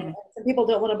 Mm-hmm. And some people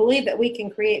don't want to believe that we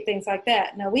can create things like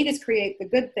that. No, we just create the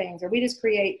good things, or we just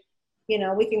create, you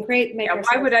know, we can create.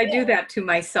 Why would I do that to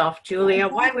myself, Julia?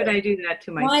 Why would I do that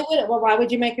to myself? Why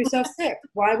would you make yourself sick?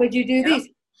 Why would you do these?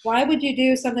 Why would you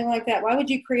do something like that? Why would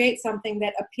you create something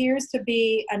that appears to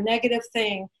be a negative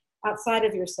thing outside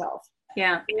of yourself?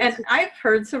 Yeah. And I've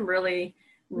heard some really,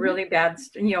 really bad,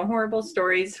 you know, horrible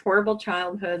stories, horrible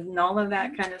childhood and all of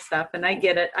that kind of stuff. And I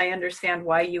get it. I understand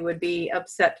why you would be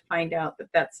upset to find out that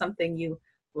that's something you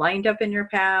lined up in your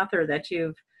path, or that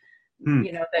you've,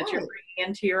 you know, that you're bringing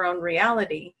into your own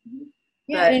reality.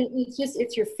 Yeah. But, and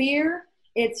it's your fear.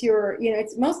 It's your, you know,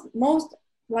 it's most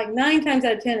like 9 times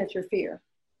out of 10, it's your fear.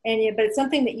 But it's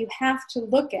something that you have to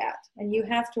look at and you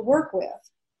have to work with.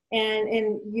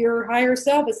 And your higher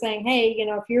self is saying, hey, you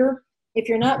know, if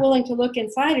you're not willing to look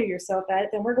inside of yourself at it,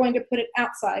 then we're going to put it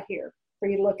outside here for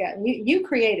you to look at. And you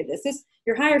created this.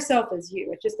 Your higher self is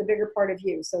you. It's just a bigger part of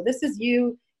you. So this is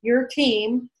you, your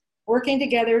team, working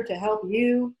together to help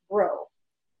you grow.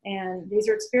 And these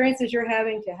are experiences you're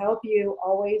having to help you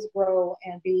always grow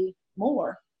and be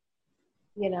more,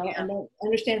 you know, and then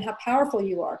understand how powerful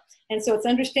you are. And so it's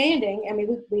understanding. I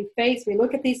mean, we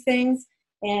look at these things,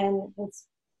 and it's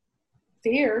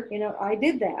fear. You know, I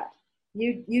did that.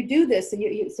 You do this, so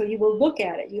you will look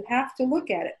at it. You have to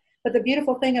look at it. But the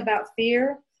beautiful thing about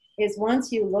fear is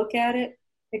once you look at it,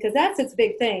 because that's its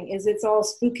big thing, is it's all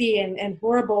spooky and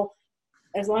horrible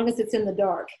as long as it's in the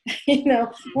dark. You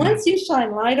know, once you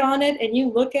shine light on it and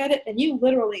you look at it and you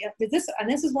literally, this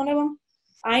is one of them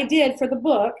I did for the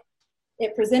book.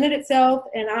 It presented itself,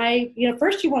 and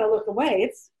first you want to look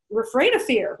away. We're afraid of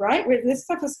fear, right? This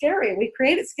stuff is scary. We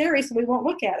create it scary so we won't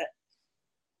look at it.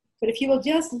 But if you will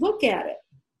just look at it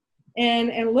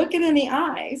and look it in the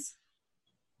eyes,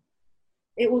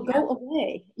 it will go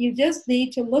away. You just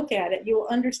need to look at it. You will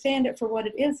understand it for what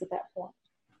it is at that point.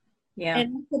 Yeah.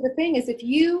 And so the thing is, if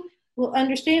you will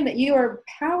understand that you are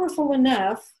powerful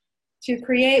enough to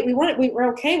create. We're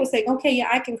okay with saying, okay, yeah,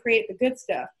 I can create the good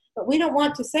stuff, but we don't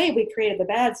want to say we created the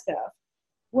bad stuff.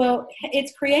 Well,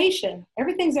 it's creation.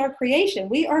 Everything's our creation.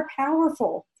 We are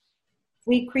powerful.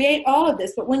 We create all of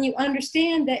this, but when you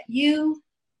understand that you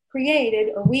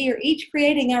created, or we are each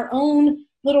creating our own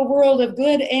little world of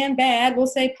good and bad, we'll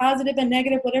say positive and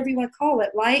negative, whatever you want to call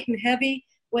it, light and heavy,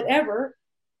 whatever.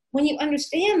 When you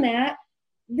understand that,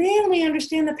 then we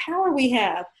understand the power we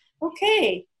have.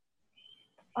 Okay,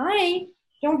 I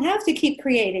don't have to keep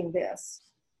creating this.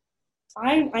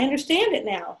 I understand it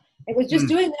now. It was just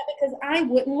doing that because I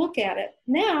wouldn't look at it.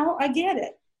 Now I get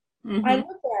it. I look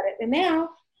at it, and now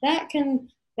that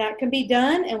can be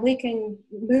done, and we can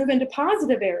move into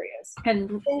positive areas.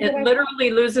 And it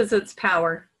literally loses its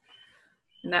power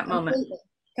in that moment.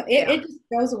 It just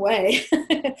goes away.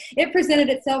 It presented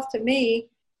itself to me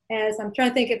as, I'm trying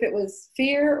to think if it was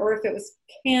fear or if it was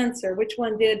cancer. Which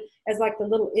one did, as like the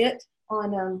little it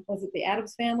on, was it the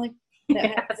Addams Family? That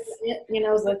yes. had it, you know,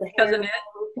 it was like the Cousin hair.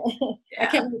 It. I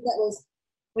can't remember if that was,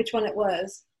 which one it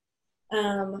was.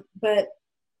 But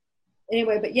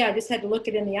anyway, but yeah, I just had to look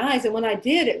it in the eyes. And when I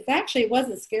did, it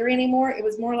wasn't scary anymore. It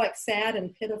was more like sad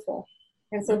and pitiful.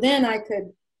 And so then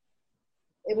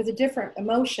it was a different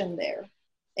emotion there.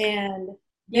 And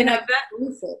you know,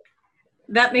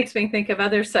 that makes me think of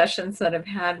other sessions that I've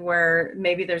had where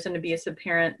maybe there's an abusive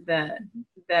parent that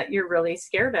you're really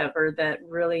scared of, or that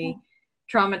really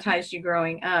traumatized you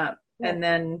growing up. Yeah. And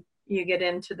then you get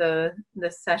into the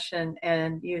session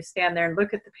and you stand there and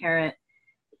look at the parent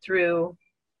through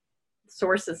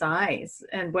source's eyes.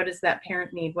 And what does that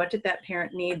parent need? What did that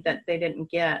parent need that they didn't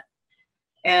get?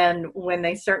 And when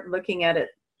they start looking at it,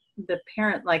 the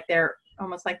parent, like they're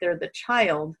almost like they're the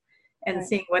child, and right.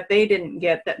 seeing what they didn't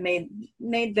get that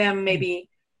made them maybe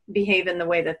behave in the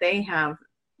way that they have,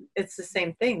 it's the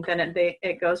same thing. Then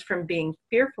it goes from being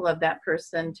fearful of that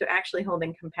person to actually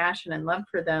holding compassion and love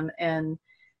for them, and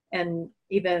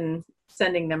even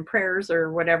sending them prayers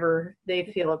or whatever they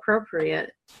feel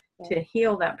appropriate to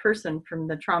heal that person from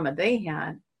the trauma they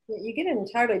had. You get an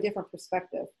entirely different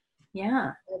perspective.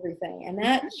 Yeah. Everything. And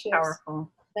that's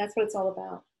powerful. That's what it's all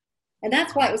about. And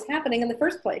that's why it was happening in the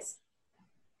first place.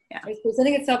 Yeah. It was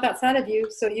presenting itself outside of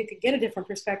you so you could get a different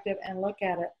perspective and look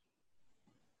at it.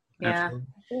 Yeah.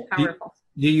 Powerful.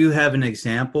 Do you have an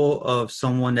example of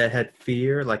someone that had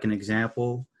fear, like an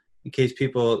example, in case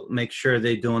people make sure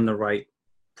they're doing the right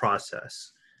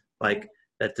process? Like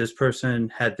that this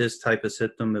person had this type of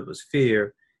symptom, it was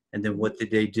fear, and then what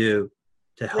did they do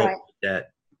to help with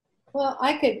that? Well,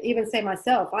 I could even say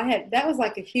myself, that was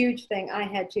like a huge thing I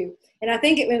had to, and I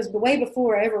think it was way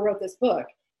before I ever wrote this book.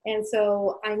 And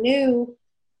so I knew,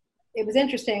 it was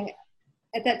interesting,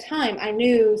 at that time I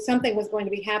knew something was going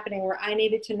to be happening where I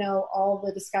needed to know all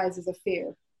the disguises of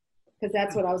fear, because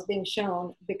that's what I was being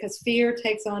shown, because fear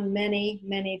takes on many,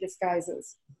 many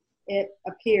disguises. It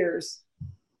appears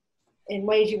in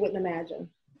ways you wouldn't imagine.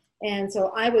 And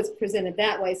so I was presented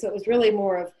that way. So it was really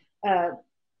more of,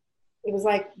 it was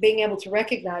like being able to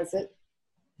recognize it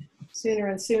sooner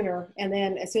and sooner. And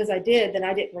then as soon as I did, then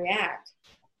I didn't react,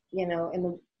 you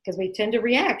know, because we tend to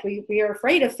react. We are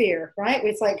afraid of fear, right?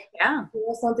 It's like, yeah, you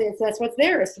know, something, that's what's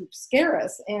there is to scare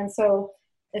us. And so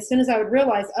as soon as I would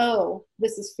realize, oh,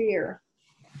 this is fear,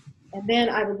 and then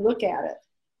I would look at it.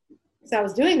 So I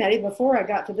was doing that even before I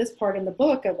got to this part in the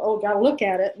book of, oh, gotta look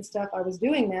at it and stuff. I was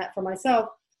doing that for myself.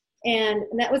 And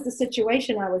that was the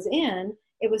situation I was in.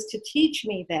 It was to teach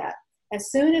me that. As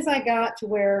soon as I got to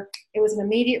where it was an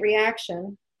immediate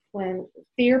reaction, when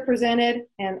fear presented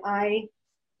and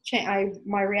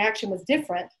my reaction was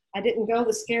different, I didn't go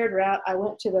the scared route. I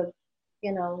went to the,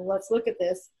 you know, let's look at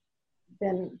this.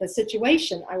 Then the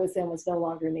situation I was in was no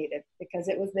longer needed, because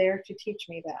it was there to teach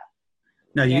me that.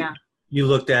 Now you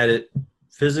looked at it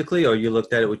physically, or you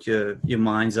looked at it with your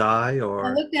mind's eye, or?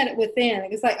 I looked at it within.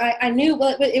 It was like I knew,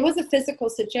 well, it was a physical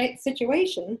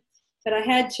situation, but I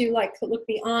had to like look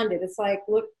beyond it. It's like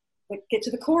get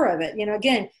to the core of it. You know,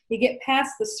 again, you get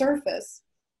past the surface,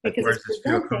 because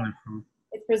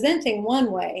it's presenting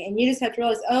one way, and you just have to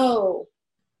realize, oh,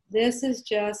 this is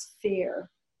just fear,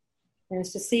 and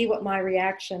it's to see what my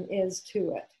reaction is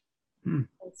to it. And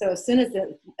so as soon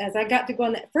as I got to go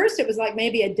on that, first it was like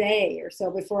maybe a day or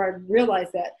so before I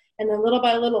realized that. And then little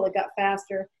by little, it got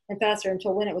faster and faster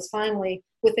until when it was finally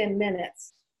within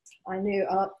minutes, I knew,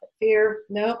 oh, fear,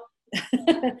 nope.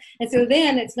 And so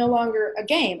then it's no longer a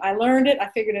game. I learned it, I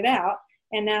figured it out,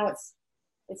 and now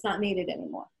it's not needed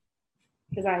anymore,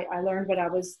 because I learned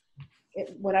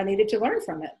what I needed to learn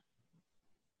from it.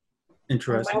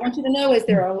 Interesting. What I want you to know is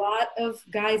there are a lot of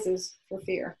guises for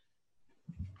fear.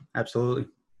 Absolutely.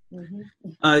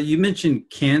 You mentioned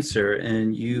cancer,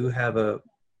 and you have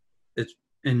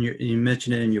you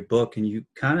mentioned it in your book, and you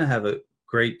kind of have a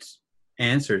great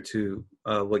answer to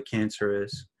what cancer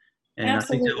is, and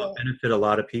Absolutely. I think that will benefit a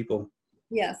lot of people.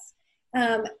 Yes,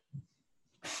 and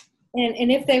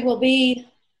if they will be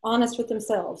honest with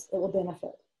themselves, it will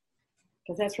benefit,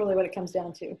 because that's really what it comes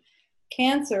down to.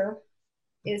 Cancer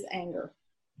is anger.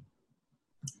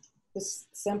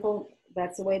 Just simple.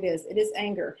 That's the way it is. It is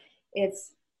anger.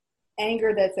 It's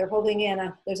anger that they're holding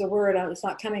in. There's a word, it's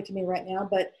not coming to me right now,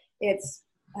 but it's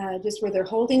just where they're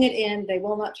holding it in. They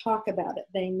will not talk about it.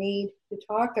 They need to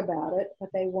talk about it, but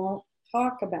they won't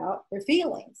talk about their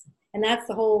feelings. And that's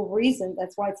the whole reason.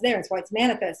 That's why it's there. It's why it's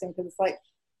manifesting, because it's like,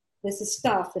 this is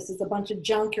stuff. This is a bunch of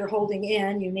junk you're holding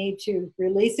in. You need to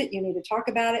release it. You need to talk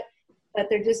about it, but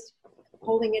they're just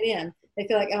holding it in. They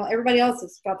feel like, oh, everybody else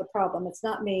has got the problem. It's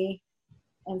not me.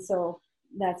 And so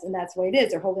that's the way it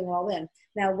is. They're holding it all in.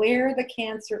 Now, where the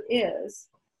cancer is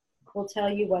will tell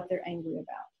you what they're angry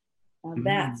about.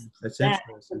 Now, that's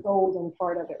the golden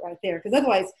part of it right there. Because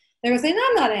otherwise, they're going to say, no,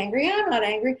 I'm not angry. I'm not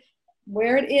angry.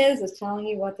 Where it is telling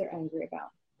you what they're angry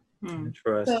about.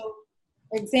 Interesting. So,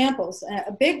 examples.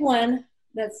 A big one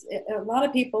that's a lot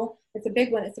of people, it's a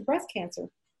big one. It's a breast cancer.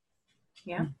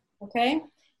 Yeah. Okay.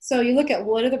 So you look at,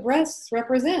 what do the breasts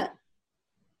represent?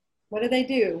 What do they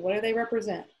do? What do they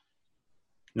represent?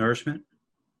 Nourishment.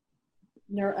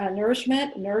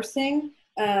 Nourishment, nursing.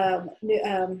 Life. Say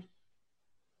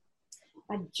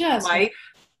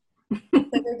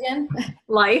that again.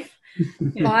 Life.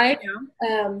 Life.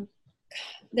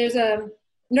 There's a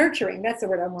nurturing. That's the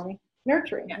word I'm wanting.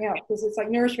 Nurturing. Yeah, because it's like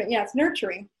nourishment. Yeah, it's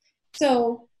nurturing.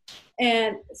 So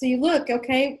you look,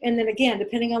 okay, and then again,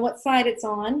 depending on what side it's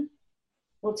on,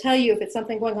 will tell you if it's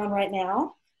something going on right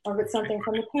now or if it's something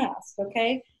from the past.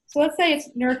 Okay. So let's say it's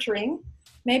nurturing.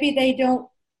 Maybe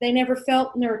they never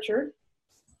felt nurtured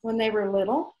when they were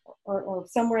little or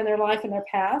somewhere in their life in their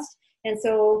past. And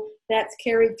so that's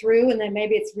carried through, and then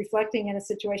maybe it's reflecting in a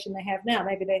situation they have now.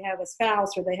 Maybe they have a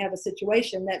spouse or they have a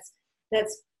situation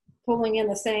that's pulling in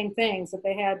the same things that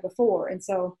they had before. And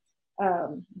so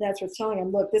that's what's telling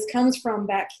them, look, this comes from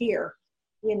back here.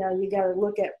 You know, you got to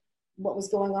look at what was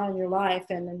going on in your life,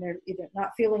 and then they're either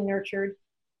not feeling nurtured,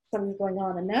 something's going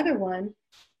on. Another one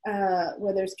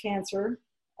where there's cancer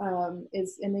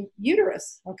is in the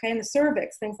uterus, okay, in the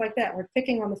cervix, things like that. We're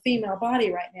picking on the female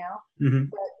body right now,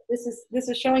 but this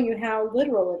is showing you how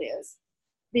literal it is.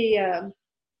 The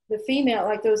female,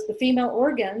 like the female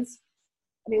organs.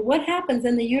 I mean, what happens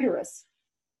in the uterus?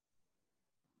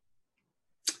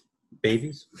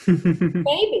 Babies.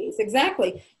 Babies,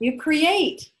 exactly. You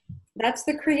create. That's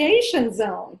the creation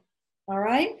zone. All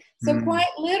right. So quite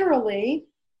literally,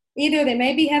 either they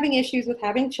may be having issues with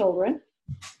having children,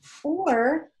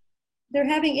 or they're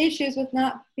having issues with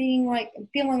not feeling like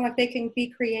they can be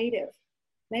creative.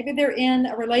 Maybe they're in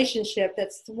a relationship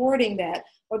that's thwarting that,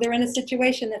 or they're in a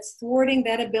situation that's thwarting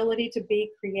that ability to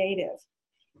be creative.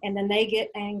 And then they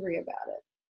get angry about it.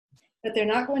 But they're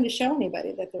not going to show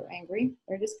anybody that they're angry.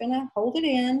 They're just going to hold it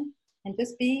in and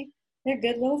just be their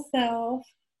good little self.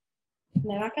 And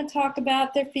they're not going to talk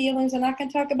about their feelings. They're not going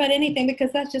to talk about anything,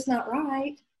 because that's just not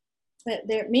right.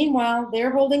 But meanwhile,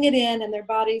 they're holding it in, and their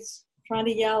body's trying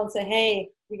to yell and say, hey,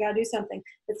 we got to do something.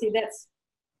 But see,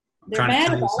 they're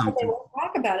mad about it, but they won't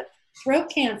talk about it. Throat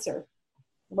cancer.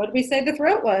 What did we say the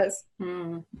throat was?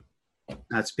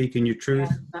 Not speaking your truth.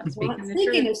 Yeah, not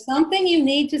speaking. There's something you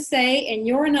need to say, and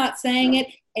you're not saying it,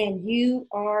 and you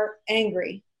are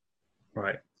angry.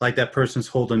 Right. Like that person's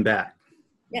holding back.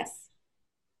 Yes.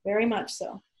 Very much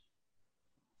so.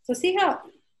 So see how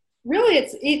really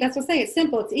that's what I'm saying. It's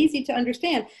simple. It's easy to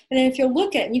understand. And then if you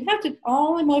look at it, you have to,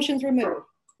 all emotions removed.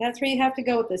 That's where you have to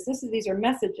go with this. These are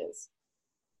messages.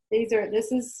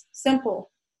 This is simple.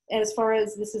 As far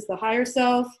as this is the higher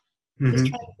self, just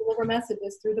trying to deliver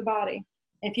messages through the body.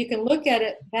 And if you can look at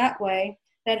it that way,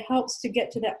 that helps to get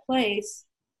to that place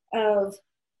of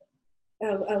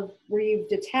where you've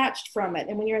detached from it.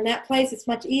 And when you're in that place, it's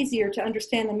much easier to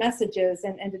understand the messages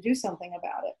and to do something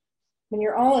about it. When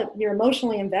you're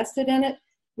emotionally invested in it,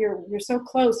 you're so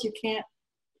close,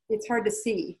 it's hard to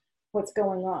see what's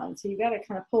going on. So you got to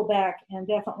kind of pull back and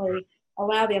definitely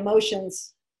allow the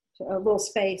emotions to a little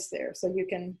space there so you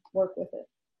can work with it.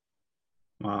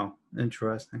 Wow.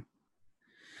 Interesting.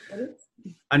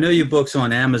 I know your book's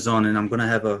on Amazon, and I'm going to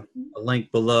have a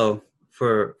link below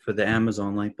for the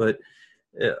Amazon link, but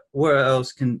where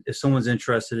else if someone's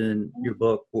interested in your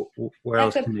book, where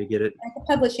else can they get it? At the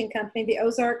publishing company, the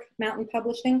Ozark Mountain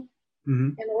Publishing.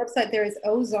 And the website there is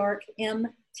Ozark,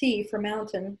 MT for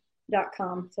mountain,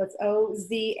 So it's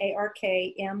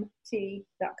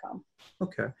OZARKMT.com.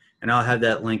 Okay. And I'll have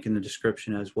that link in the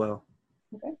description as well.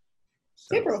 Okay.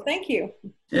 So, Super. Thank you.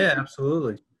 yeah,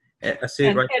 absolutely. I see it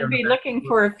And right there. be looking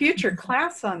for a future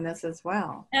class on this as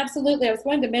well. Absolutely. I was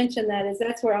going to mention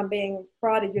that's where I'm being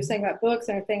prodded. You're saying about books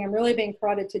and everything. I'm really being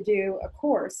prodded to do a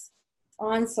course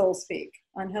on Soul Speak,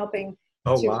 on helping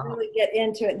to really get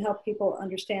into it and help people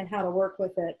understand how to work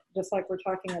with it, just like we're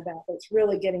talking about. It's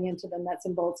really getting into the nuts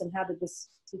and bolts and how to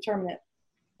determine it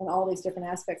and all these different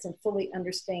aspects and fully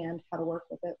understand how to work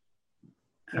with it.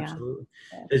 Absolutely.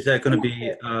 Yeah. Is that going to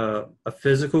be a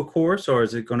physical course, or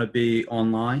is it going to be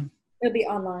online? It'll be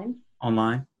online.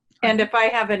 Online. And if I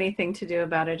have anything to do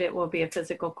about it, it will be a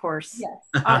physical course. Yes.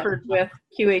 Offered with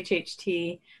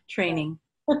QHHT training.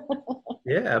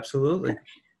 Yeah, absolutely.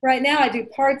 Right now I do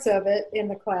parts of it in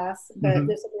the class, but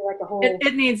this will be like a whole...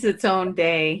 It needs its own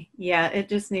day. Yeah, it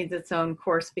just needs its own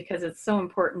course because it's so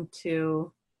important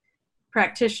to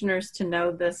practitioners to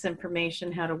know this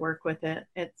information, how to work with it.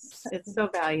 It's so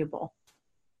valuable.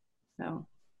 So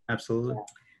absolutely.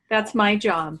 That's my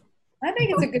job. I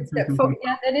think it's a good step forward.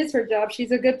 Yeah, that is her job.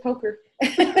 She's a good poker.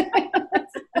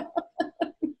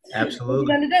 Absolutely. What have you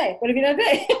done today? What have you done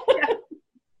today?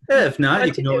 Yeah, if not,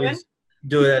 you can always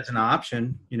do it as an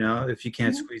option. You know, if you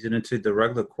can't squeeze it into the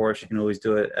regular course, you can always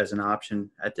do it as an option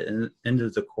at the end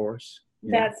of the course.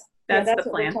 That's the what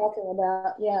plan. we're talking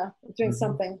about. Yeah, doing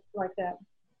something like that.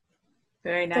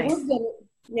 Very nice. So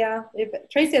if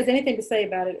Tracy has anything to say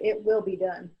about it, it will be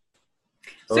done.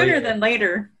 Sooner than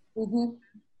later. Mm-hmm.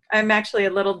 I'm actually a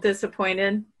little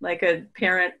disappointed, like a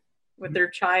parent with their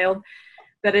child,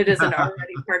 that it isn't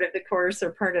already part of the course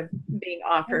or part of being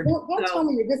offered. Don't tell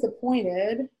me you're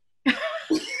disappointed.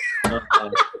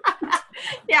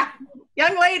 Yeah,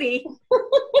 young lady.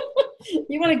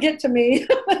 You want to get to me.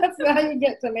 That's how you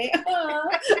get to me.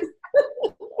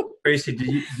 Tracy,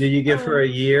 do you give her a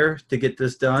year to get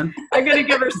this done? I'm going to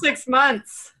give her 6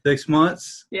 months. 6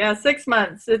 months? Yeah, 6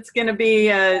 months. It's going to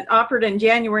be offered in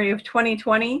January of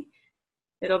 2020.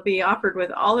 It'll be offered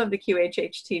with all of the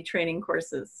QHHT training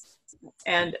courses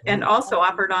and also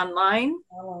offered online.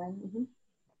 Mm-hmm.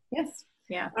 Yes.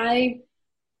 Yeah.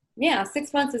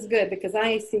 6 months is good because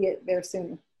I see it there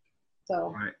soon.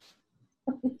 So, right.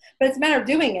 But it's a matter of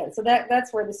doing it. So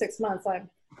that's where the 6 months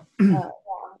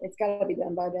it's got to be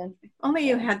done by then. Only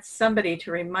you had somebody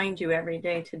to remind you every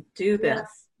day to do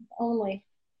this. Yeah, only.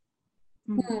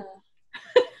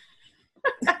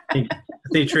 I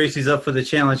think Tracy's up for the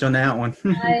challenge on that one.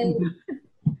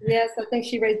 Yes, I think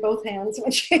she raised both hands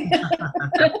when she.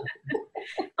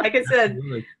 Like I said,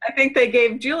 absolutely. I think they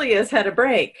gave Julia's head a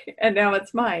break, and now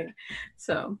it's mine.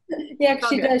 So. Yeah,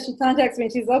 she does. She contacts me.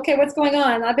 She's okay. What's going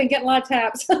on? I've been getting a lot of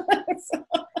taps.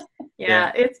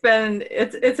 Yeah,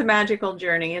 it's a magical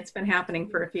journey. It's been happening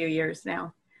for a few years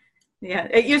now. Yeah,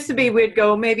 it used to be we'd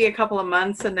go maybe a couple of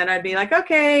months and then I'd be like,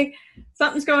 okay,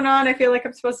 something's going on. I feel like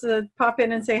I'm supposed to pop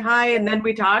in and say hi. And then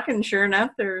we talk and sure enough,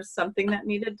 there's something that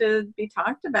needed to be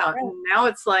talked about. Right. And now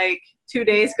it's like 2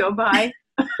 days go by.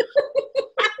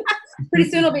 Pretty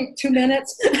soon it'll be 2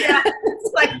 minutes. Yeah,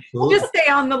 it's like, just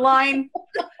stay on the line.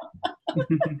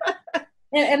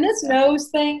 And this nose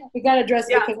thing, we got to address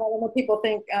it because I don't know people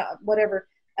think whatever.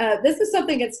 This is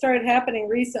something that started happening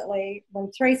recently when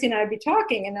Tracy and I would be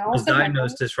talking, and all of a sudden,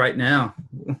 diagnosed this right now.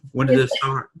 When did this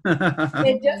start?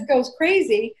 It just goes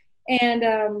crazy,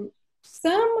 and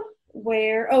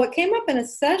somewhere, it came up in a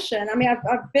session. I mean,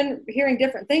 I've been hearing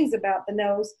different things about the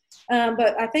nose,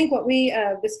 but I think what we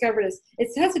discovered is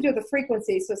it has to do with the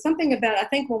frequency. So something about, I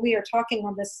think when we are talking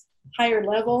on this higher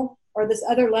level or this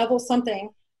other level, something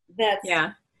that's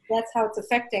how it's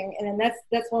affecting. And then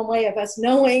that's one way of us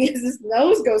knowing is this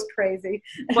nose goes crazy.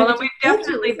 Well, and we've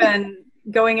definitely been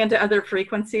going into other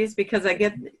frequencies because I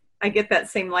get that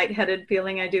same lightheaded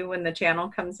feeling I do when the channel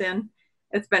comes in.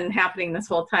 It's been happening this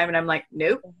whole time and I'm like,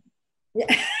 nope. Yeah.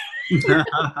 Maybe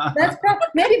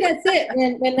that's it.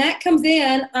 When that comes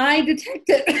in, I detect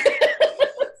it.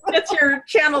 It's your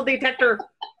channel detector.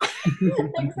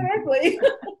 Exactly.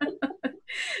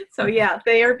 So yeah,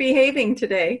 they are behaving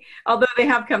today, although they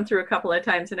have come through a couple of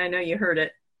times and I know you heard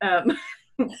it the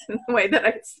way that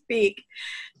I speak.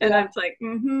 And I'm like,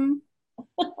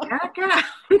 back out.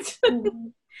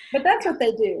 But that's what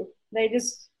they do. They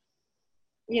just,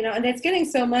 and it's getting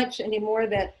so much anymore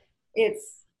that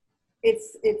it's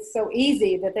so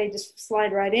easy that they just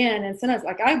slide right in. And sometimes,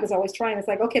 like I was always trying, it's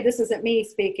like, okay, this isn't me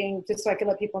speaking, just so I can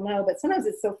let people know. But sometimes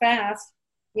it's so fast,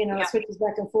 it switches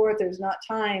back and forth. There's not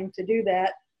time to do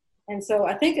that. And so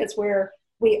I think it's where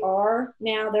we are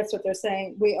now. That's what they're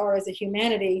saying. We are as a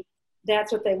humanity.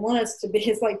 That's what they want us to be.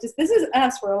 It's like, this is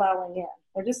us we're allowing in.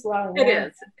 or just allowing It one.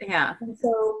 is, yeah. And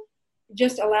so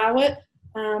just allow it.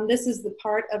 This is the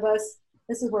part of us,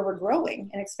 this is where we're growing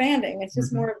and expanding. It's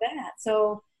just more of that.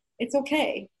 So it's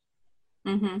okay.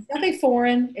 It's nothing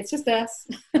foreign. It's just us.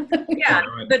 Yeah,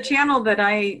 the channel that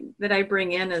I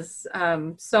bring in is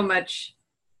so much.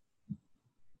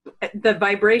 The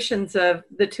vibrations of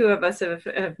the two of us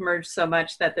have merged so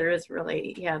much that there is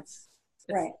really, it's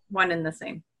right. one and the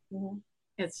same.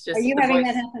 It's just. Are you having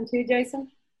that happen too, Jason?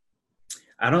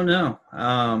 I don't know.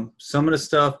 Some of the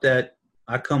stuff that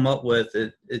I come up with,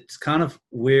 it's kind of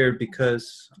weird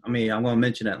because, I mean, I'm going to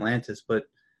mention Atlantis, but,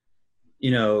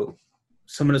 you know,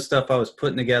 some of the stuff I was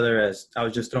putting together as I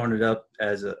was just throwing it up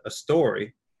as a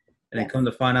story. And then come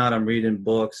to find out I'm reading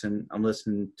books and I'm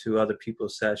listening to other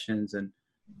people's sessions and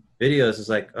videos. It's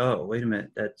like, oh, wait a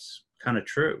minute, that's kind of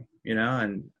true, you know?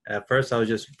 And at first I was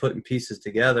just putting pieces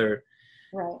together.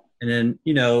 Right. And then,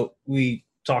 you know, me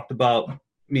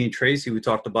and Tracy, we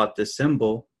talked about this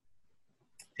symbol.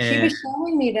 And she was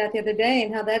showing me that the other day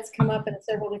and how that's come up in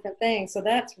several different things. So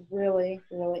that's really,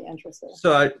 really interesting.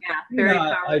 So I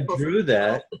drew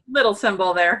that little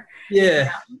symbol there.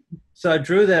 Yeah. So I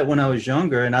drew that when I was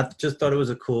younger, and I just thought it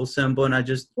was a cool symbol. And I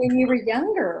just when you were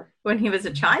younger, when he was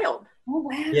a child. Oh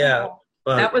wow. Yeah.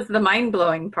 But, that was the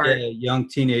mind-blowing part. Yeah, young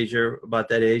teenager about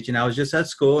that age. And I was just at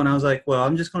school, and I was like, well,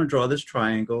 I'm just going to draw this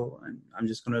triangle, and I'm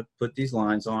just going to put these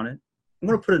lines on it. I'm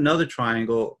going to put another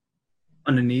triangle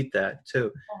underneath that,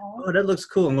 too. Oh, that looks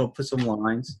cool. I'm going to put some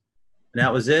lines. And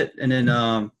that was it. And then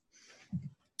I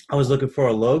was looking for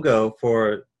a logo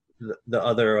for the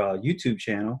other YouTube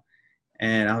channel.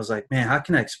 And I was like, man, how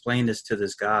can I explain this to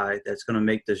this guy that's going to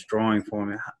make this drawing for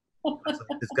me? I was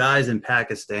like, this guy's in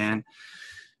Pakistan.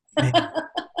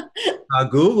 I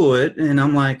Google it and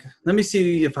I'm like, let me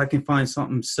see if I can find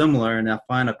something similar. And I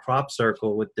find a crop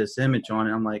circle with this image on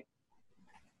it. I'm like,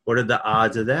 what are the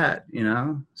odds of that? You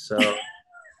know? So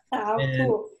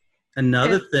cool.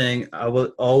 Another thing I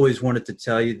always wanted to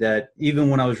tell you that even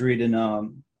when I was reading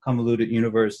Convoluted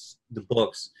Universe, the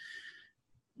books,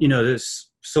 you know,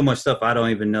 there's so much stuff I don't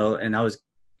even know. And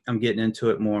I'm getting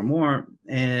into it more and more.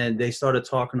 And they started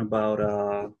talking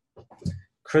about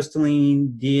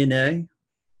crystalline DNA.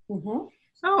 Mm-hmm.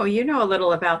 Oh, you know a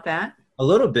little about that. A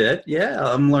little bit, yeah.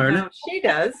 I'm learning. No, she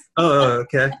does. Oh,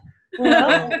 okay.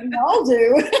 Well, we all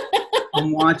do.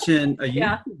 I'm watching a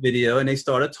YouTube video, and they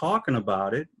started talking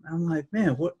about it. I'm like,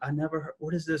 man, what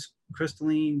is this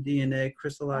crystalline DNA,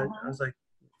 crystallized? I was like,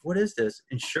 what is this?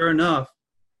 And sure enough,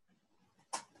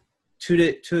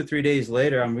 2 or 3 days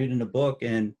later, I'm reading the book,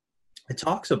 and it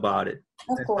talks about it.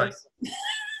 Of course. Like,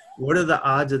 what are the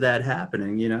odds of that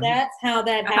happening? You know, that's how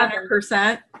that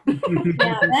 100%.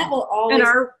 Yeah, that will always.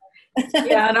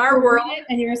 In our world,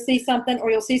 and you'll see something, or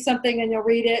you'll see something, and you'll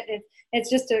read it. And it's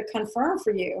just to confirm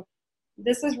for you,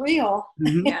 this is real.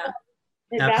 Mm-hmm. Yeah.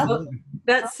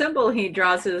 That symbol he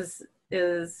draws is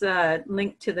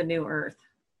linked to the new Earth.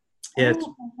 Yeah, it's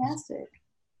fantastic.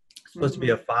 It's supposed to be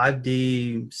a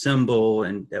 5D symbol,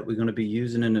 and that we're going to be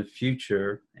using in the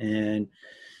future, and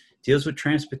deals with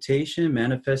transportation,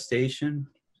 manifestation.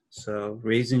 So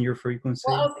raising your frequency.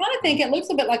 Well, I was kind of thinking it looks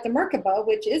a bit like the Merkaba,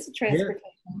 which is a transportation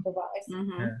device.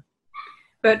 Mm-hmm. Yeah.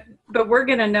 But we're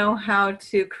going to know how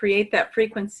to create that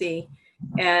frequency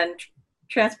and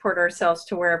transport ourselves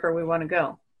to wherever we want to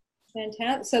go.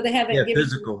 Fantastic. So they haven't given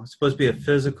physical. It's supposed to be a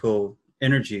physical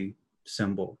energy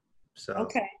symbol. So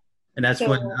okay. And that's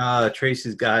when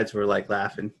Tracy's guides were like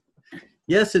laughing.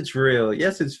 Yes, it's real.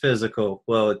 Yes, it's physical.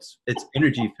 Well, it's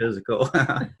energy physical.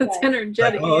 It's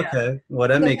energetic. Like, okay. Well,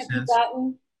 that makes sense.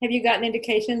 Have you gotten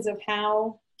indications of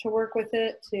how to work with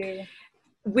it?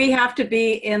 We have to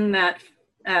be in that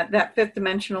fifth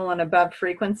dimensional and above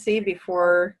frequency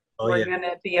before we're going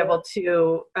to be able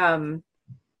to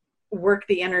work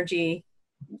the energy.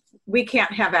 We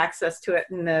can't have access to it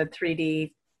in the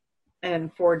 3D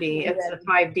and 4D. It's a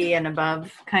 5D and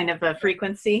above kind of a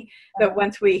frequency. But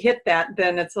once we hit that,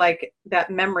 then it's like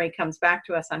that memory comes back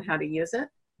to us on how to use it.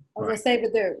 I was going to say,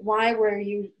 but why were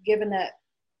you given that?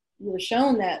 You were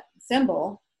shown that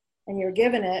symbol, and you're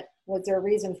given it. Was there a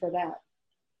reason for that?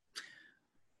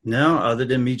 No, other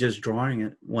than me just drawing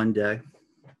it one day.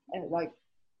 And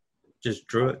just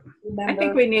drew it. I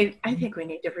think we need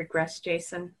to regress,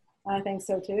 Jason. I think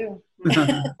so too,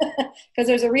 because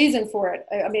there's a reason for it.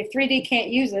 I mean, if 3D can't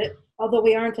use it, although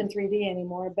we aren't in 3D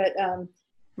anymore, but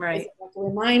right. Is it like a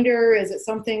reminder? Is it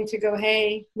something to go,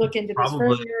 hey, look into this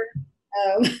further?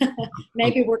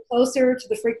 Maybe we're closer to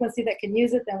the frequency that can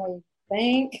use it than we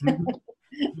think.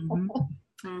 Mm-hmm.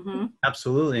 Mm-hmm.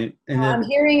 Absolutely. And I'm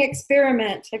hearing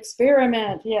experiment.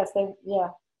 Yes,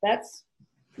 that's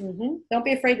Don't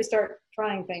be afraid to start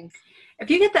trying things. If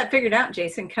you get that figured out,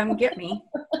 Jason, come get me.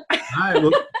 All right,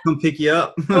 we'll come pick you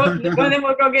up. Well, then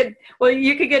we'll go get, well,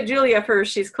 you could get Julia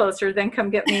first. She's closer. Then come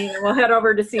get me. And we'll head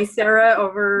over to see Sarah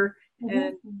over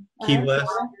in Key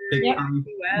West. Yep.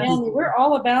 Yeah, we're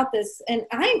all about this. And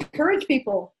I encourage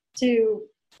people to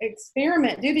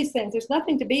experiment, do these things. There's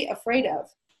nothing to be afraid of.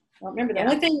 Well, remember, the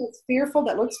only thing that's fearful,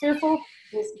 that looks fearful,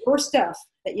 is your stuff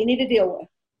that you need to deal with.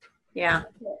 Yeah.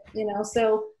 You know,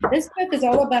 so this stuff is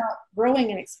all about growing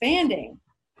and expanding.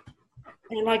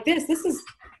 And like this is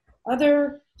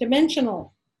other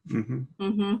dimensional.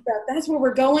 That's where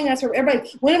we're going. That's where everybody,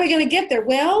 when are we going to get there?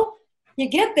 Well, you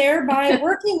get there by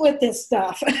working with this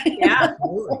stuff. Yeah.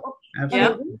 Absolutely.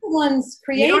 We're the ones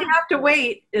creating. You don't have to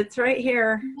wait. It's right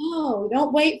here. No,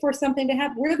 don't wait for something to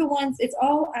happen. We're the ones, it's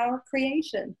all our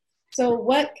creation. So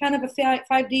what kind of a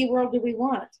 5D world do we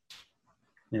want?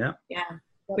 Yeah.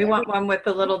 We want one with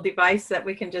a little device that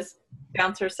we can just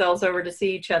bounce ourselves over to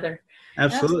see each other.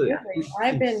 Absolutely.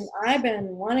 I've been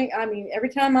wanting, I mean, every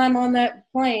time I'm on that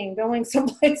plane going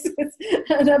someplace,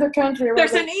 another country.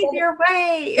 There's an easier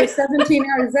way. There's 17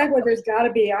 hours, exactly. There's got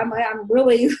to be. I'm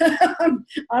really,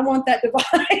 I want that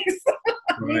device.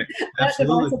 Right. That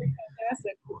Absolutely. device would be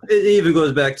fantastic. It even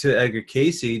goes back to Edgar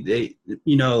Casey.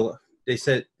 They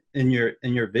said in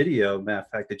your video, matter of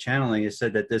fact, the channeling, it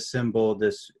said that this symbol,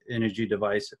 this energy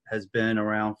device, has been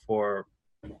around for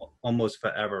almost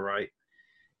forever, right?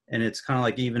 And it's kind of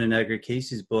like, even in Edgar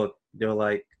Casey's book, they're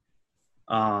like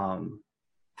telling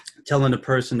the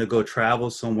person to go travel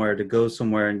somewhere, to go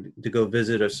somewhere and to go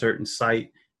visit a certain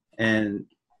site. And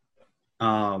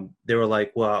they were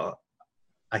like, well,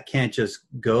 I can't just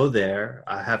go there.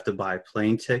 I have to buy a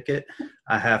plane ticket.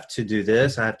 I have to do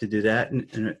this. I have to do that.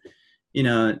 And you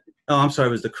know, I'm sorry,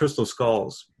 it was the Crystal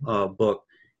Skulls book,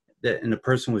 and the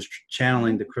person was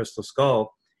channeling the Crystal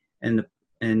Skull, and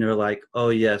they're like, oh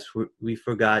yes, we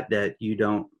forgot that you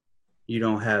don't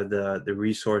have the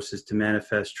resources to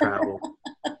manifest travel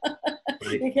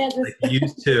You can't just like you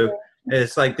used to.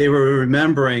 It's like they were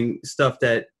remembering stuff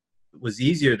that was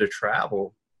easier to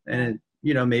travel, and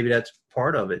maybe that's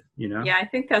part of it. Yeah, I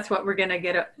think that's what we're gonna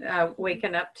get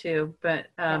waken up to, but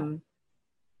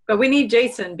we need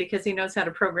Jason because he knows how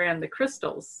to program the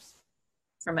crystals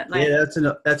from Atlanta.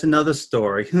 Yeah, that's another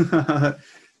story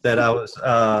that I was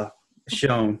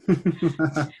shown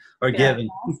or given.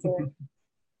 Awesome.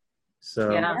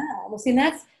 So yeah, well, see,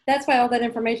 that's why all that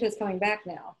information is coming back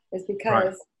now, is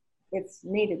because it's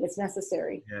needed, it's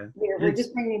necessary. Yeah. We're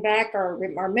just bringing back our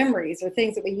memories or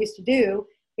things that we used to do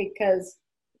because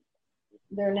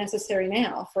they're necessary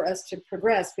now for us to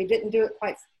progress. We didn't do it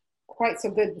quite so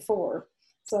good before.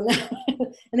 So now,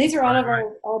 and these are all of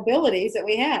our abilities that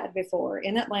we had before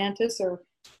in Atlantis or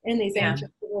in these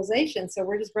ancient civilizations. So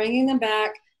we're just bringing them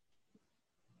back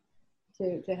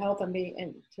to help them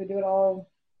and to do it all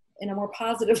in a more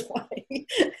positive way.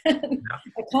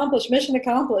 Mission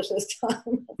accomplished this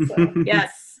time. So.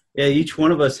 Yes. Yeah, each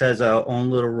one of us has our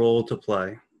own little role to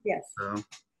play. Yes. So,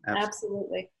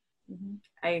 absolutely. Mm-hmm.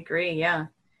 I agree. Yeah.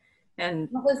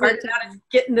 And part of that is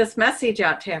getting this message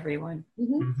out to everyone.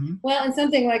 Mm-hmm. Mm-hmm. Well, and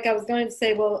something like I was going to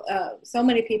say, so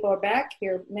many people are back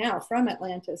here now from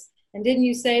Atlantis. And didn't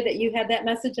you say that you had that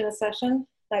message in a session,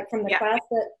 like from the class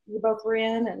that you both were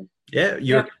in? And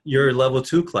your level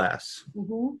 2 class.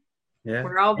 Mm-hmm. Yeah,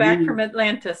 we're all back from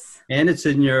Atlantis. And it's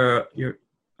in your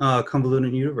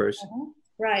Convoluted Universe. Mm-hmm.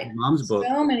 Right. Your mom's book.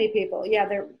 So many people. Yeah,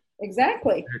 they're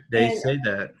exactly. They say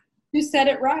that. You said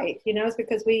it right. It's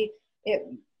because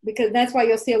because that's why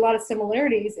you'll see a lot of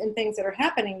similarities in things that are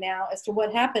happening now as to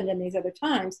what happened in these other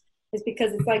times, is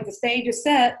because it's like the stage is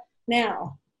set.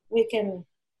 Now we can,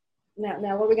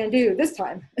 now what are we going to do this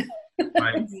time?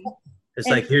 Right. It's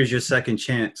like, here's your second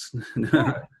chance.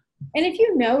 And if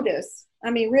you notice,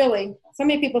 I mean, really, so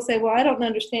many people say, well, I don't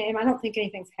understand. I don't think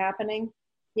anything's happening.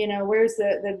 Where's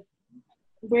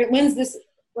when's this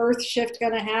earth shift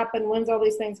going to happen? When's all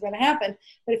these things going to happen?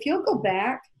 But if you'll go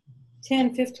back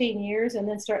 10, 15 years and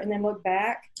then look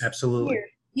back, absolutely,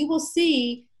 you will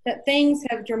see that things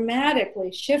have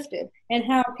dramatically shifted, and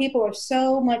how people are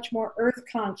so much more earth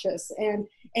conscious and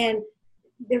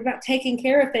they're about taking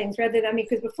care of things rather than,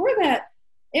 because before that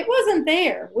it wasn't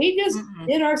there. We just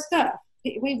did our stuff.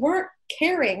 We weren't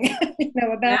caring,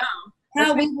 about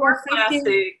how we were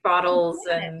plastic bottles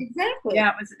and exactly.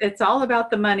 Yeah, it's all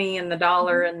about the money and the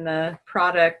dollar and the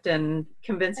product and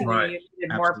convincing you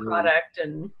needed more product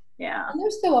and. Yeah. And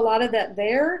there's still a lot of that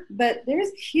there, but there's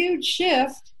a huge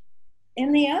shift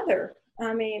in the other.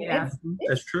 I mean, it's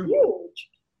that's true. Huge.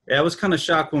 Yeah, I was kind of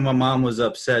shocked when my mom was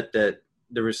upset that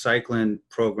the recycling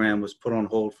program was put on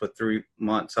hold for 3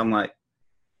 months. I'm like,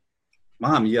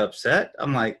 Mom, you upset?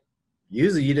 I'm like,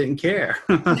 usually you didn't care.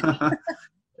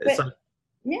 It's like,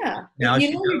 Yeah. now You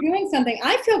she know you're doing something.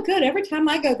 I feel good every time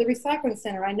I go to the recycling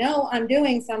center. I know I'm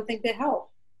doing something to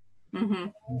help. Mm-hmm.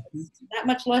 That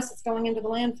much less it's going into the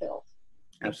landfill.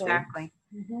 Absolutely. Exactly.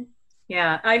 Mm-hmm.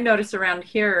 Yeah, I notice around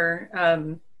here,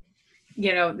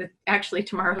 you know, actually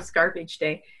tomorrow's garbage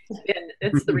day, and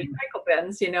it's the recycle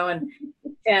bins, you know,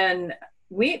 and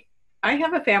I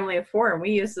have a family of 4, and we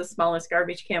use the smallest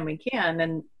garbage can we can,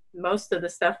 and most of the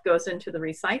stuff goes into the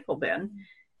recycle bin,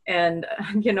 and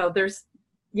you know,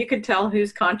 you could tell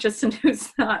who's conscious and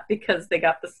who's not because they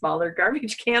got the smaller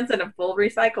garbage cans in a full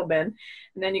recycle bin.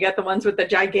 And then you got the ones with the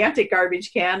gigantic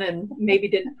garbage can and maybe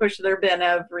didn't push their bin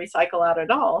of recycle out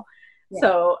at all. Yeah.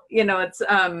 So, you know, it's,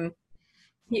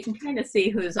 you can kind of see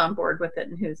who's on board with it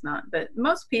and who's not. But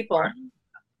most people,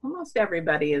 almost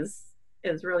everybody is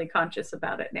really conscious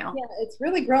about it now. Yeah, it's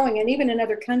really growing. And even in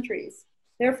other countries.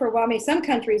 Therefore, well, I mean, some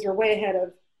countries are way ahead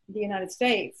of the United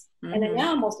States. Mm-hmm. And then now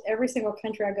almost every single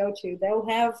country I go to, they'll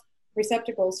have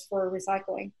receptacles for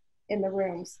recycling in the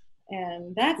rooms.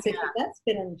 And that's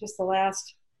been in just the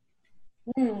last,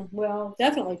 well,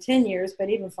 definitely 10 years, but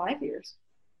even 5 years.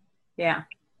 Yeah,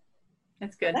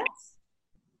 that's good.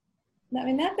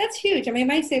 That's huge. I mean, you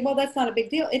might say, well, that's not a big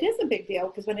deal. It is a big deal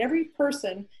because when every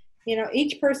person, you know,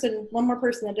 each person, one more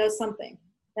person that does something,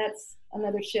 that's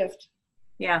another shift.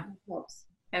 Yeah.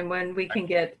 And when we can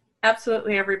get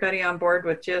absolutely everybody on board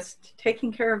with just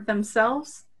taking care of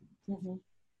themselves,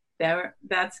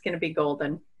 that's going to be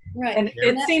golden. Right. And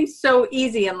it seems so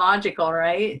easy and logical,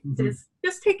 right?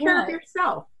 Just take care of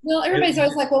yourself. Well, everybody's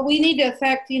always like, well, we need to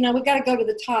affect, you know, we got to go to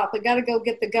the top. We got to go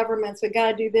get the governments. We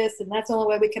got to do this. And that's the only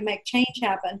way we can make change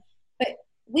happen. But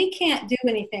we can't do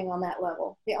anything on that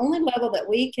level. The only level that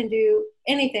we can do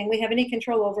anything, we have any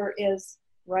control over is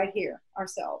right here,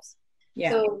 ourselves.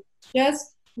 Yeah. So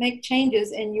just make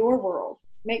changes in your world,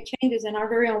 make changes in our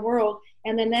very own world,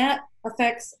 and then that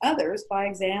affects others by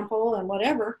example and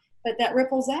whatever, but that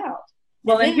ripples out.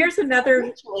 Well, and here's another,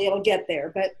 eventually it'll get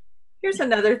there, but here's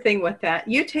another thing with that.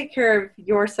 You take care of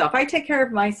yourself. I take care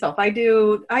of myself. I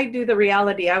do the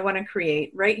reality I want to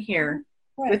create right here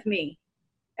with me.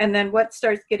 And then what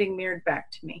starts getting mirrored back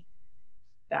to me?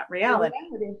 That reality.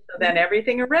 So then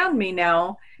everything around me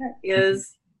now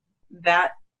is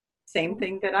that same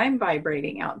thing that I'm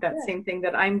vibrating out, that same thing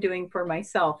that I'm doing for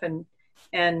myself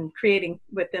and creating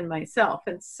within myself.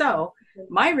 And so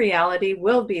my reality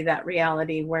will be that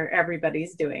reality where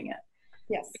everybody's doing it.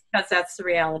 Yes. Because that's the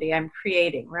reality I'm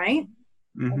creating, right?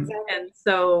 Mm-hmm. Exactly. And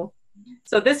so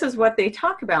this is what they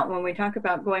talk about when we talk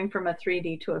about going from a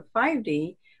 3D to a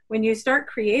 5D. When you start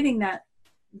creating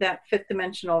that fifth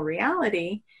dimensional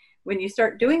reality, when you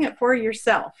start doing it for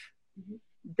yourself,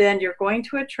 then you're going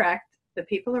to attract the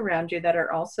people around you that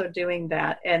are also doing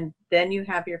that, and then you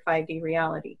have your 5D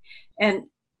reality. And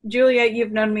Julia,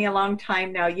 you've known me a long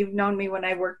time now. You've known me when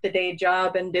I worked the day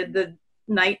job and did the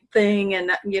night thing,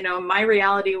 and you know, my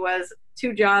reality was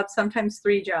 2 jobs, sometimes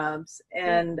 3 jobs,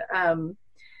 and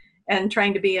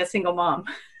trying to be a single mom.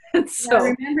 So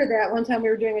I remember that one time we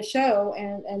were doing a show,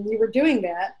 and you were doing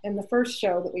that in the first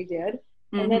show that we did,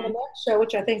 and then the next show,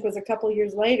 which I think was a couple of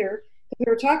years later, we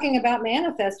were talking about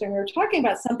manifesting. We were talking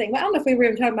about something. I don't know if we were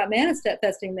even talking about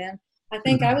manifesting then. I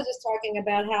think I was just talking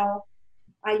about how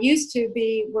I used to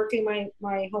be working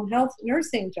my home health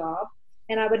nursing job,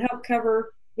 and I would help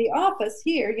cover the office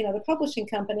here, you know, the publishing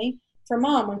company for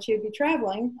Mom when she would be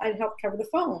traveling. I'd help cover the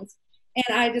phones.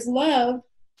 And I just loved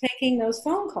taking those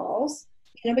phone calls,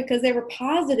 you know, because they were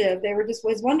positive. They were just, it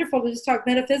was wonderful to just talk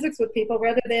metaphysics with people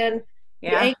rather than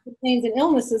the aches and pains and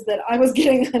illnesses that I was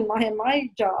getting in my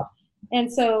job.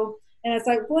 And so, and it's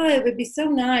like, boy, it would be so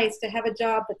nice to have a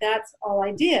job, but that's all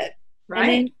I did. Right.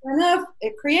 And then sure enough,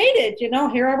 it created, you know,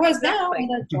 here I was now in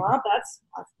a job.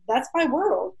 That's my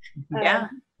world. Yeah.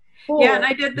 Yeah. And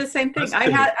I did the same thing.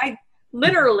 I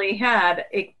literally had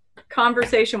a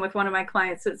conversation with one of my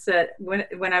clients that said,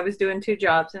 when I was doing 2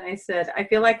 jobs, and I said, I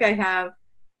feel like I have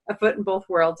a foot in both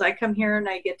worlds. I come here and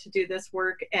I get to do this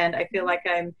work, and I feel like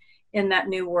I'm in that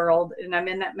new world, and I'm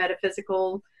in that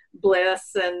metaphysical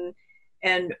bliss,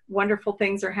 and wonderful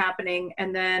things are happening.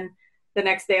 And then the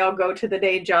next day I'll go to the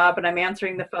day job, and I'm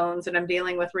answering the phones, and I'm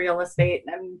dealing with real estate,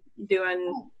 and I'm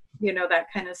doing, you know,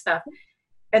 that kind of stuff.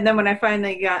 And then when I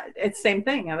finally got, it's the same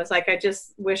thing. I was like, I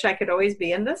just wish I could always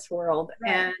be in this world.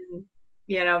 Right. And,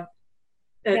 you know,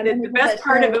 the best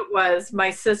part of it was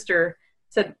my sister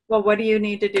said, well, what do you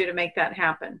need to do to make that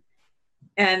happen?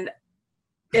 And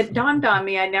it dawned on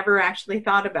me, I never actually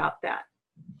thought about that.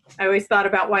 I always thought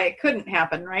about why it couldn't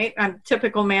happen, right? I'm a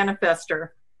typical manifester.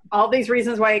 all these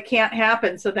reasons why it can't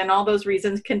happen. So then all those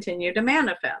reasons continue to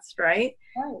manifest, right?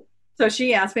 Right. So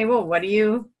she asked me, well, what do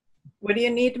you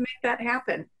need to make that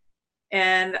happen?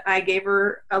 And I gave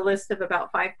her a list of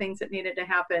about 5 things that needed to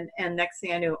happen. And next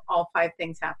thing I knew, all 5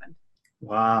 things happened.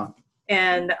 Wow.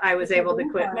 And I was able to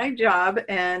quit my job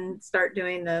and start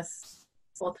doing this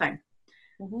full time.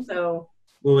 Mm-hmm. So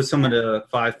what was some of the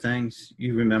 5 things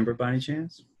you remember by any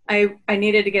chance? I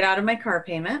needed to get out of my car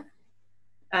payment.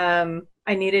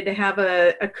 I needed to have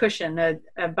a cushion,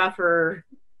 a buffer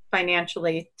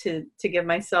financially to give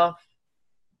myself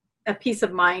a peace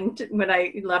of mind when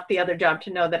I left the other job,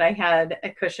 to know that I had a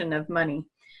cushion of money.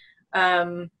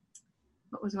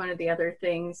 What was one of the other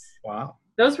things? Wow.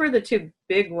 Those were the 2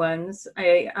 big ones.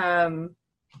 I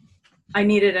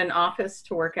needed an office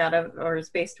to work out of, or a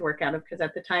space to work out of, because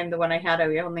at the time, the one I had,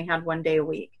 I only had 1 day a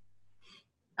week.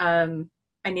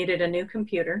 I needed a new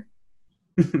computer.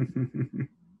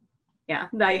 Yeah,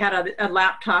 I had a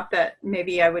laptop that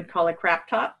maybe I would call a crap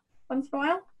top once in a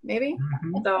while, maybe.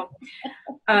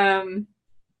 Mhm.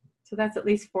 So that's at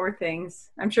least 4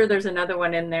 things. I'm sure there's another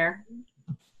one in there.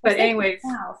 But anyways,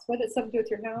 house. What did it something to do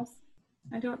with your house?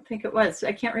 I don't think it was.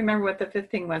 I can't remember what the 5th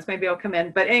thing was. Maybe I'll come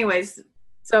in. But anyways,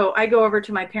 so I go over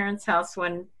to my parents' house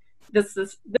when this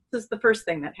is the first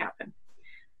thing that happened.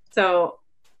 So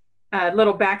a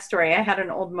little backstory. I had an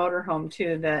old motorhome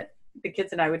too that the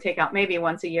kids and I would take out maybe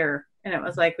once a year. And it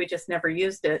was like, we just never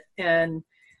used it. And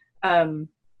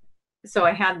so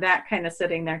I had that kind of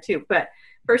sitting there too. But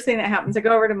first thing that happens, I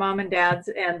go over to Mom and Dad's,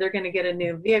 and they're going to get a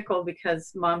new vehicle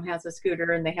because Mom has a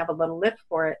scooter and they have a little lift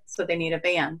for it. So they need a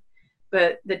van.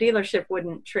 But the dealership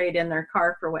wouldn't trade in their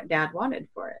car for what Dad wanted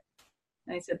for it.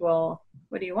 And I said, well,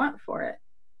 what do you want for it?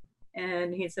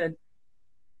 And he said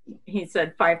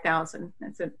 $5,000.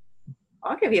 I said,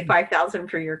 I'll give you $5,000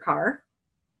 for your car.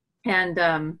 And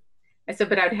I said,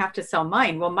 but I'd have to sell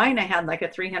mine. Well, mine I had like a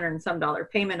 $300 and some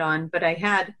payment on, but I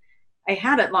had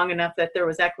it long enough that there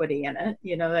was equity in it.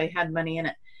 You know, I had money in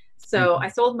it. So I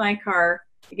sold my car.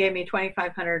 He gave me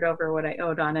 $2,500 over what I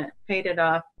owed on it, paid it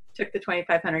off, took the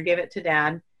 $2,500, gave it to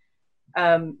Dad.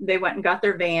 They went and got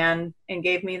their van and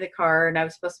gave me the car, and I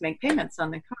was supposed to make payments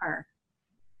on the car.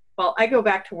 Well, I go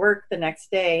back to work the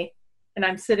next day, and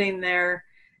I'm sitting there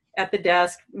at the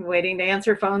desk waiting to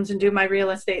answer phones and do my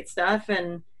real estate stuff,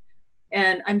 and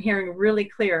I'm hearing really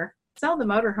clear, sell the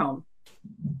motorhome.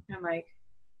 I'm like,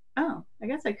 oh, I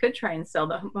guess I could try and sell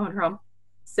the motorhome.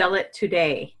 Sell it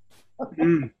today.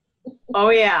 Oh,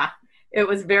 yeah. It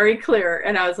was very clear.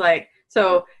 And I was like,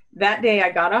 so that day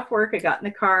I got off work. I got in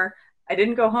the car. I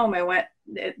didn't go home. I went,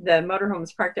 the motorhome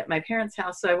was parked at my parents'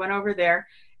 house. So I went over there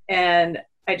and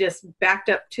I just backed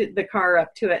up to the car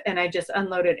up to it. And I just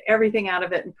unloaded everything out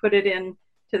of it and put it in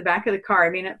to the back of the car. I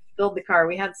mean, it filled the car.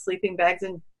 We had sleeping bags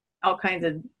and all kinds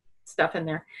of stuff in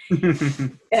there.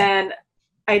 And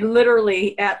I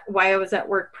literally, while I was at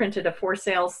work, printed a for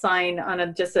sale sign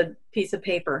on just a piece of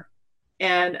paper.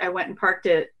 And I went and parked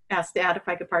it, asked Dad if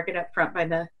I could park it up front by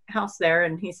the house there.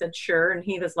 And he said, sure. And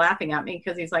he was laughing at me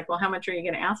because he's like, well, how much are you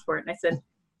going to ask for it? And I said,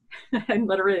 I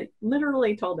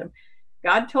literally told him,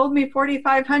 God told me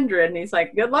 4,500. And he's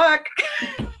like, good luck.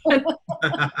 So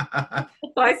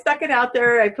I stuck it out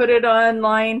there. I put it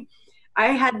online.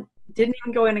 Didn't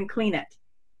even go in and clean it.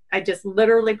 I just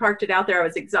literally parked it out there. I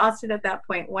was exhausted at that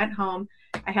point, went home.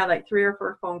 I had like 3 or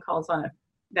 4 phone calls on it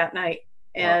that night.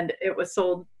 And It was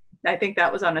sold. I think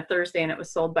that was on a Thursday, and it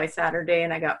was sold by Saturday,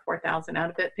 and I got $4,000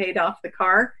 out of it, paid off the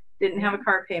car, didn't have a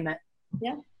car payment.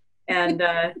 Yeah. And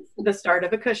the start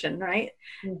of a cushion, right?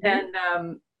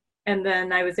 Mm-hmm. And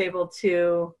then I was able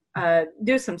to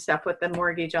do some stuff with the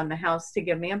mortgage on the house to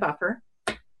give me a buffer.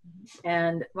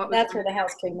 And that's where the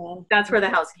house came in. That's where the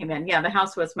house came in. Yeah, the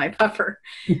house was my buffer.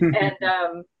 And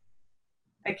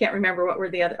I can't remember what were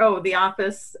the other. Oh, the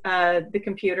office, the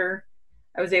computer.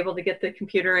 I was able to get the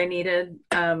computer I needed.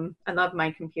 I love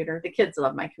my computer. The kids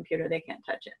love my computer. They can't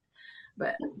touch it,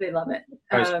 but they love it.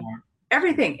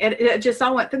 Everything. It just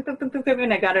all went,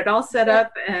 and I got it all set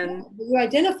up. And you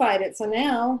identified it, so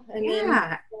now, and then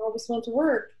all just went to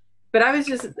work. But I was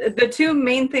just, the 2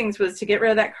 main things was to get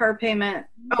rid of that car payment.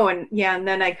 Oh, and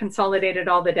then I consolidated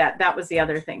all the debt. That was the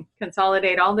other thing.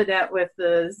 Consolidate all the debt with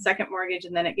the second mortgage,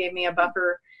 and then it gave me a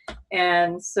buffer.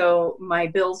 And so my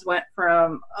bills went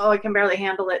from, I can barely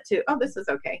handle it, to, this is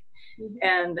okay. Mm-hmm.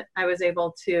 And I was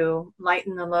able to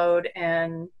lighten the load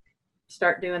and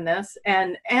start doing this.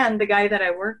 And the guy that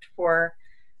I worked for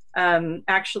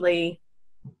actually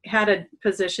had a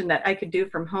position that I could do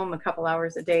from home a couple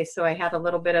hours a day. So I had a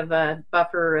little bit of a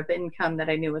buffer of income that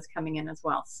I knew was coming in as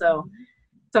well. So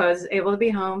I was able to be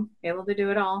home, able to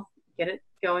do it all, get it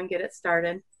going, get it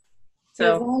started.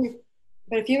 So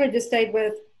But if you had just stayed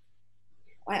with,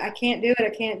 I can't do it, I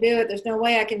can't do it, there's no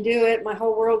way I can do it, my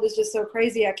whole world is just so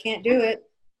crazy, I can't do it,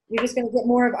 you're just going to get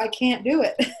more of I can't do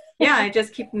it. Yeah, I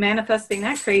just keep manifesting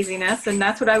that craziness, and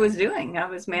that's what I was doing. I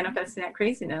was manifesting that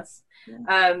craziness.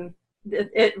 Yeah.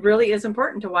 It really is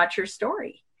important to watch your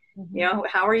story. Mm-hmm. You know,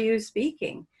 how are you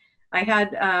speaking? I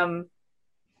had,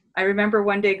 I remember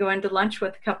one day going to lunch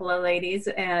with a couple of ladies,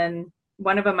 and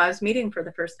one of them I was meeting for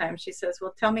the first time. She says,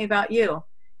 well, tell me about you.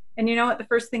 And you know what? The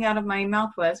first thing out of my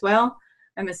mouth was, well,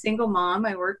 I'm a single mom.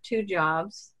 I work 2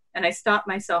 jobs. And I stopped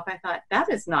myself. I thought, that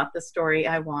is not the story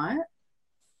I want.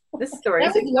 This story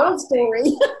is the old story.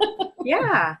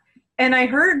 Yeah. And I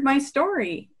heard my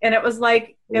story, and it was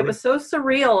like, it was so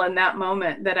surreal in that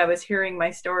moment that I was hearing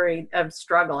my story of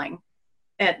struggling.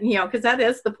 And, you know, because that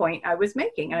is the point I was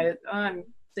making. I'm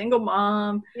single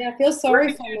mom. Yeah, I feel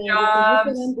sorry for me.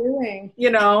 Jobs, what I'm doing.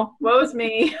 You know, woe's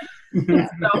me. Yeah.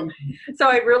 So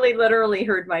I really literally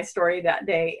heard my story that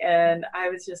day, and I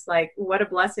was just like, what a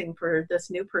blessing for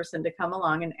this new person to come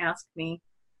along and ask me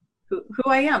who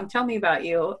I am. Tell me about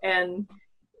you. And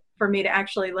for me to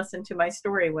actually listen to my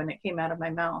story when it came out of my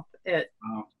mouth,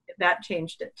 that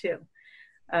changed it too.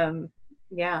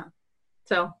 Yeah.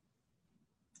 So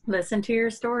listen to your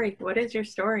story. What is your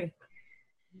story?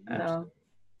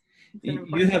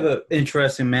 You have an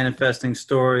interesting manifesting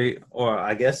story, or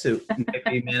I guess it might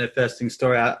be a manifesting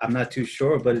story. I'm not too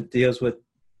sure, but it deals with,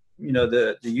 you know,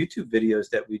 the YouTube videos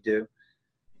that we do.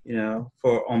 You know,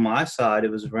 on my side,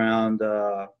 it was around,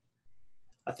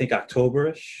 I think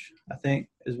October-ish, I think,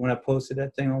 is when I posted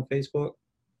that thing on Facebook.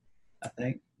 I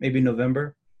think maybe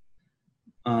November.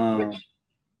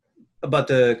 About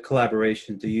the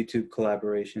collaboration, the YouTube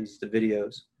collaborations, the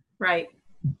videos. Right.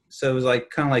 So it was like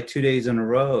kind of like 2 days in a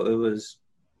row. It was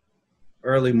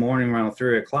early morning around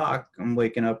 3 o'clock. I'm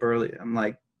waking up early. I'm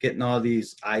like getting all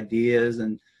these ideas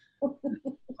and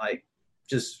like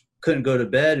just couldn't go to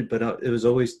bed, but it was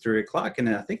always 3 o'clock. And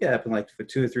I think it happened like for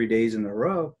 2 or 3 days in a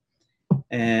row.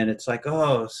 And it's like,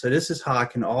 oh, so this is how I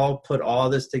can put all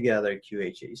this together.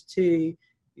 QHHT,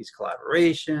 these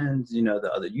collaborations, you know,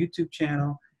 the other YouTube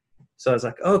channel. So I was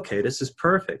like, okay, this is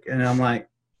perfect. And I'm like,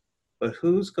 but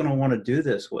who's going to want to do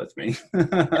this with me?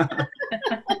 I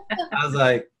was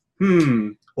like,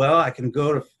 well, I can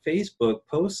go to Facebook,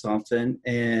 post something,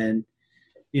 and,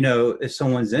 you know, if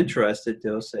someone's interested,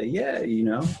 they'll say, yeah, you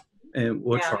know, and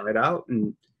we'll try it out.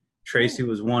 And Tracy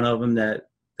was one of them that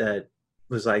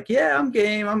was like, yeah, I'm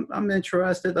game. I'm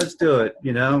interested. Let's do it.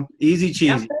 You know, easy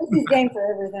cheesy. Tracy's game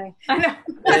for everything. I know.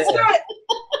 Let's do it.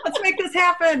 Let's make this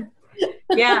happen.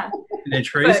 Yeah. And then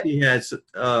Tracy has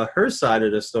her side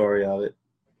of the story of it.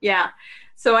 Yeah.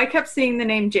 So I kept seeing the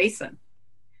name Jason,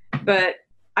 but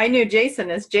I knew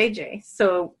Jason as JJ.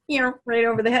 So, you know, right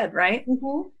over the head, right?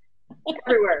 Mm-hmm.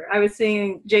 Everywhere. I was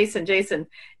seeing Jason.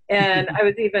 And I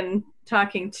was even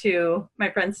talking to my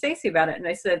friend Stacy about it. And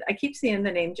I said, I keep seeing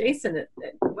the name Jason.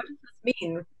 What does this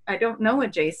mean? I don't know a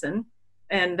Jason.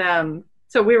 And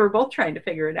so we were both trying to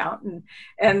figure it out.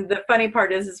 And the funny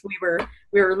part is we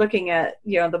were looking at,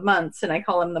 you know, the months, and I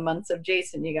call them the months of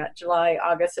Jason. You got July,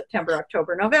 August, September,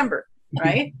 October, November,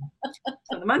 right?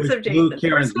 So the months of Jason.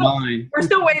 We're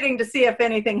still waiting to see if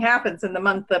anything happens in the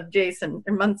month of Jason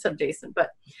or months of Jason.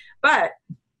 But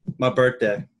my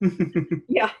birthday.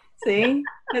 Yeah. See,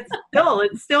 it's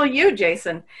still you,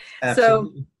 Jason.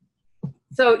 Absolutely.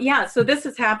 So yeah, so this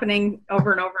is happening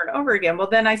over and over and over again. Well,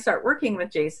 then I start working with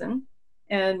Jason,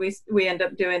 and we end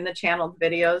up doing the channeled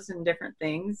videos and different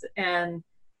things. And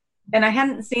I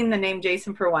hadn't seen the name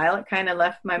Jason for a while. It kind of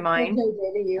left my mind.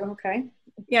 Okay.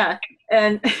 Yeah.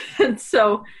 And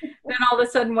so then all of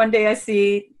a sudden one day I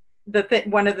see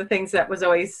one of the things that was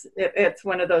always, it's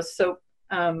one of those soap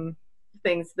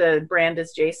things, the brand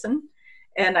is Jason.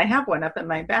 And I have one up in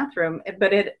my bathroom,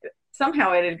 but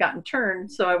somehow it had gotten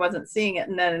turned, so I wasn't seeing it.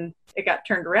 And then it got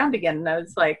turned around again, and I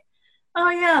was like, oh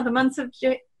yeah, the months of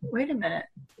wait a minute,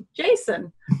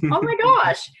 Jason. Oh my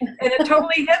gosh. And it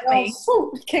totally hit me.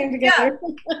 It came together.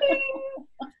 Yeah.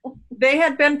 They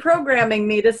had been programming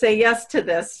me to say yes to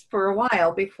this for a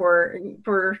while for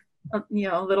you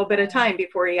know, a little bit of time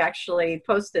before he actually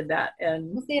posted that.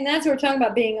 And see, and that's what we're talking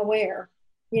about, being aware.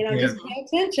 You know, just pay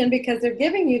attention, because they're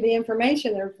giving you the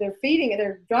information. They're feeding it.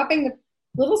 They're dropping the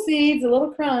little seeds, the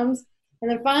little crumbs,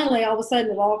 and then finally, all of a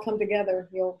sudden, it'll all come together.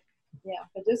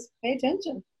 But just pay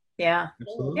attention. Yeah.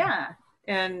 Absolutely. Yeah.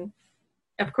 And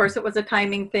of course, it was a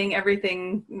timing thing.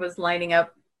 Everything was lining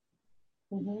up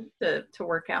to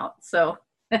work out. So,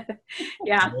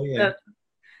 yeah. Oh, yeah.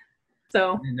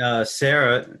 So. And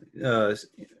Sarah,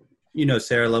 you know,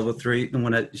 Sarah Level 3, the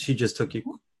one that she just took your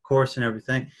course and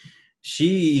everything. She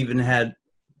even had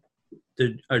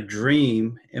a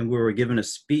dream, and we were given a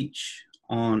speech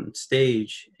on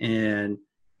stage, and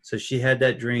so she had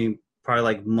that dream probably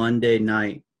like Monday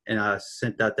night, and I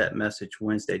sent out that message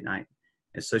Wednesday night,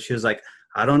 and so she was like,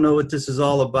 I don't know what this is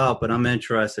all about, but I'm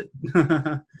interested.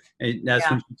 And that's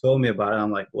when she told me about it.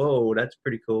 I'm like, whoa, that's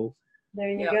pretty cool. There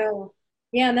you go.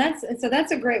 Yeah, and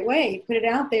that's a great way. You put it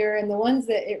out there, and the ones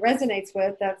that it resonates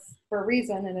with, that's for a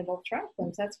reason, and it'll attract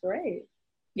them. So that's great.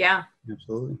 Yeah,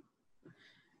 absolutely.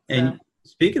 And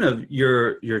speaking of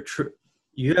your trip,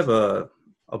 you have a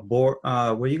board.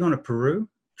 Were you going to Peru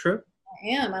trip? I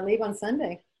am. I leave on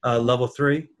Sunday. Level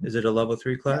 3. Is it a level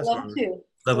 3 class? Level 2.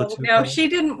 Level 2. No, she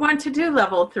didn't want to do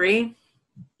level 3.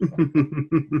 No,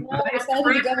 I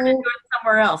decided to go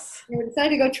somewhere else. I decided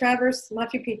to go traverse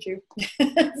Machu Picchu.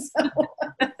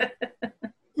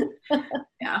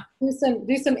 Yeah.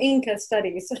 Do some Inca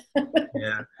studies.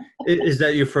 Yeah. Is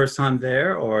that your first time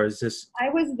there, or is this? I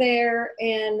was there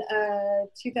in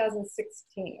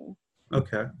 2016.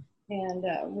 Okay. And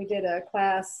we did a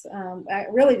class. I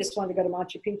really just wanted to go to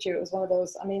Machu Picchu. It was one of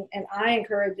those, I mean, and I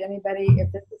encourage anybody,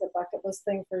 if this is a bucket list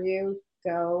thing for you,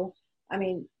 go. I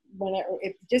mean,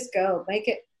 just go. Make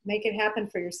it happen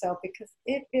for yourself, because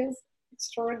it is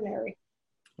extraordinary.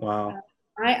 Wow.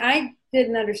 I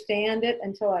didn't understand it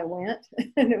until I went.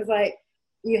 And it was like,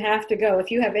 you have to go. If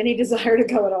you have any desire to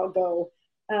go at all, go.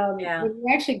 When you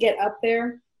actually get up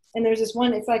there, and there's this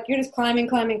one, it's like you're just climbing,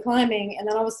 and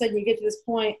then all of a sudden you get to this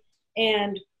point,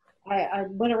 and I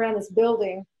went around this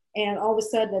building, and all of a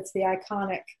sudden it's the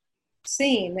iconic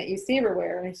scene that you see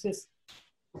everywhere, and it's just,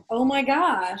 oh my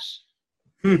gosh,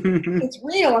 it's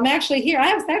real. I'm actually here.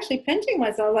 I was actually pinching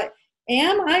myself, like,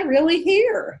 am I really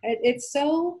here? It's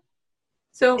so.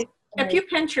 So if you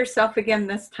pinch yourself again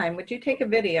this time, would you take a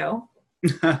video?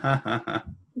 Yeah,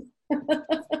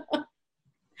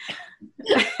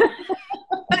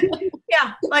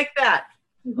 like that.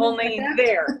 Only like that?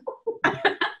 There.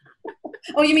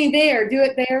 Oh, you mean there? Do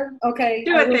it there? Okay.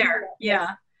 Do it there.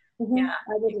 Yeah. Mm-hmm. Yeah.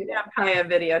 I will do that. Have Kaya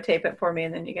videotape it for me,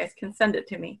 and then you guys can send it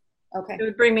to me. Okay. It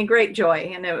would bring me great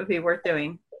joy, and it would be worth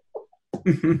doing.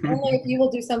 Only if you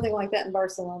will do something like that in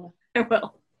Barcelona. I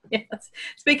will. Yes.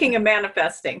 Speaking of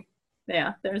manifesting,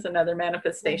 yeah, there's another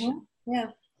manifestation. Mm-hmm.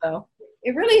 Yeah. So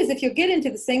it really is. If you get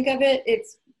into the sync of it,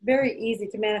 it's very easy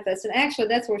to manifest. And actually,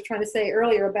 that's what I was trying to say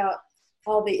earlier about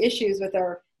all the issues with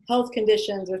our health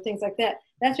conditions or things like that.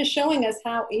 That's just showing us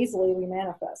how easily we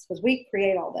manifest, because we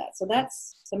create all that. So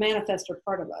that's the manifestor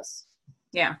part of us.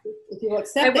 Yeah. If you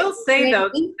accept, I will say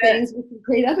though, things, we can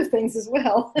create other things as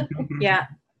well. Yeah.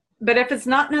 But if it's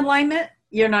not in alignment,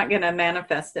 you're not going to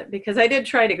manifest it, because I did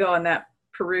try to go on that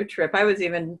Peru trip. I was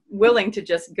even willing to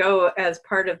just go as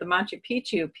part of the Machu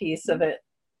Picchu piece of it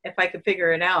if I could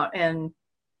figure it out. And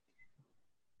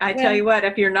I tell you what,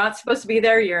 if you're not supposed to be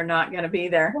there, you're not going to be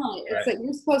there. Right. It's like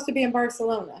you're supposed to be in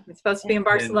Barcelona. It's supposed to be in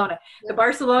Barcelona. The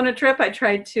Barcelona trip, I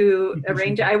tried to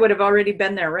arrange. I would have already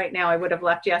been there right now. I would have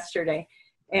left yesterday.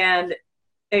 And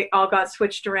it all got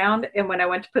switched around. And when I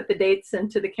went to put the dates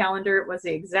into the calendar, it was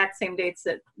the exact same dates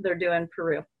that they're doing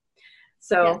Peru.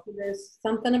 So there's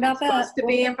something about that. Supposed to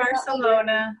be in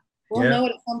Barcelona. We'll know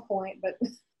it at some point, but.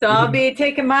 So I'll be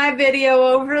taking my video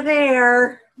over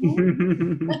there.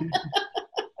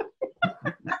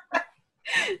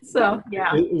 So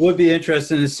yeah, it would be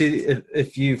interesting to see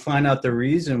if you find out the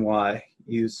reason why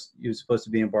you're supposed to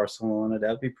be in Barcelona. That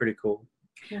would be pretty cool.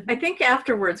 I think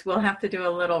afterwards we'll have to do a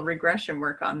little regression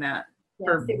work on that.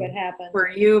 Yeah, see what happens. For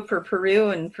you for Peru,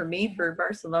 and for me for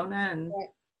Barcelona,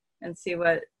 and see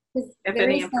what if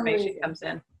any information comes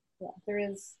in. Yeah,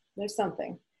 there's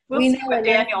something. We'll see what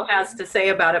Daniel has to say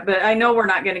about it, but I know we're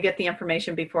not going to get the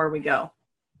information before we go.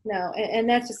 No, and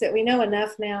that's just it. We know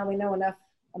enough now. We know enough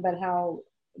about how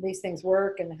these things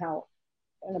work and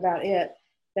about it,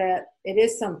 that it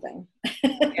is something.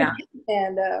 Yeah.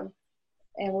 and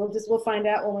we'll find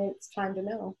out when it's time to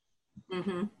know.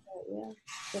 Mm-hmm. Yeah.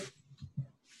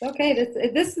 Okay.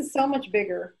 This is so much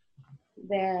bigger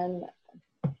than.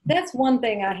 That's one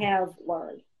thing I have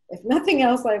learned. If nothing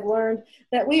else, I've learned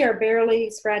that we are barely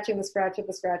scratching the scratch of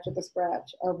the scratch of the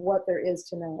scratch of what there is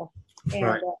to know,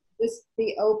 and just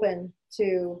be open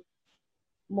to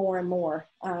more and more.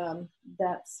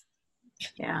 That's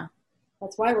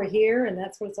why we're here, and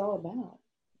that's what it's all about.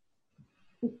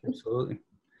 Absolutely.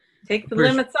 Take the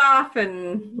limits off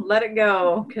and let it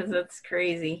go, because it's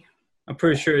crazy. I'm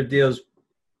pretty sure it deals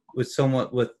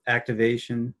somewhat with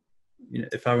activation,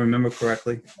 if I remember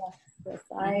correctly. Yes,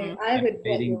 I would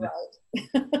bet you're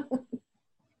right.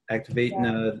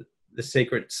 Activating the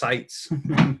sacred sites.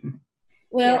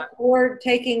 Well, Yeah. or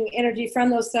taking energy from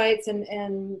those sites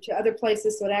and to other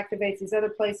places, so it activates these other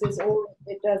places, or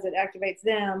it activates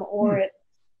them, or it,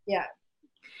 yeah.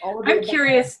 All of I'm it.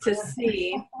 curious to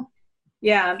see.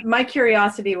 Yeah, my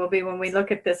curiosity will be when we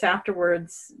look at this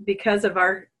afterwards, because of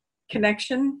our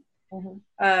connection.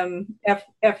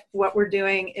 If what we're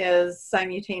doing is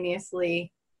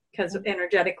simultaneously, because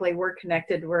energetically we're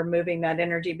connected, we're moving that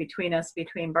energy between us,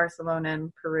 between Barcelona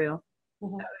and Peru.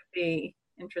 That would be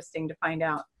interesting to find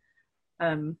out.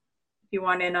 If you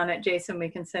want in on it, Jason, we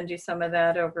can send you some of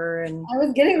that over. And I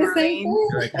was getting the same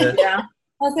thing. Yeah.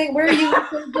 I was thinking, where are you,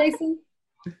 Jason?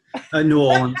 New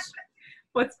Orleans.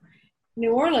 What's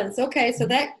New Orleans? Okay, so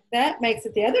that makes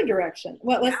it the other direction.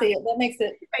 Well, let's see. That makes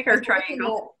it make our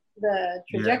triangle. The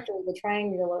trajectory, the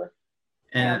triangular.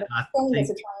 And I think think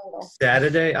it's a triangle.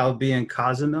 Saturday I'll be in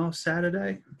Cozumel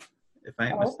Saturday. If I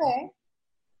ain't mistaken. Okay.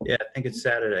 Yeah, I think it's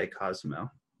Saturday, Cozumel.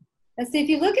 And see, if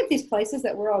you look at these places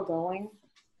that we're all going,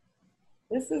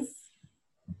 this is.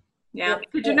 Yeah.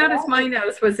 Did you notice my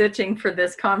nose was itching for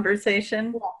this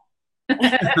conversation? Yeah.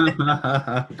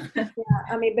 Yeah,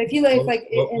 I mean, but if you look, it's like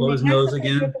what was nose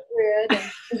again?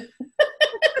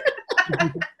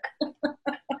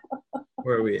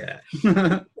 Where are we at?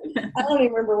 I don't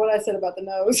even remember what I said about the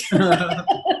nose.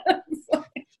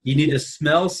 You need to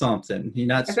smell something. You're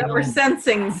not I bet smelling. we're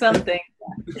sensing something.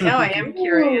 Now I am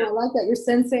curious. Ooh, I like that. You're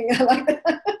sensing. I like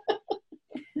that.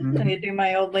 Let me do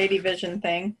my old lady vision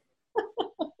thing.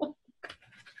 Do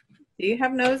you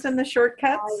have nose in the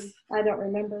shortcuts? I don't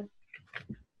remember.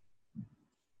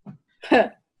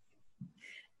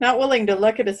 Not willing to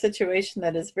look at a situation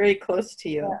that is very close to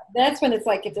you. Yeah, that's when it's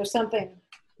like if there's something,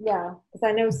 yeah, because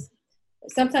I know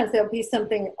sometimes there'll be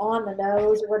something on the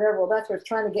nose or whatever. Well, that's what's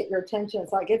trying to get your attention.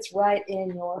 It's like it's right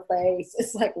in your face.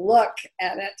 It's like, look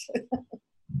at it.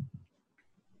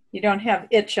 You don't have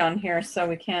itch on here, so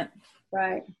we can't.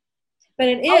 Right. But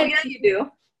an itch. Oh, yeah, you do.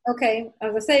 Okay. I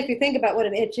was going to say, if you think about what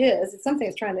an itch is, it's something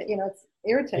that's trying to, it's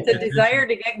irritating. It's a desire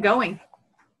to get going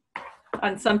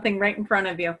on something right in front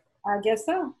of you. I guess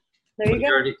so. There you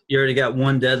go. You already got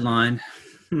one deadline,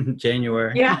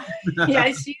 January. Yeah.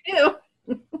 Yes, you do.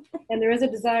 And there is a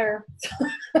desire.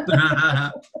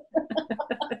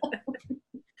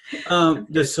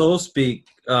 The Soul Speak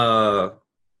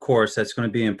course that's going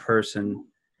to be in person,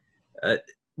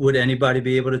 would anybody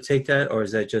be able to take that, or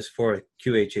is that just for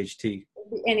QHHT?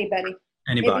 Anybody.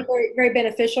 Anybody. It'd be very, very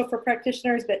beneficial for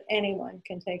practitioners, but anyone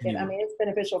can take it. Yeah. I mean, it's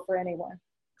beneficial for anyone.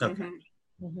 Okay.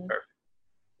 Mm-hmm. Perfect.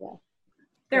 Yeah.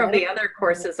 There will be other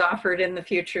courses offered in the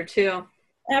future too.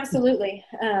 Absolutely.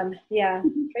 Yeah.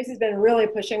 Tracy's been really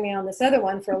pushing me on this other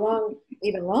one for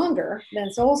even longer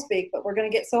than Soul Speak, but we're going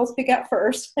to get Soul Speak out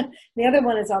first. The other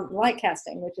one is on light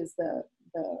casting, which is the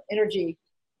energy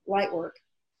light work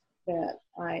that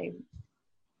I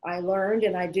learned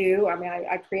and I do. I mean,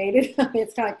 I created. I mean,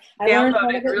 it's kind of I learned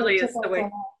download it. Really is the way.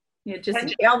 You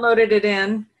just downloaded it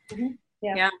in. Mm-hmm.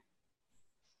 Yeah. Yeah.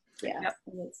 Yeah. Yep.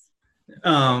 And it's,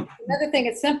 another thing,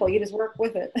 it's simple. You just work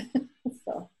with it.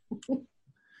 So.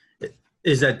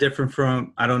 Is that different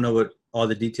from, I don't know what all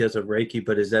the details of Reiki,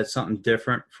 but is that something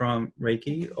different from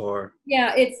Reiki or?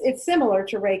 Yeah, it's similar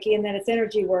to Reiki in that it's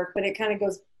energy work, but it kind of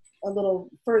goes a little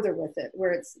further with it,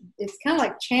 where it's kind of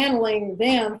like channeling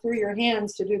them through your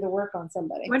hands to do the work on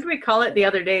somebody. What did we call it the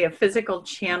other day? A physical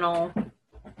channel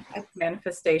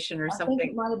manifestation or something? I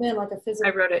think it might have been like a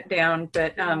physical. I wrote it down,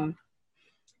 but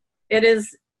it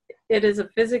is a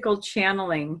physical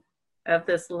channeling of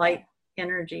this light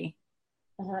energy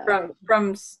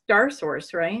from Star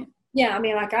Source, right? Yeah, I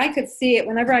mean, like I could see it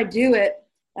whenever I do it.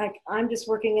 Like I'm just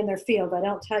working in their field. I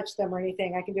don't touch them or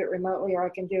anything. I can do it remotely or I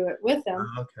can do it with them.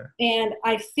 Okay. And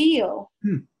I feel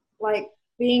like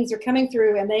beings are coming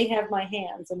through and they have my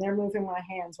hands and they're moving my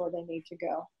hands where they need to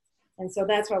go. And so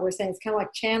that's why we're saying it's kind of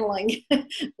like channeling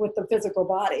with the physical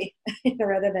body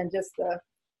rather than just the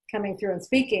coming through and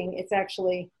speaking. It's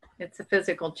a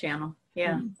physical channel.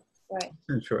 Yeah. Mm-hmm. Right.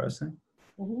 Interesting.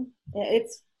 Mm-hmm.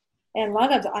 And a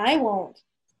lot of times I won't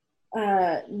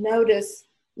notice,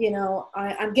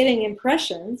 I'm getting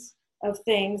impressions of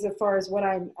things as far as what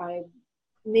I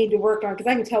need to work on, because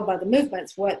I can tell by the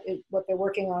movements what they're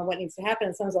working on, what needs to happen.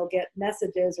 And sometimes I'll get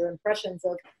messages or impressions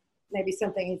of maybe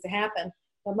something needs to happen.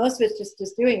 But most of it's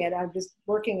just doing it. I'm just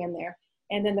working in there.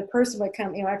 And then the person would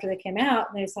come, after they came out,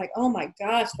 and it's like, oh my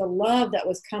gosh, the love that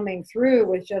was coming through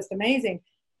was just amazing.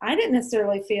 I didn't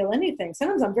necessarily feel anything.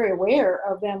 Sometimes I'm very aware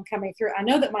of them coming through. I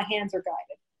know that my hands are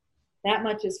guided. That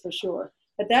much is for sure.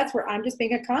 But that's where I'm just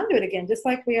being a conduit again, just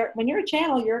like we are. When you're a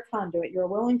channel, you're a conduit. You're a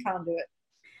willing conduit.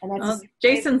 And that's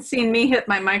Jason's seen me hit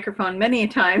my microphone many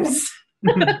times.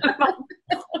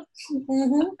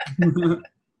 Mm-hmm.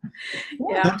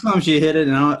 Yeah. Sometimes you hit it,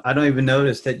 and I don't even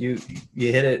notice that you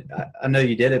hit it. I know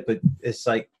you did it, but it's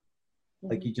like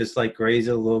you just like graze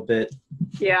it a little bit.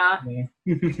 Yeah.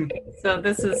 So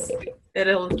this is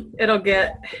it'll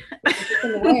get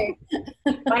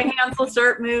my hands will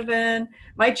start moving.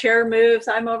 My chair moves.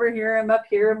 I'm over here. I'm up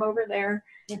here. I'm over there.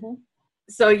 Mm-hmm.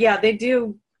 So yeah, they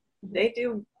do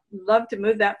love to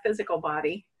move that physical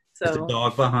body. So is the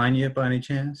dog behind you by any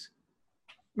chance?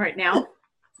 Right now?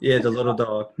 Yeah, the little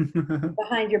dog.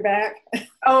 Behind your back?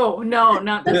 Oh no,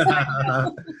 not this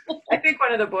time. I think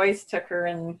one of the boys took her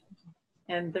and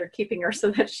they're keeping her so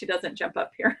that she doesn't jump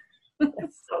up here.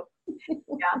 So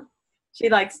yeah, she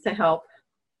likes to help.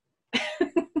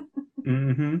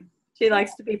 Mm-hmm. She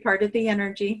likes to be part of the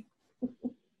energy.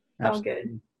 Absolutely. Oh,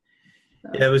 good. So.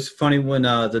 Yeah, it was funny when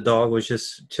the dog was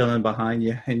just chilling behind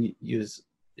you, and you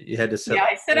had to sit. Yeah,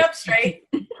 I sit up straight.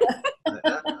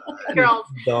 Girl,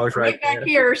 dog's right back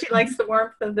here. She likes the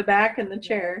warmth of the back and the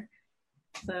chair.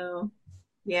 So,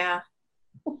 yeah.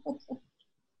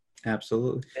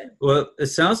 Absolutely. Well, it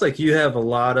sounds like you have a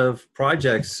lot of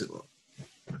projects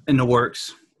in the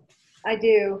works. I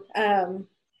do.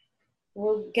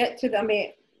 We'll get to I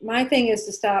mean, my thing is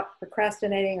to stop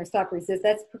procrastinating or stop resist.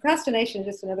 That's procrastination is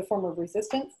just another form of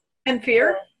resistance. And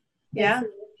fear. Yeah.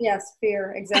 Yes,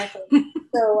 fear. Exactly.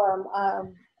 So,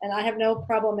 and I have no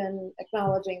problem in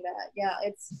acknowledging that. Yeah,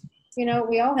 it's,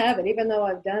 we all have it. Even though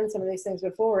I've done some of these things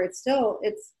before, it's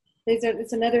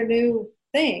another new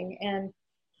thing. And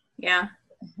yeah,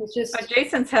 it's just. But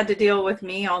Jason's had to deal with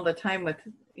me all the time with,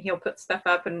 he'll put stuff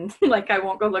up and like, I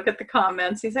won't go look at the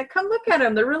comments. He's like, come look at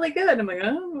them. They're really good. I'm like,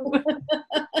 oh.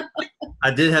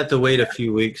 I did have to wait a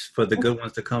few weeks for the good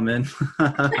ones to come in.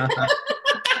 I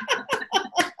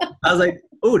was like,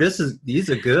 oh, these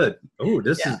are good. Oh,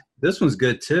 this one's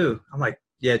good too. I'm like,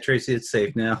 yeah, Tracy, it's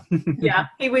safe now. Yeah,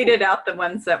 he weeded out the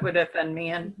ones that would offend me.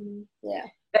 And yeah.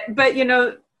 But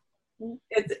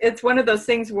it's one of those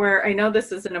things where I know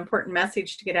this is an important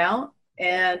message to get out.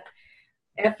 And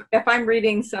if I'm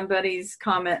reading somebody's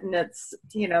comment and it's,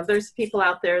 there's people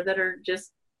out there that are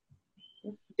just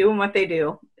doing what they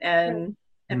do. And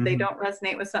if they don't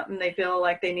resonate with something, they feel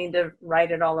like they need to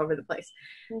write it all over the place.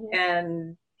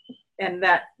 Mm-hmm. And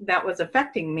that was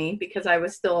affecting me because I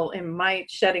was still in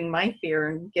shedding my fear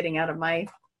and getting out of my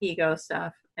ego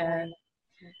stuff. And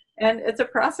it's a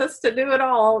process to do it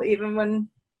all, even when,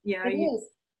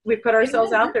 we put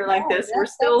ourselves out there like this. We're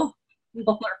still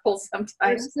vulnerable sometimes.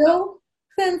 We're still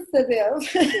sensitive.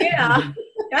 Yeah,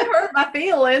 I hurt my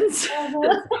feelings.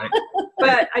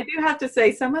 But I do have to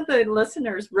say, some of the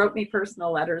listeners wrote me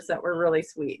personal letters that were really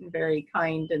sweet and very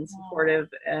kind and supportive.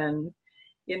 And,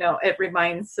 it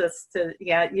reminds us to,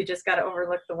 you just got to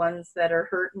overlook the ones that are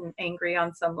hurt and angry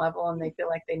on some level and they feel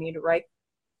like they need to write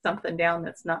something down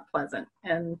that's not pleasant.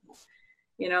 And,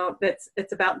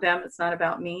 it's about them. It's not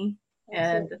about me.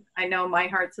 And I know my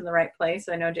heart's in the right place.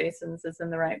 I know Jason's is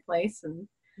in the right place. And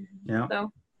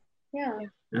so. Yeah.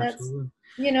 That's, and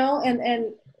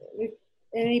if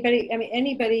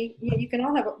anybody, we can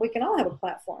all have a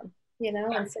platform,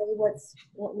 and say what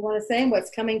we want to say and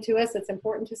what's coming to us that's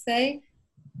important to say.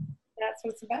 That's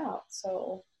what it's about.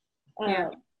 So,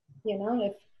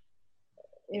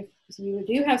 if you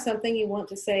do have something you want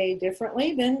to say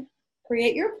differently, then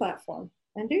create your platform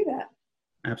and do that.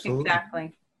 Absolutely.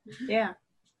 Exactly. Yeah.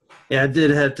 Yeah, I did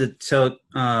have to tell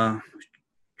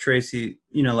Tracy,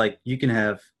 like you can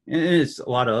have, and it's a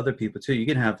lot of other people too, you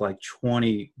can have like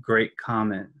 20 great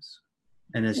comments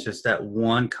and it's just that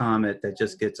one comment that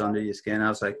just gets under your skin. I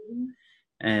was like,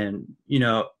 and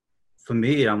for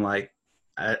me, I'm like,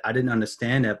 I didn't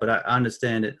understand that, but I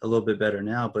understand it a little bit better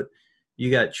now. But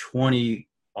you got 20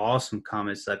 awesome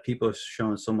comments that people are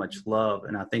showing so much love.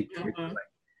 And I think you're like,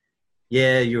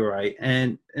 yeah, you're right.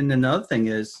 And another thing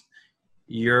is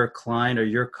your client or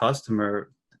your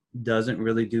customer doesn't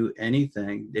really do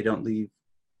anything. They don't leave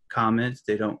comments.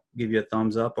 They don't give you a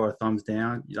thumbs up or a thumbs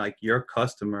down. Like your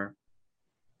customer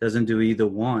doesn't do either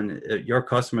one. Your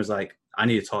customer's like, I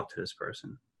need to talk to this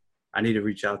person. I need to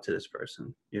reach out to this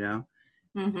person,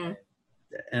 And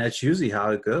that's usually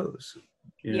how it goes.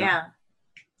 Yeah.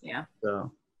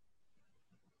 So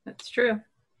that's true.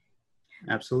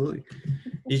 Absolutely.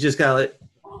 You just gotta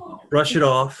brush it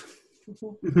off.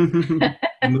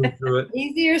 Move through it.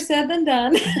 Easier said than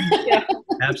done. Yeah.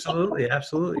 Absolutely.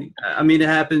 I mean, it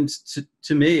happens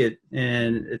to me,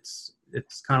 and it's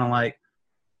kind of like,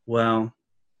 well,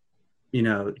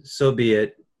 so be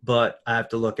it. But I have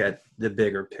to look at the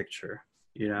bigger picture.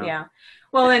 Yeah.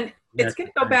 Well, and it's going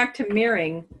to go back to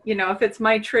mirroring. If it's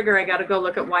my trigger, I got to go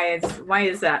look at why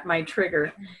is that my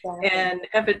trigger, and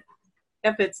if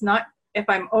it's not if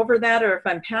I'm over that or if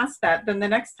I'm past that, then the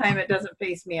next time it doesn't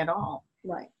face me at all.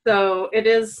 Right. So it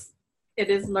is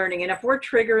learning. And if we're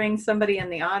triggering somebody in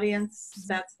the audience,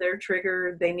 that's their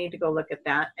trigger. They need to go look at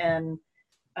that. And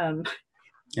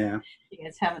Yeah. you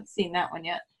guys haven't seen that one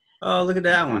yet. Oh, look at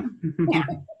that one. Yeah,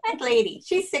 that lady,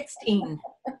 she's 16.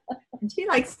 And she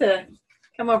likes to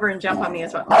come over and jump on me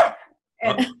as well.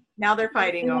 And now they're They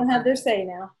fighting don't over. have their say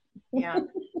now. Yeah.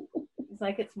 It's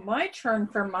like, it's my turn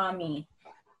for mommy.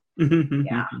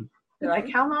 Yeah. They're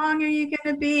like, how long are you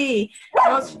going to be?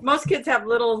 Most kids have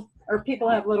people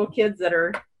have little kids that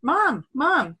are, Mom.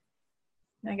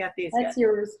 I got these That's guys.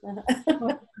 yours.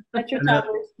 That's your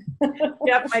toddlers.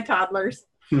 Yep, my toddlers.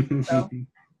 So.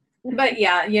 But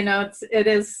yeah, it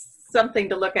is something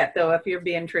to look at though. If you're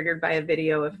being triggered by a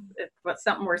video, if what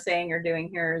something we're saying or doing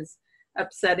here is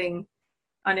upsetting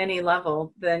on any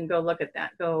level, then go look at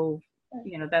that.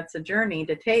 That's a journey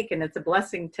to take, and it's a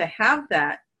blessing to have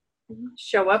that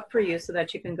show up for you so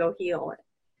that you can go heal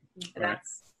it. Right.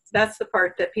 That's the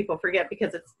part that people forget,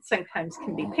 because it sometimes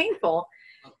can be painful.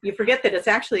 You forget that it's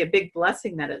actually a big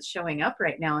blessing that it's showing up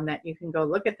right now, and that you can go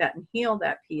look at that and heal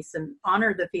that piece and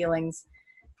honor the feelings.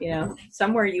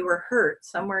 Somewhere you were hurt,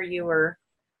 somewhere you were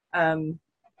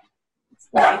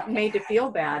made to feel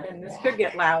bad. And this could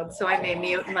get loud, so I may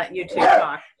mute and let you two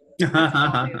talk.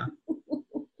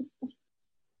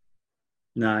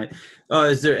 Nice.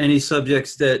 Is there any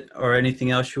subjects or anything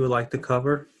else you would like to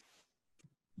cover?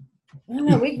 I don't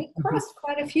know. We crossed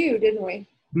quite a few, didn't we?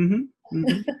 Mm-hmm.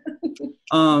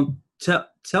 Mm-hmm.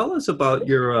 Tell us about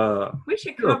your. We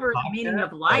should cover the meaning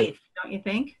of life, don't you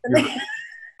think?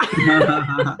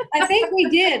 I think we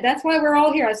did. That's why we're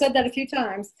all here. I said that a few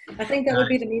times. I think that would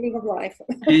be the meaning of life.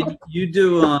 And you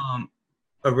do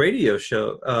a radio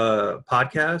show,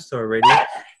 podcast or radio?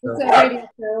 It's a radio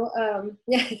show.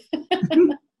 Yeah.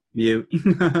 Mute.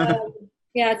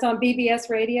 Yeah, it's on BBS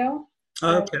Radio.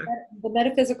 Okay. The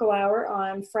Metaphysical Hour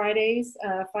on Fridays,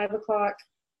 5 o'clock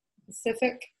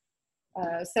Pacific,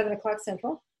 7 o'clock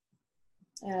Central.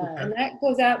 And that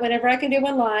goes out whenever I can do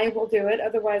one live, we'll do it.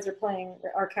 Otherwise, we're playing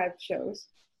archived shows.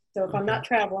 So if I'm not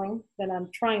traveling, then I'm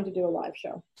trying to do a live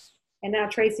show. And now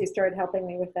Tracy started helping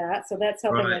me with that. So that's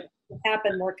helping it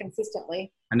happen more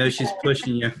consistently. I know she's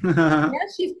pushing you.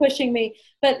 Yes, she's pushing me.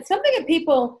 But something that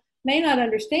people may not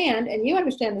understand, and you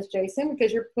understand this, Jason,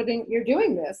 because you're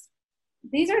doing this.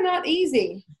 These are not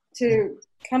easy to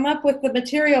come up with the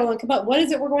material and come up. What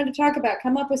is it we're going to talk about?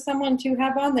 Come up with someone to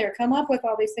have on there. Come up with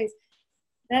all these things.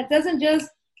 That doesn't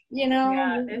just, it's you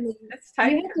have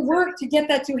to work to get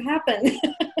that to happen.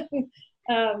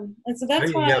 And so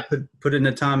that's why. You got to put in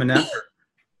the time and effort.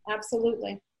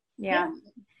 Absolutely. Yeah.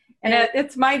 And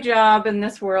it's my job in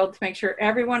this world to make sure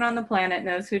everyone on the planet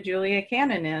knows who Julia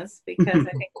Cannon is, because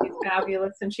I think she's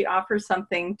fabulous and she offers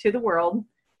something to the world.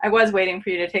 I was waiting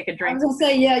for you to take a drink. I was going to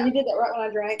say, yeah, you did that right when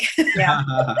I drank. Yeah.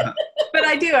 But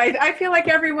I do. I feel like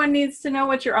everyone needs to know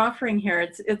what you're offering here.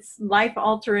 It's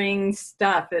life-altering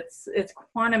stuff. It's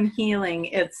quantum healing.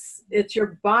 It's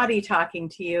your body talking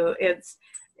to you. It's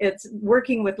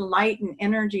working with light and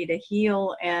energy to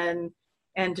heal and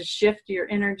to shift your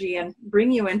energy and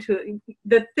bring you into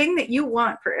the thing that you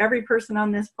want for every person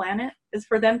on this planet is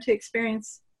for them to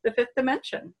experience the fifth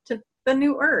dimension, to the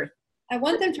new earth. I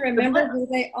want them to remember who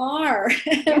they are.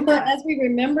 Yeah. As we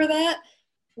remember that,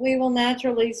 we will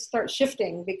naturally start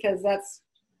shifting, because that's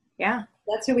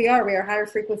who we are. We are higher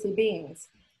frequency beings.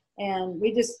 And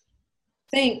we just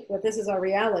think that this is our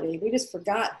reality. We just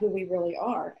forgot who we really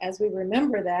are. As we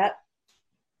remember that,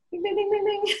 ding, ding,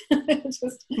 ding, ding, ding.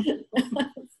 Just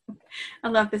I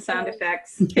love the sound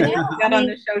effects. Can you do that on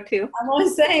the show too? I'm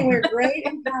always saying we're great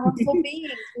and powerful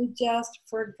beings. We just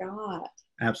forgot.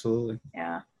 Absolutely.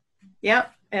 Yeah.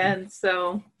 Yep. And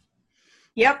so,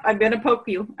 I'm going to poke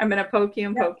you. I'm going to poke you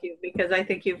and poke you, because I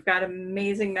think you've got an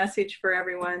amazing message for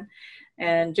everyone.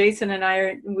 And Jason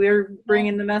and we're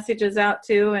bringing the messages out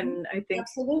too. And I think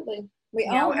absolutely, we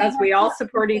all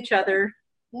support each other.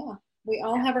 Yeah. We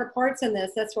all have our parts in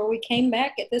this. That's where we came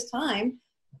back at this time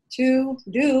to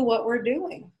do what we're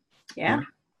doing. Yeah.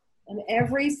 And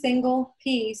every single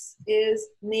piece is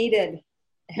needed.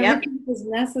 Every piece is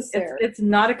necessary. It's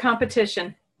not a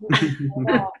competition.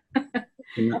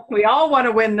 We all want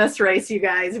to win this race, you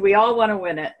guys. We all want to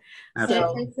win it.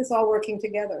 So it takes us all working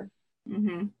together.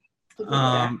 Mm-hmm.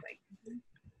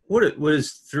 What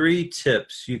is 3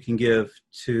 tips you can give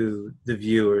to the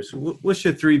viewers? What's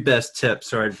your 3 best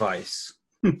tips or advice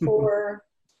for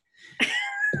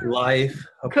life,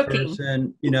 cooking?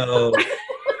 Person,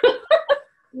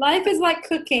 Life is like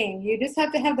cooking. You just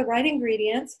have to have the right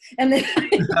ingredients, and then you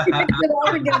mix it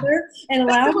all together and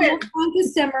allow it to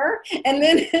simmer, and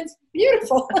then it's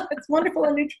beautiful. It's wonderful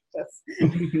and nutritious.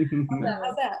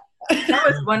 How's that? That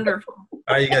was wonderful. All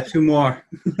right, you got 2 more.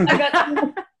 I got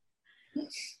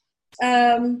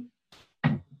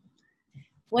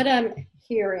what I'm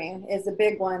hearing is a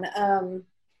big one.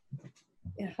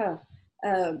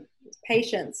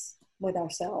 Patience with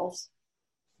ourselves.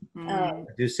 I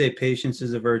do say patience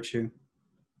is a virtue.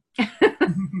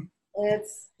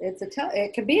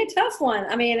 It could be a tough one.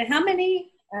 I mean, how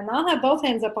many, and I'll have both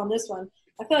hands up on this one.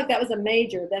 I feel like that has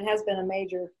been a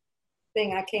major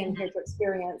thing I came here to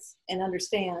experience and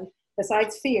understand,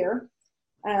 besides fear,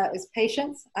 is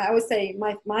patience. I always say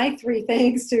my 3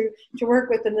 things to work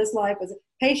with in this life is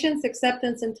patience,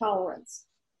 acceptance, and tolerance.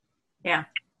 Yeah.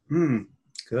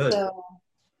 Good. So,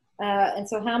 and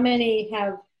so how many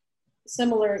have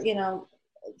similar,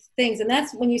 things? And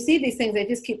that's when you see these things, they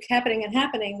just keep happening and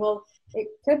happening. Well, it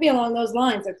could be along those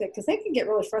lines, because they can get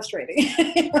really frustrating.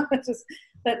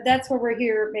 But that's where we're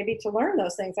here, maybe to learn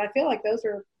those things. I feel like those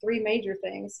are 3 major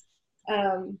things.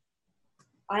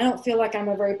 I don't feel like I'm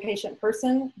a very patient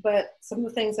person, but some of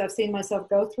the things I've seen myself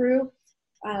go through,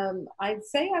 I'd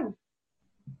say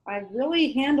I've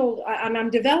really handled. I'm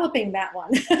developing that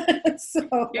one.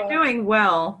 So You're doing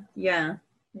well. Yeah,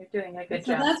 you're doing a good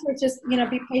job. So that's where just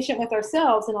be patient with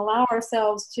ourselves and allow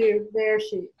ourselves to.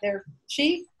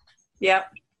 She.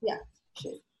 Yep. Yeah.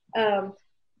 She.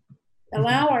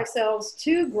 Allow ourselves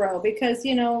to grow, because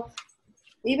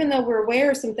even though we're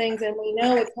aware of some things and we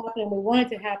know it's happening, we want it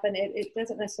to happen, it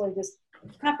doesn't necessarily just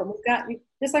happen. We've got,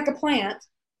 just like a plant,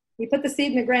 you put the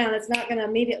seed in the ground, it's not going to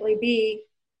immediately be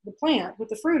the plant with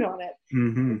the fruit on it.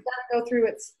 Mm-hmm. It's got to go through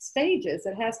its stages.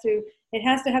 It has to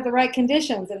have the right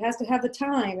conditions. It has to have the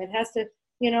time. It has to,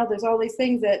 there's all these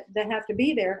things that have to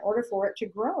be there in order for it to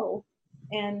grow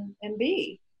and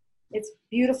be its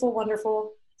beautiful,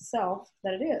 wonderful self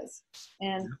that it is.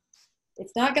 And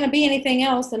it's not going to be anything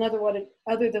else than other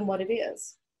than what it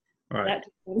is. Right.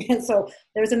 And so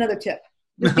there's another tip.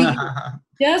 Just be you.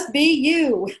 Just be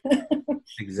you.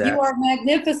 Exactly. You are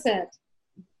magnificent.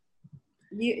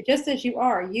 You, just as you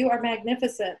are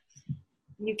magnificent.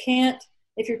 You can't,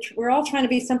 we're all trying to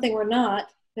be something we're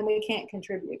not, then we can't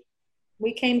contribute.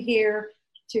 We came here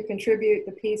to contribute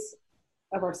the piece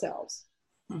of ourselves.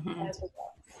 Mm-hmm. As we go.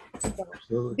 So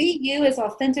Absolutely. be you, as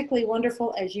authentically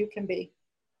wonderful as you can be.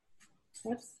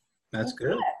 That's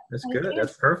good. That's Thank good. you.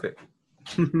 That's perfect.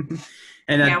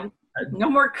 No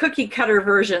more cookie cutter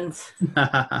versions.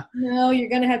 No, you're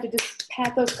going to have to just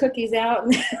pat those cookies out,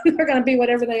 and they're going to be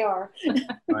whatever they are.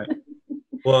 Right.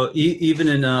 Well, even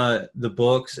in the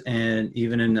books and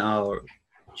even in our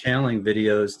channeling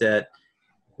videos, that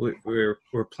we're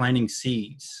planting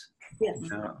seeds. Yes.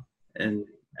 And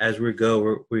as we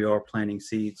go, we are planting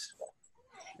seeds.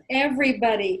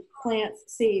 Everybody plants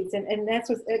seeds, and that's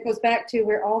what it goes back to.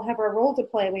 We all have our role to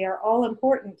play. We are all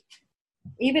important.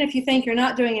 Even if you think you're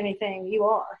not doing anything, you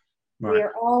are. Right. We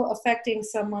are all affecting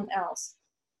someone else.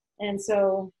 And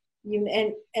so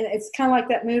and it's kind of like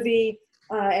that movie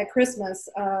at Christmas,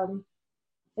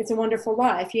 It's a Wonderful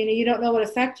Life. You don't know what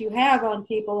effect you have on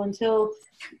people until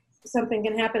something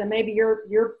can happen and maybe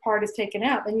your part is taken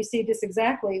out. Then you see just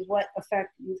exactly what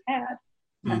effect you've had.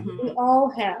 Mm-hmm. We all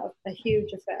have a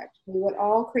huge effect. We would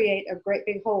all create a great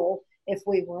big hole if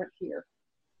we weren't here.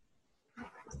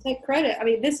 Take credit. I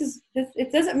mean,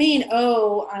 it doesn't mean,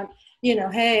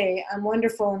 hey, I'm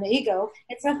wonderful in the ego.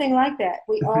 It's nothing like that.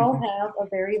 We all have a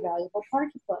very valuable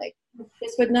part to play.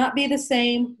 This would not be the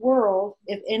same world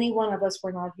if any one of us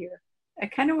were not here. I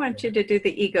kind of want you to do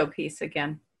the ego piece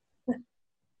again.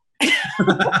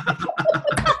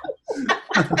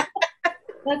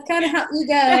 That's kind of how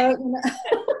ego.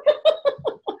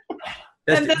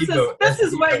 And this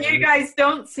is what you guys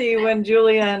don't see when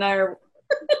Julia and I are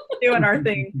doing our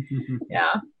thing.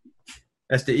 Yeah.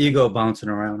 That's the ego bouncing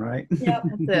around, right? Yep.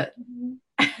 That's it.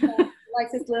 Yeah,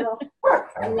 like this little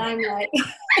limelight.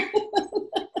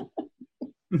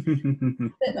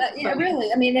 But,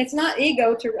 really. I mean, it's not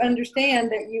ego to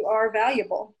understand that you are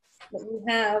valuable. That you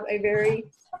have a very,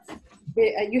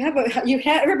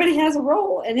 everybody has a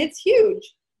role, and it's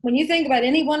huge. When you think about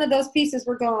any one of those pieces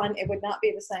were gone, it would not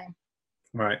be the same.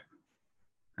 Right.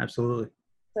 Absolutely.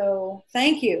 So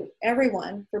thank you,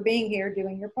 everyone, for being here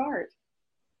doing your part.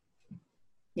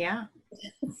 Yeah.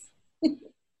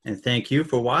 And thank you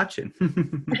for watching.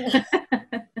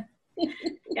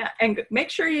 Yeah, and make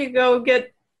sure you go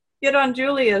get on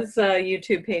Julia's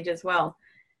YouTube page as well.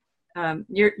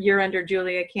 You're under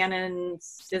Julia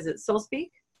Cannon's, is it Soul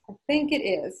Speak? I think it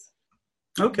is.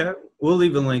 Okay. We'll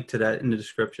leave a link to that in the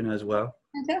description as well.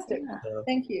 Fantastic.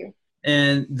 Thank you.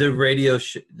 And the radio,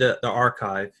 the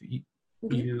archive, that's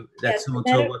Yes, on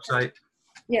the website?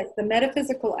 Yes, the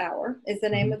Metaphysical Hour is the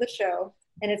name of the show,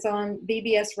 and it's on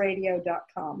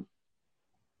bbsradio.com.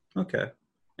 Okay.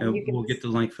 And You can we'll get the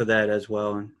link for that as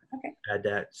well and Okay. add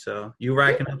that. So you're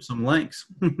racking up some links.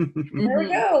 There we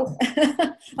go.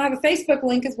 I have a Facebook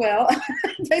link as well.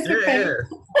 Facebook page.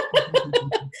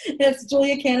 It's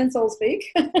Julia Cannon Soulspeak.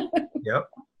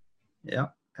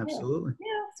 Yep. Absolutely.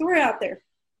 Yeah, so we're out there.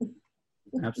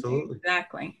 Absolutely.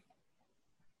 Exactly.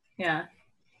 Yeah.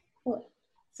 Cool.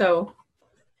 So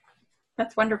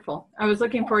that's wonderful. I was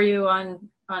looking for you on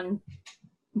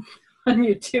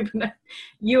YouTube, and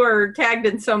you are tagged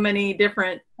in so many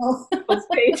different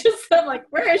pages. I'm like,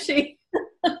 where is she?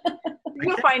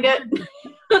 You'll find it.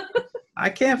 I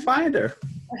can't find her.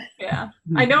 Yeah,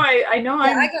 I know. I know.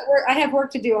 Yeah, I got work. I have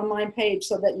work to do on my page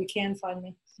so that you can find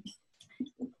me.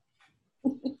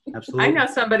 Absolutely. I know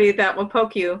somebody that will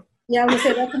poke you. Yeah, I'm gonna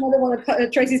say that's another one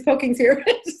of Tracy's pokings here.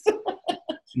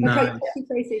 Nice.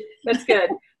 Tracy. That's good.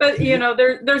 But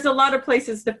there's a lot of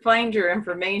places to find your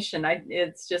information.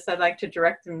 It's just I'd like to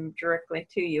direct them directly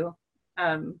to you.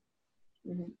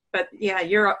 But yeah,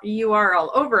 you are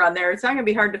all over on there. It's not going to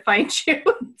be hard to find you.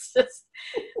 It's just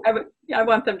I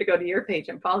want them to go to your page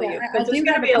and follow you. But there's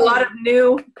going to be a lot of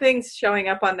new things showing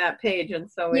up on that page,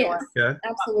 and so we want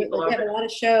absolutely. We have a lot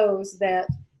of shows that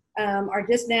are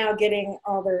just now getting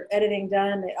all their editing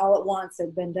done. They all at once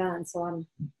have been done, so I'm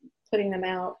putting them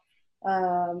out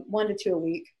 1 to 2 a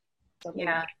week. So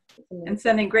yeah, and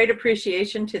sending great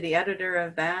appreciation to the editor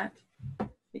of that.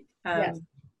 Yes.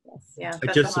 Yeah, I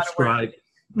just subscribed.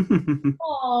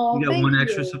 Oh, you got one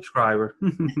extra subscriber.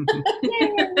 Thank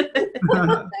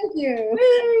you.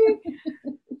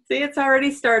 See, it's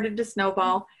already started to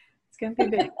snowball. It's going to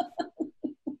be big.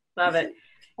 Love it.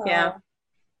 Yeah.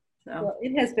 So. Well,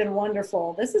 it has been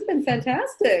wonderful. This has been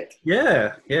fantastic.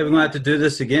 Yeah, we're going to have to do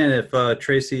this again if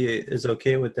Tracy is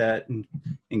okay with that and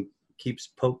keeps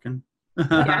poking.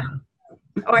 Yeah.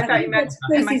 Oh, I thought you meant,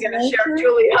 am I going to share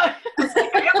Julia? I was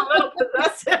like, I am a little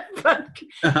possessive, but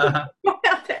you don't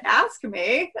have to ask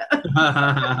me.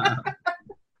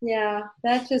 Yeah,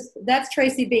 that's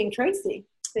Tracy being Tracy.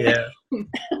 Yeah.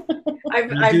 I've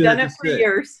done it for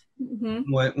years.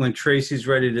 Mm-hmm. When Tracy's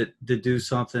ready to do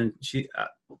something,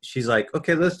 she's like,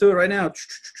 okay, let's do it right now.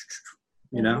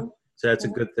 So that's a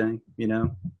good thing, Yeah.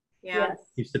 Yes.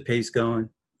 Keeps the pace going.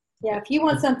 Yeah, if you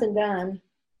want something done,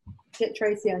 get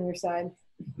Tracy on your side.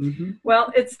 Mm-hmm.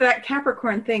 Well, it's that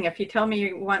Capricorn thing. If you tell me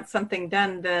you want something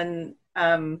done, then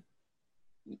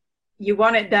you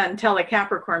want it done. Tell a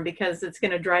Capricorn, because it's going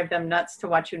to drive them nuts to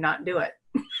watch you not do it.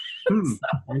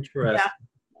 Interesting.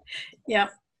 Yeah.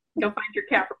 Go find your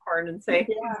Capricorn and say,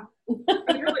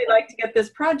 I'd really like to get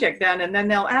this project done. And then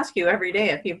they'll ask you every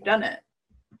day if you've done it.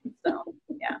 So,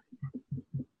 yeah.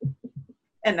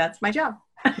 And that's my job.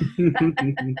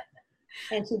 And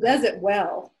she does it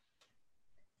well.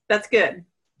 That's good.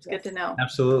 It's good to know.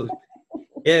 Absolutely.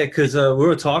 Yeah, because we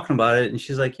were talking about it, and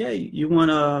she's like, yeah, you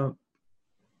want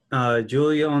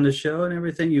Julia on the show and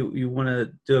everything? You want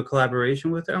to do a collaboration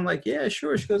with her? I'm like, yeah,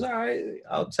 sure. She goes, all right,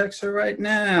 I'll text her right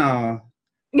now.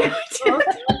 And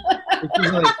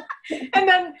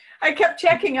then I kept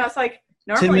checking. I was like,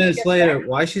 10 minutes later,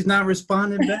 why she's not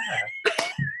responding back?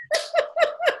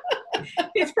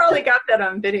 He's probably got that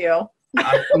on video.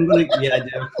 I do.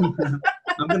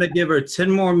 I'm gonna give her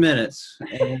 10 more minutes.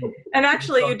 And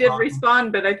actually, you did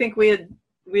respond, but I think we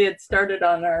had started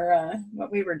on our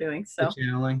what we were doing. So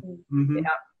channeling. Mm-hmm. Yeah,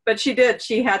 but she did.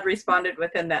 She had responded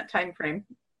within that time frame.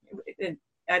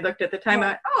 I looked at the time.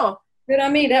 Good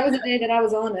on me. That was the day that I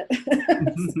was on it.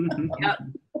 Yeah,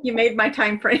 you made my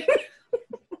time frame.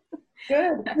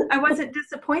 Good. I wasn't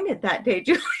disappointed that day,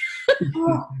 Julie.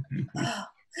 Oh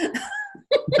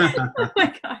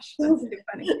my gosh, that's too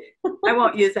funny. I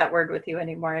won't use that word with you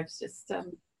anymore. It's just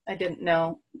I didn't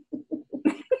know.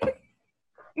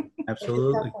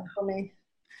 Absolutely. For me.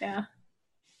 Yeah.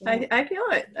 I feel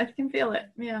it. I can feel it.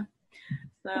 Yeah.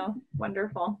 So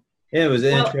wonderful. Yeah, it was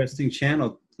an interesting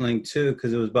channeling too,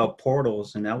 because it was about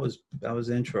portals, and that was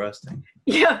interesting.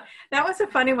 Yeah, that was a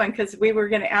funny one, because we were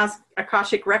going to ask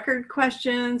Akashic record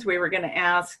questions. We were going to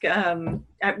ask.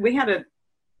 We had a.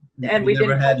 And we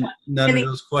never didn't had none of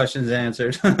those questions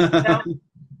answered. No.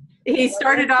 He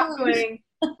started off going,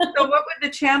 so what would the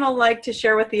channel like to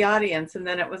share with the audience? And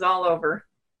then it was all over.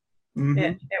 Mm-hmm.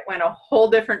 It went a whole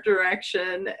different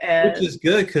direction. And which is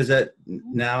good, because that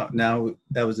now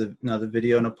that was another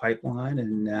video in a pipeline,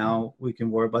 and now we can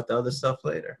worry about the other stuff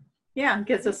later. Yeah, it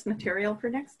gives us material for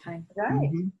next time. Right.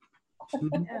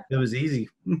 Mm-hmm. Yeah. It was easy.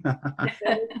 Oh, I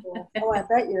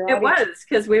bet you're. It was,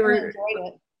 because we were. Enjoyed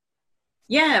it.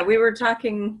 Yeah, we were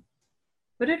talking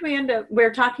What did we end up?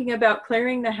 We're talking about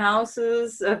clearing the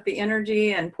houses of the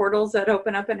energy and portals that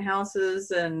open up in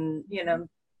houses, and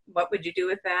what would you do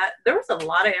with that? There was a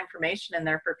lot of information in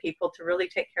there for people to really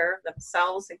take care of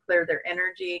themselves and clear their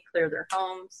energy, clear their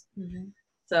homes. Mm-hmm.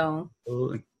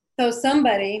 So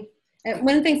somebody, and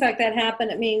when things like that happen,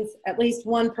 it means at least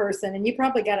one person, and you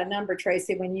probably got a number,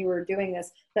 Tracy, when you were doing this,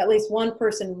 that at least one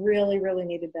person really, really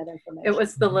needed that information. It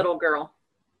was the little girl.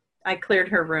 I cleared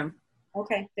her room.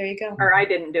 Okay, there you go. Or I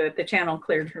didn't do it. The channel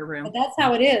cleared her room. But that's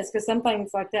how it is, because some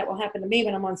things like that will happen to me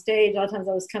when I'm on stage. A lot of times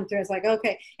I always come through, it's like,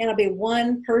 okay, and it'll be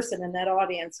one person in that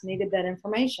audience needed that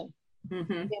information.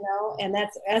 Mm-hmm. And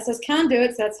that's, as as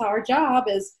conduits, that's our job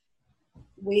is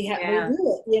we do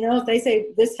it. If they say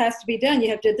this has to be done,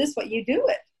 you have to do this, what you do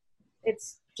it.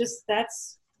 It's just,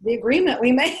 that's the agreement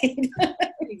we made.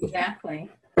 Exactly.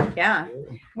 Yeah.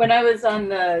 When I was on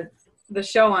the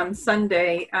show on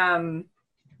Sunday,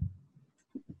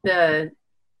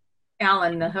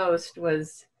 Alan, the host,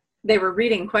 they were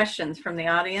reading questions from the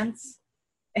audience.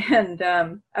 And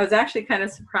I was actually kind of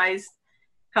surprised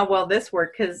how well this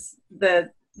worked, because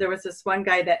there was this one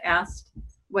guy that asked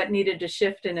what needed to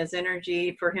shift in his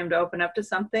energy for him to open up to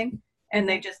something. And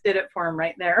they just did it for him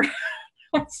right there.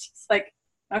 It's just like,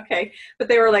 okay. But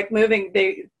they were like moving,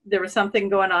 there was something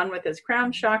going on with his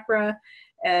crown chakra,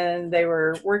 and they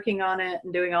were working on it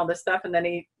and doing all this stuff. And then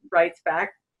he writes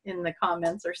back in the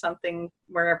comments or something,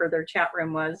 wherever their chat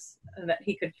room was, that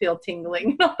he could feel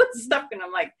tingling and all this stuff. And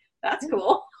I'm like, that's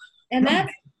cool. And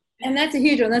that's a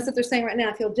huge one. That's what they're saying right now.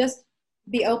 If you'll just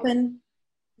be open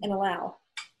and allow.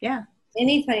 Yeah.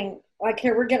 Anything, like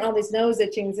here, we're getting all these nose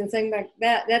itchings and things like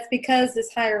that. That's because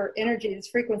this higher energy, this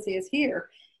frequency is here.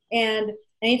 And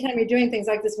anytime you're doing things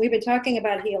like this, we've been talking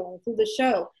about healing through the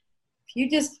show. If you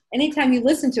just, anytime you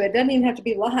listen to it, doesn't even have to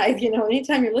be live,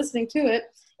 anytime you're listening to it,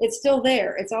 it's still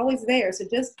there. It's always there. So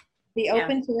just be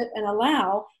open to it and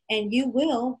allow, and you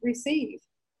will receive.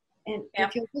 And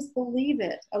if you'll just believe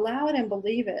it, allow it and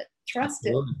believe it, trust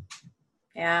it.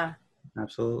 Yeah.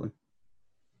 Absolutely.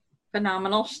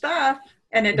 Phenomenal stuff.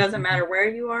 And it doesn't matter where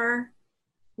you are.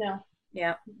 No.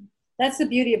 Yeah. That's the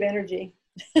beauty of energy.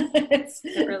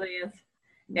 It really is.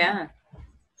 Yeah.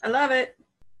 I love it.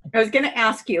 I was going to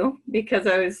ask you, because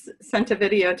I was sent a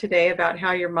video today about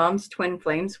how your mom's twin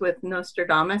flames with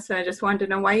Nostradamus, and I just wanted to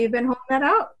know why you've been holding that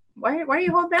out. Why are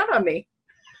you holding that on me?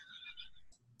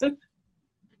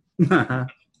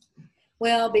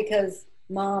 Well, because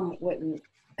Mom wouldn't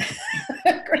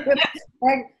agree with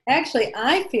it. Actually,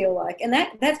 I feel like, and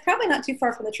that's probably not too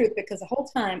far from the truth, because the whole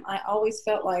time I always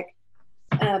felt like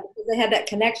because they had that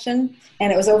connection,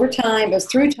 and it was over time, it was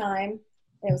through time.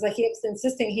 It was like he was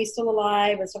insisting he's still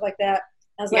alive and stuff like that.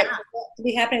 I was like, to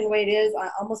be happening the way it is, I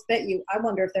almost bet you, I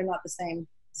wonder if they're not the same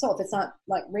soul, if it's not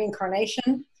like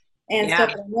reincarnation and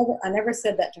stuff. I never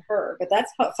said that to her, but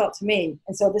that's how it felt to me.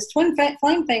 And so this twin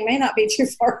flame thing may not be too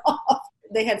far off.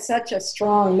 They had such a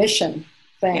strong mission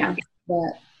thing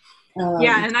that.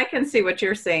 And I can see what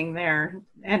you're saying there.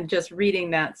 And just reading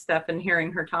that stuff and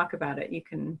hearing her talk about it, you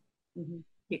can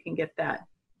get that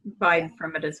vibe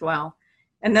from it as well.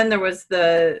 And then there was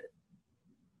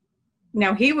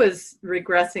now he was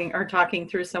regressing or talking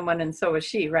through someone, and so was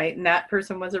she, right? And that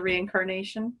person was a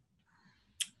reincarnation?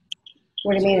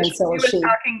 What do you mean, and so was she?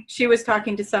 She was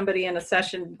talking to somebody in a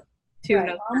session too.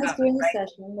 Right. Mom was doing the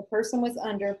session. The person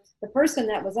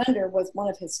that was under was one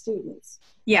of his students.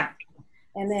 Yeah.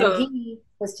 And then he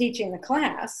was teaching the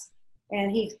class,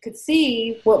 and he could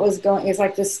see what was going. It's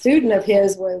like the student of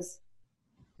his was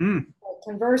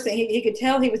conversing. He could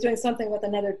tell he was doing something with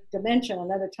another dimension,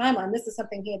 another timeline. This is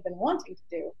something he had been wanting to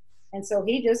do, and so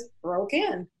he just broke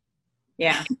in.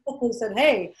 Yeah. He said,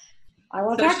 "Hey, I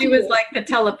want to talk to you." So she was like the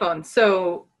telephone.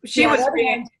 So she was.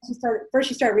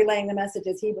 She started relaying the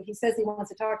messages. He says he wants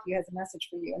to talk to you. Has a message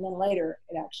for you, and then later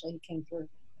it actually came through.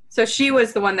 So she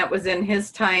was the one that was in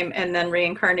his time and then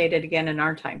reincarnated again in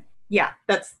our time. Yeah,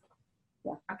 that's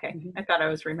okay. Mm-hmm. I thought I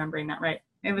was remembering that right.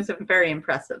 It was a very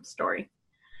impressive story.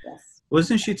 Yes.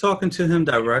 Wasn't she talking to him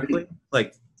directly,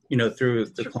 like through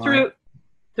the client?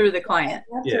 Through the client.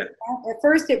 At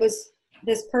first, it was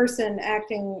this person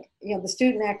acting, the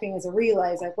student acting as a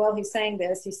relay. It's like, well, he's saying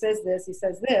this, he says this, he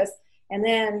says this, and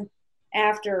then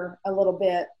after a little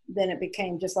bit, then it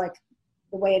became just like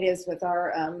the way it is with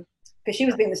our. Because she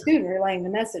was being the student relaying the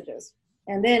messages,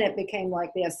 and then it became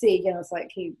like the SC. It's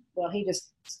like he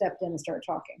just stepped in and started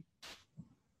talking,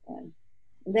 and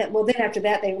then after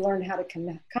that they learned how to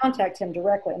contact him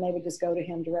directly, and they would just go to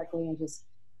him directly and just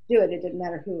do it. It didn't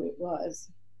matter who it was.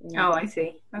 Oh, I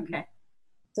see. Okay.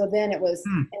 So then it was,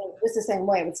 and it was the same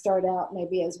way. It would start out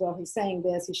maybe as well. He's saying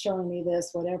this, he's showing me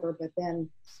this, whatever. But then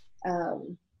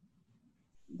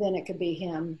then it could be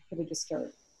him. He would just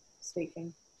start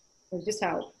speaking. It's just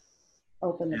how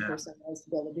open the person was to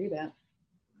be able to do that.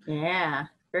 Yeah,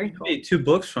 very cool. She made 2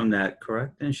 books from that,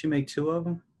 correct? Didn't she make 2 of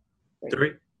them?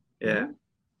 3? Yeah.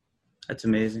 That's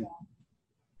amazing.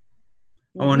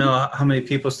 I want to know how many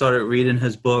people started reading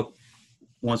his book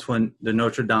once when the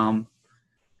Notre Dame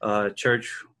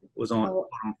church was on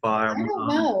fire. I don't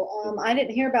know. I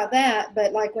didn't hear about that,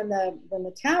 but like when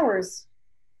the towers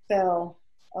fell,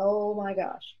 oh my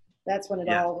gosh, that's when it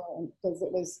all went, because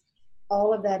it was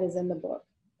all of that is in the book,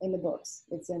 in the books.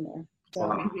 It's in there.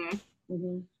 So,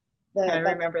 I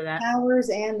remember that. Towers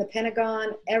and the Pentagon,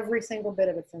 every single bit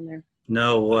of it's in there.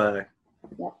 No way.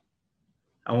 Yeah.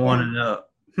 I want to know.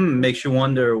 Makes you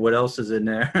wonder what else is in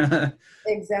there.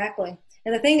 Exactly.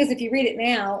 And the thing is, if you read it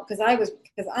now, because I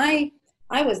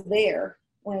was there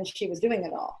when she was doing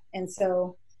it all, and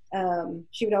so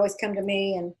she would always come to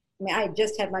me, and I mean, I had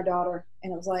just had my daughter,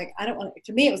 and it was like, I don't want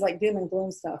to me, it was like doom and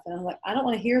gloom stuff, and I was like, I don't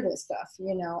want to hear this stuff,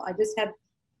 you know. I just had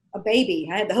a baby,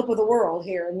 I had the hope of the world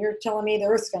here, and you're telling me the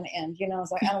earth's going to end, you know. I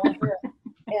was like, I don't want to hear it.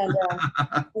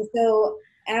 And so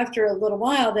after a little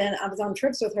while, then I was on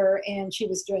trips with her, and she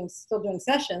was still doing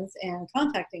sessions and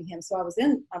contacting him. So I was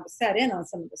sat in on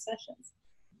some of the sessions.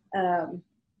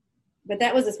 But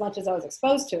that was as much as I was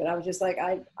exposed to it. I was just like,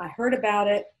 I heard about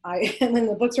it. And when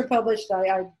the books were published,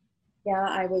 I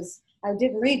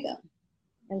didn't read them.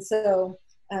 And so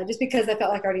just because I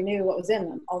felt like I already knew what was in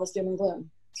them, all this doom and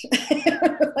gloom,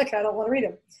 like, I don't want to read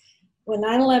them. When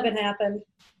 9/11 happened,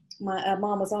 my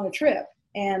mom was on a trip,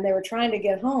 and they were trying to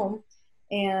get home,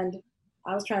 and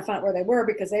I was trying to find out where they were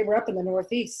because they were up in the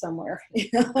Northeast somewhere. You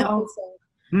know?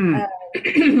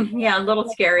 Yeah, a little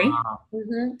scary.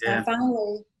 Yeah. And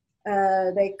finally,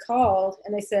 they called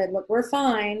and they said, "Look, we're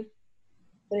fine,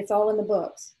 but it's all in the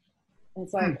books." And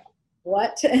it's like,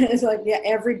 what? And it's like, yeah,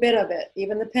 every bit of it,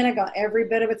 even the Pentagon, every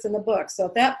bit of it's in the books. So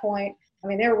at that point, I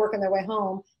mean, they were working their way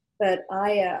home, but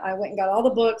I went and got all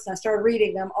the books, and I started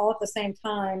reading them all at the same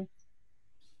time.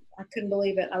 I couldn't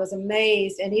believe it. I was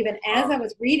amazed. And even as I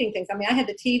was reading things, I mean, I had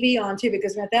the TV on too,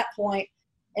 because at that point,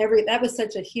 that was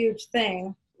such a huge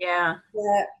thing. Yeah.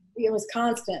 That it was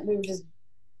constant. We were just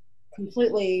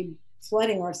completely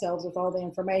flooding ourselves with all the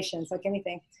information. It's like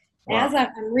anything. Wow. As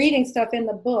I'm reading stuff in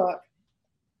the book,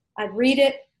 I'd read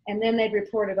it, and then they'd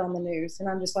report it on the news. And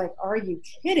I'm just like, are you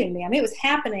kidding me? I mean, it was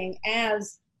happening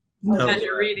as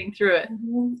you're reading through it.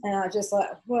 And I was just like,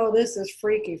 whoa, this is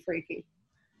freaky.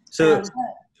 So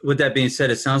with that being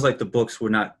said, it sounds like the books were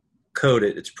not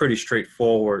coded. It's pretty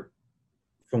straightforward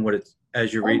from what it's,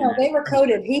 as you're reading. No, they were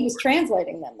coded. He was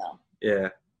translating them, though. Yeah.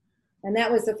 And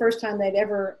that was the first time they'd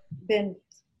ever been,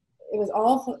 it was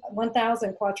all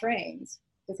 1,000 quatrains.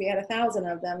 If he had 1,000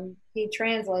 of them, he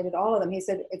translated all of them. He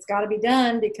said, it's got to be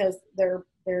done because they're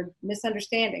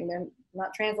misunderstanding. They're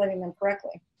not translating them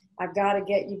correctly. You've got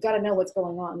to know what's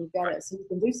going on. You've got to, so you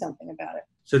can do something about it.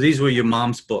 So these were your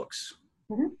mom's books?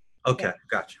 Mm-hmm. Okay, yeah.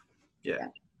 Gotcha. Yeah.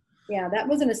 Yeah, that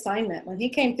was an assignment. When he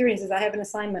came through, he says, I have an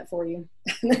assignment for you.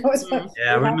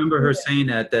 I remember her saying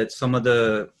that some of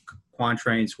the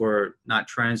quatrains were not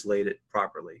translated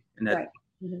properly, and that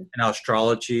and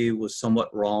astrology was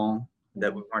somewhat wrong,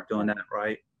 that we weren't doing that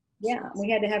right. Yeah, we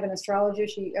had to have an astrologer.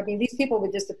 These people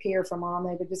would just appear for Mom.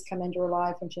 They would just come into her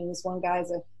life, and this one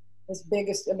guy's he's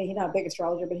not a big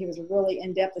astrologer, but he was a really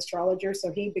in-depth astrologer,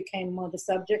 so he became one of the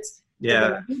subjects.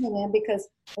 Yeah. Because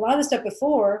a lot of the stuff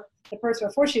before, the person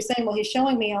before, she was saying, well, he's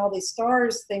showing me all these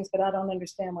stars things, but I don't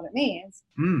understand what it means.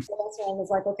 So that's when I was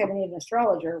like, okay, we need an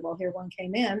astrologer. Well, here one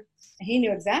came in, and he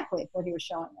knew exactly what he was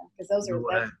showing them, because those are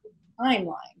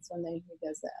timelines when he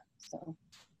does that. So,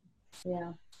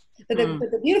 yeah. But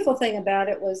the beautiful thing about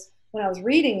it was when I was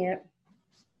reading it,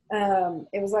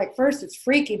 it was like, first it's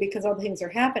freaky because all the things are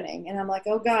happening. And I'm like,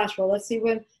 oh gosh, well, let's see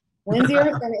when's the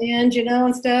earth going to end,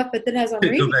 and stuff. But then as I'm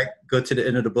reading, go to the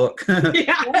end of the book. Go to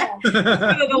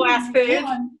the last page.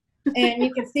 And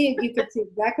you could see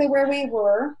exactly where we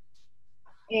were.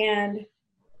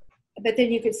 But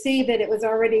then you could see that it was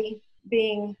already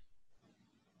being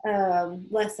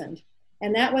lessened.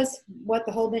 And that was what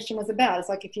the whole mission was about. It's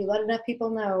like, if you let enough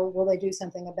people know, will they do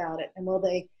something about it? And will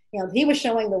they, he was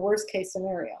showing the worst case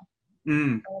scenario.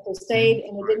 And if they stayed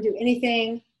and they didn't do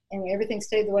anything and everything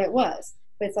stayed the way it was.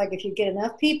 But it's like, if you get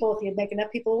enough people, if you make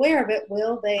enough people aware of it,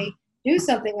 will they do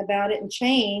something about it and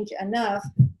change enough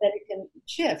that it can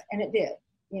shift? And it did,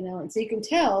 and so you can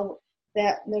tell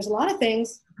that there's a lot of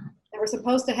things that were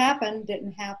supposed to happen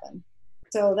didn't happen.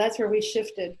 So that's where we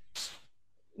shifted,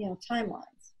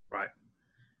 timelines. Right.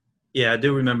 Yeah, I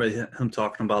do remember him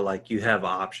talking about, like, you have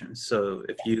options. So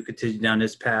if you continue down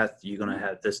this path, you're going to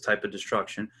have this type of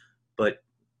destruction, but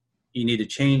you need to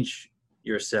change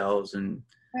your cells, and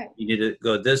Right. you need to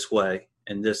go this way,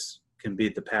 and this can be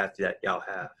the path that y'all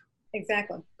have.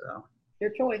 Exactly. So,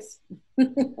 Your choice.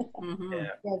 Mhm.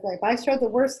 yeah. Yeah, it's like, if I show the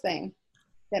worst thing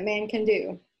that man can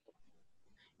do.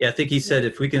 Yeah, I think he said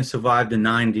if we can survive the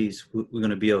 90s, we're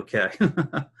going to be okay.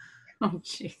 Oh,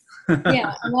 jeez.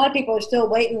 Yeah, a lot of people are still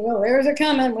waiting. Oh, where's it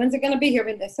coming? When's it going to be here?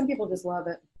 But some people just love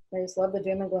it. They just love the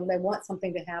doom and gloom. They want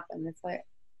something to happen. It's like,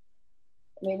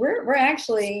 I mean, we're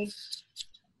actually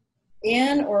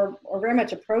in or very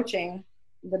much approaching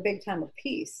the big time of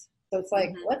peace. So it's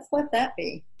like, let's let that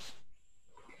be.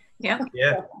 Yeah.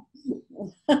 Yeah.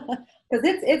 Because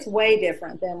it's way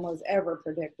different than was ever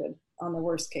predicted on the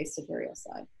worst case scenario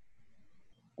side.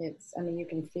 I mean, you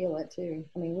can feel it too.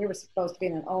 I mean, we were supposed to be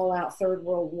in an all-out third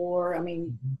world war. I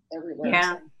mean, everywhere.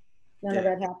 Yeah. So none of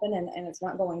that happened, and it's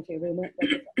not going to. We went a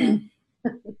different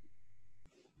way.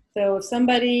 So if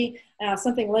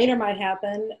something later might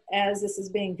happen as this is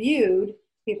being viewed,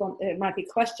 it might be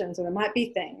questions or there might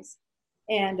be things.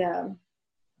 And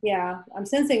yeah, I'm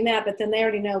sensing that, but then they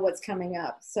already know what's coming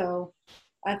up. So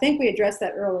I think we addressed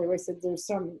that earlier. We said there's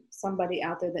somebody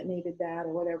out there that needed that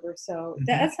or whatever. So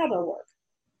that's how they'll work.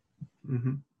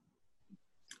 Mm-hmm.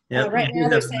 Yeah. Right now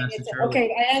they're saying it's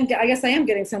okay. I guess I am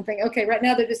getting something. Okay, right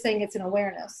now they're just saying it's an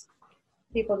awareness.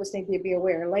 People just need to be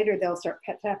aware. Later they'll start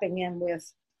tapping in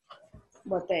with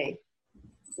with the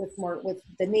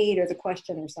need or the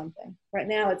question or something. Right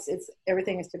now it's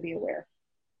everything is to be aware.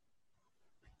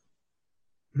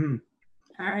 Hmm.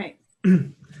 All right.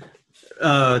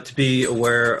 To be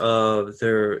aware of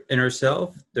their inner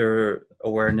self, their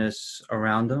awareness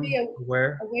around them.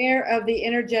 Aware of the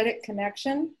energetic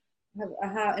connection,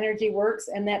 how energy works,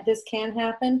 and that this can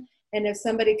happen. And if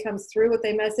somebody comes through with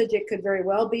a message, it could very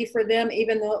well be for them,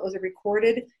 even though it was a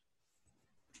recorded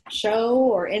show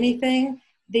or anything.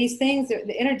 These things,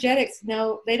 the energetics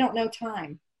they don't know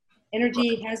time.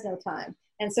 Energy has no time.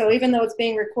 And so even though it's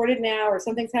being recorded now or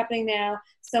something's happening now,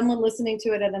 someone listening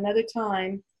to it at another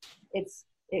time, it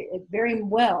very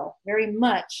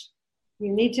much,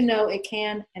 you need to know it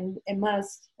can and it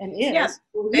must and is. Yes,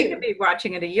 they could be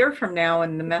watching it a year from now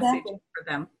and the message for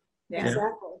them. Yeah.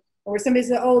 Exactly. Or somebody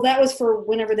said, oh, that was for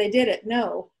whenever they did it.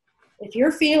 No, if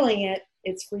you're feeling it,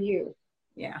 it's for you.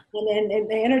 Yeah. And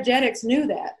the energetics knew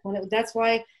that. That's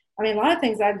why, I mean, a lot of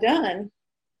things I've done,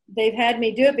 they've had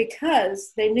me do it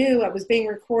because they knew I was being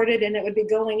recorded and it would be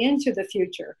going into the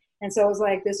future. And so it was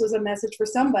like, this was a message for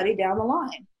somebody down the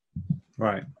line.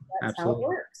 Right. That's Absolutely. how it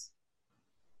works.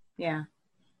 Yeah.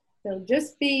 So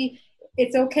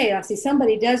it's okay. I see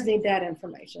somebody does need that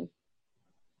information.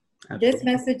 Absolutely. This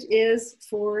message is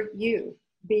for you.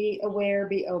 Be aware,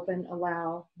 be open,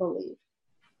 allow, believe.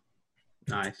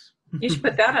 Nice. You should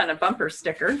put that on a bumper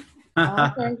sticker.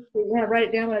 Okay. Yeah, write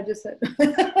it down what I just said.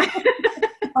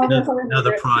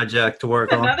 Another project to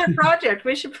work on. Another project.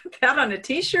 We should put that on a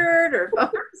T-shirt or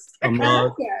bumper sticker. A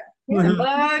mug. Yeah, A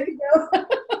mug.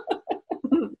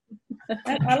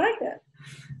 I like that.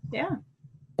 Yeah.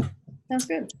 Sounds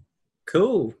good.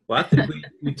 Cool. Well, I think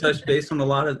we touched base on a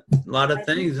lot of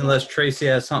things. Unless Tracy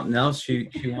has something else she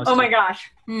wants. Oh my to gosh.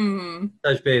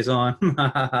 touch base on.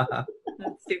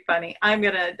 That's too funny.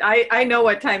 I know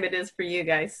what time it is for you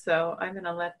guys, so I'm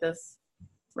gonna let this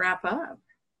wrap up.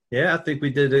 Yeah, I think we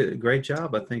did a great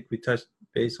job. I think we touched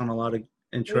base on a lot of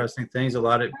interesting things, a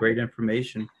lot of great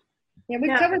information. Yeah, we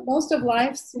covered most of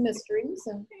life's mysteries.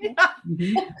 And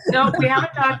No, we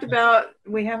haven't talked about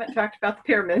the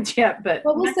pyramids yet, but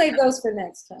we'll save those for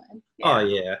next time. Yeah. Oh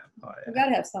yeah. We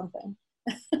gotta have something.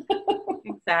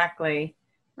 Exactly.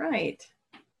 Right.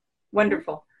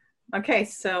 Wonderful. Okay,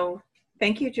 so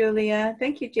thank you, Julia.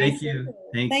 Thank you, Jason.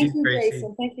 Thank you, Tracy.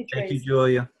 Jason. Thank you, Tracy. Thank you,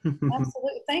 Julia.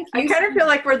 Absolutely. Thank you. I kind of feel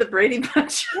like we're the Brady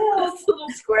Bunch. Those little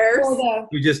squares.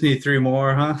 We just need 3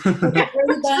 more, huh? The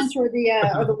Brady Bunch or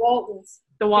the Waltons.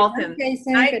 The Waltons.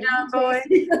 Jason. Night, John Boy.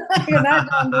 Good night,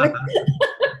 John Boy.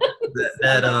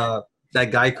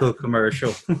 that Geico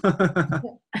commercial.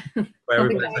 Where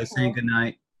everybody's saying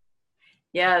goodnight.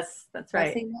 Yes, that's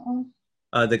right. Seen that one?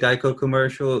 The Geico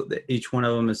commercial, each one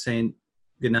of them is saying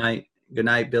goodnight. Good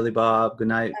night, Billy Bob. Good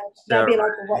night. That'd be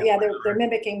like they're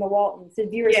mimicking the Waltons.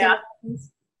 Did you ever see the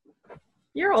Waltons?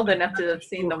 You're old enough to have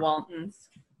seen the Waltons.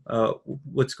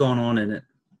 What's going on in it?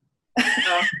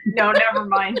 Oh, no, never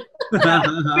mind. We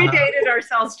dated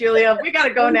ourselves, Julia. We got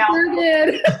to go now. Sure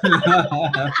did.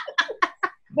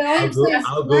 But I'll say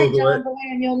night, John Boy,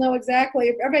 and you'll know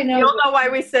exactly. Everybody knows. You'll know why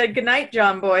we said goodnight,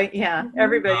 John Boy. Yeah,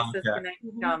 everybody says goodnight,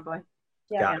 John Boy.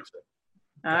 Yeah. Gotcha.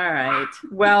 All right.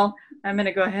 Well, I'm going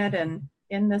to go ahead and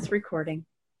end this recording.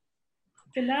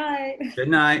 Good night. Good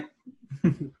night.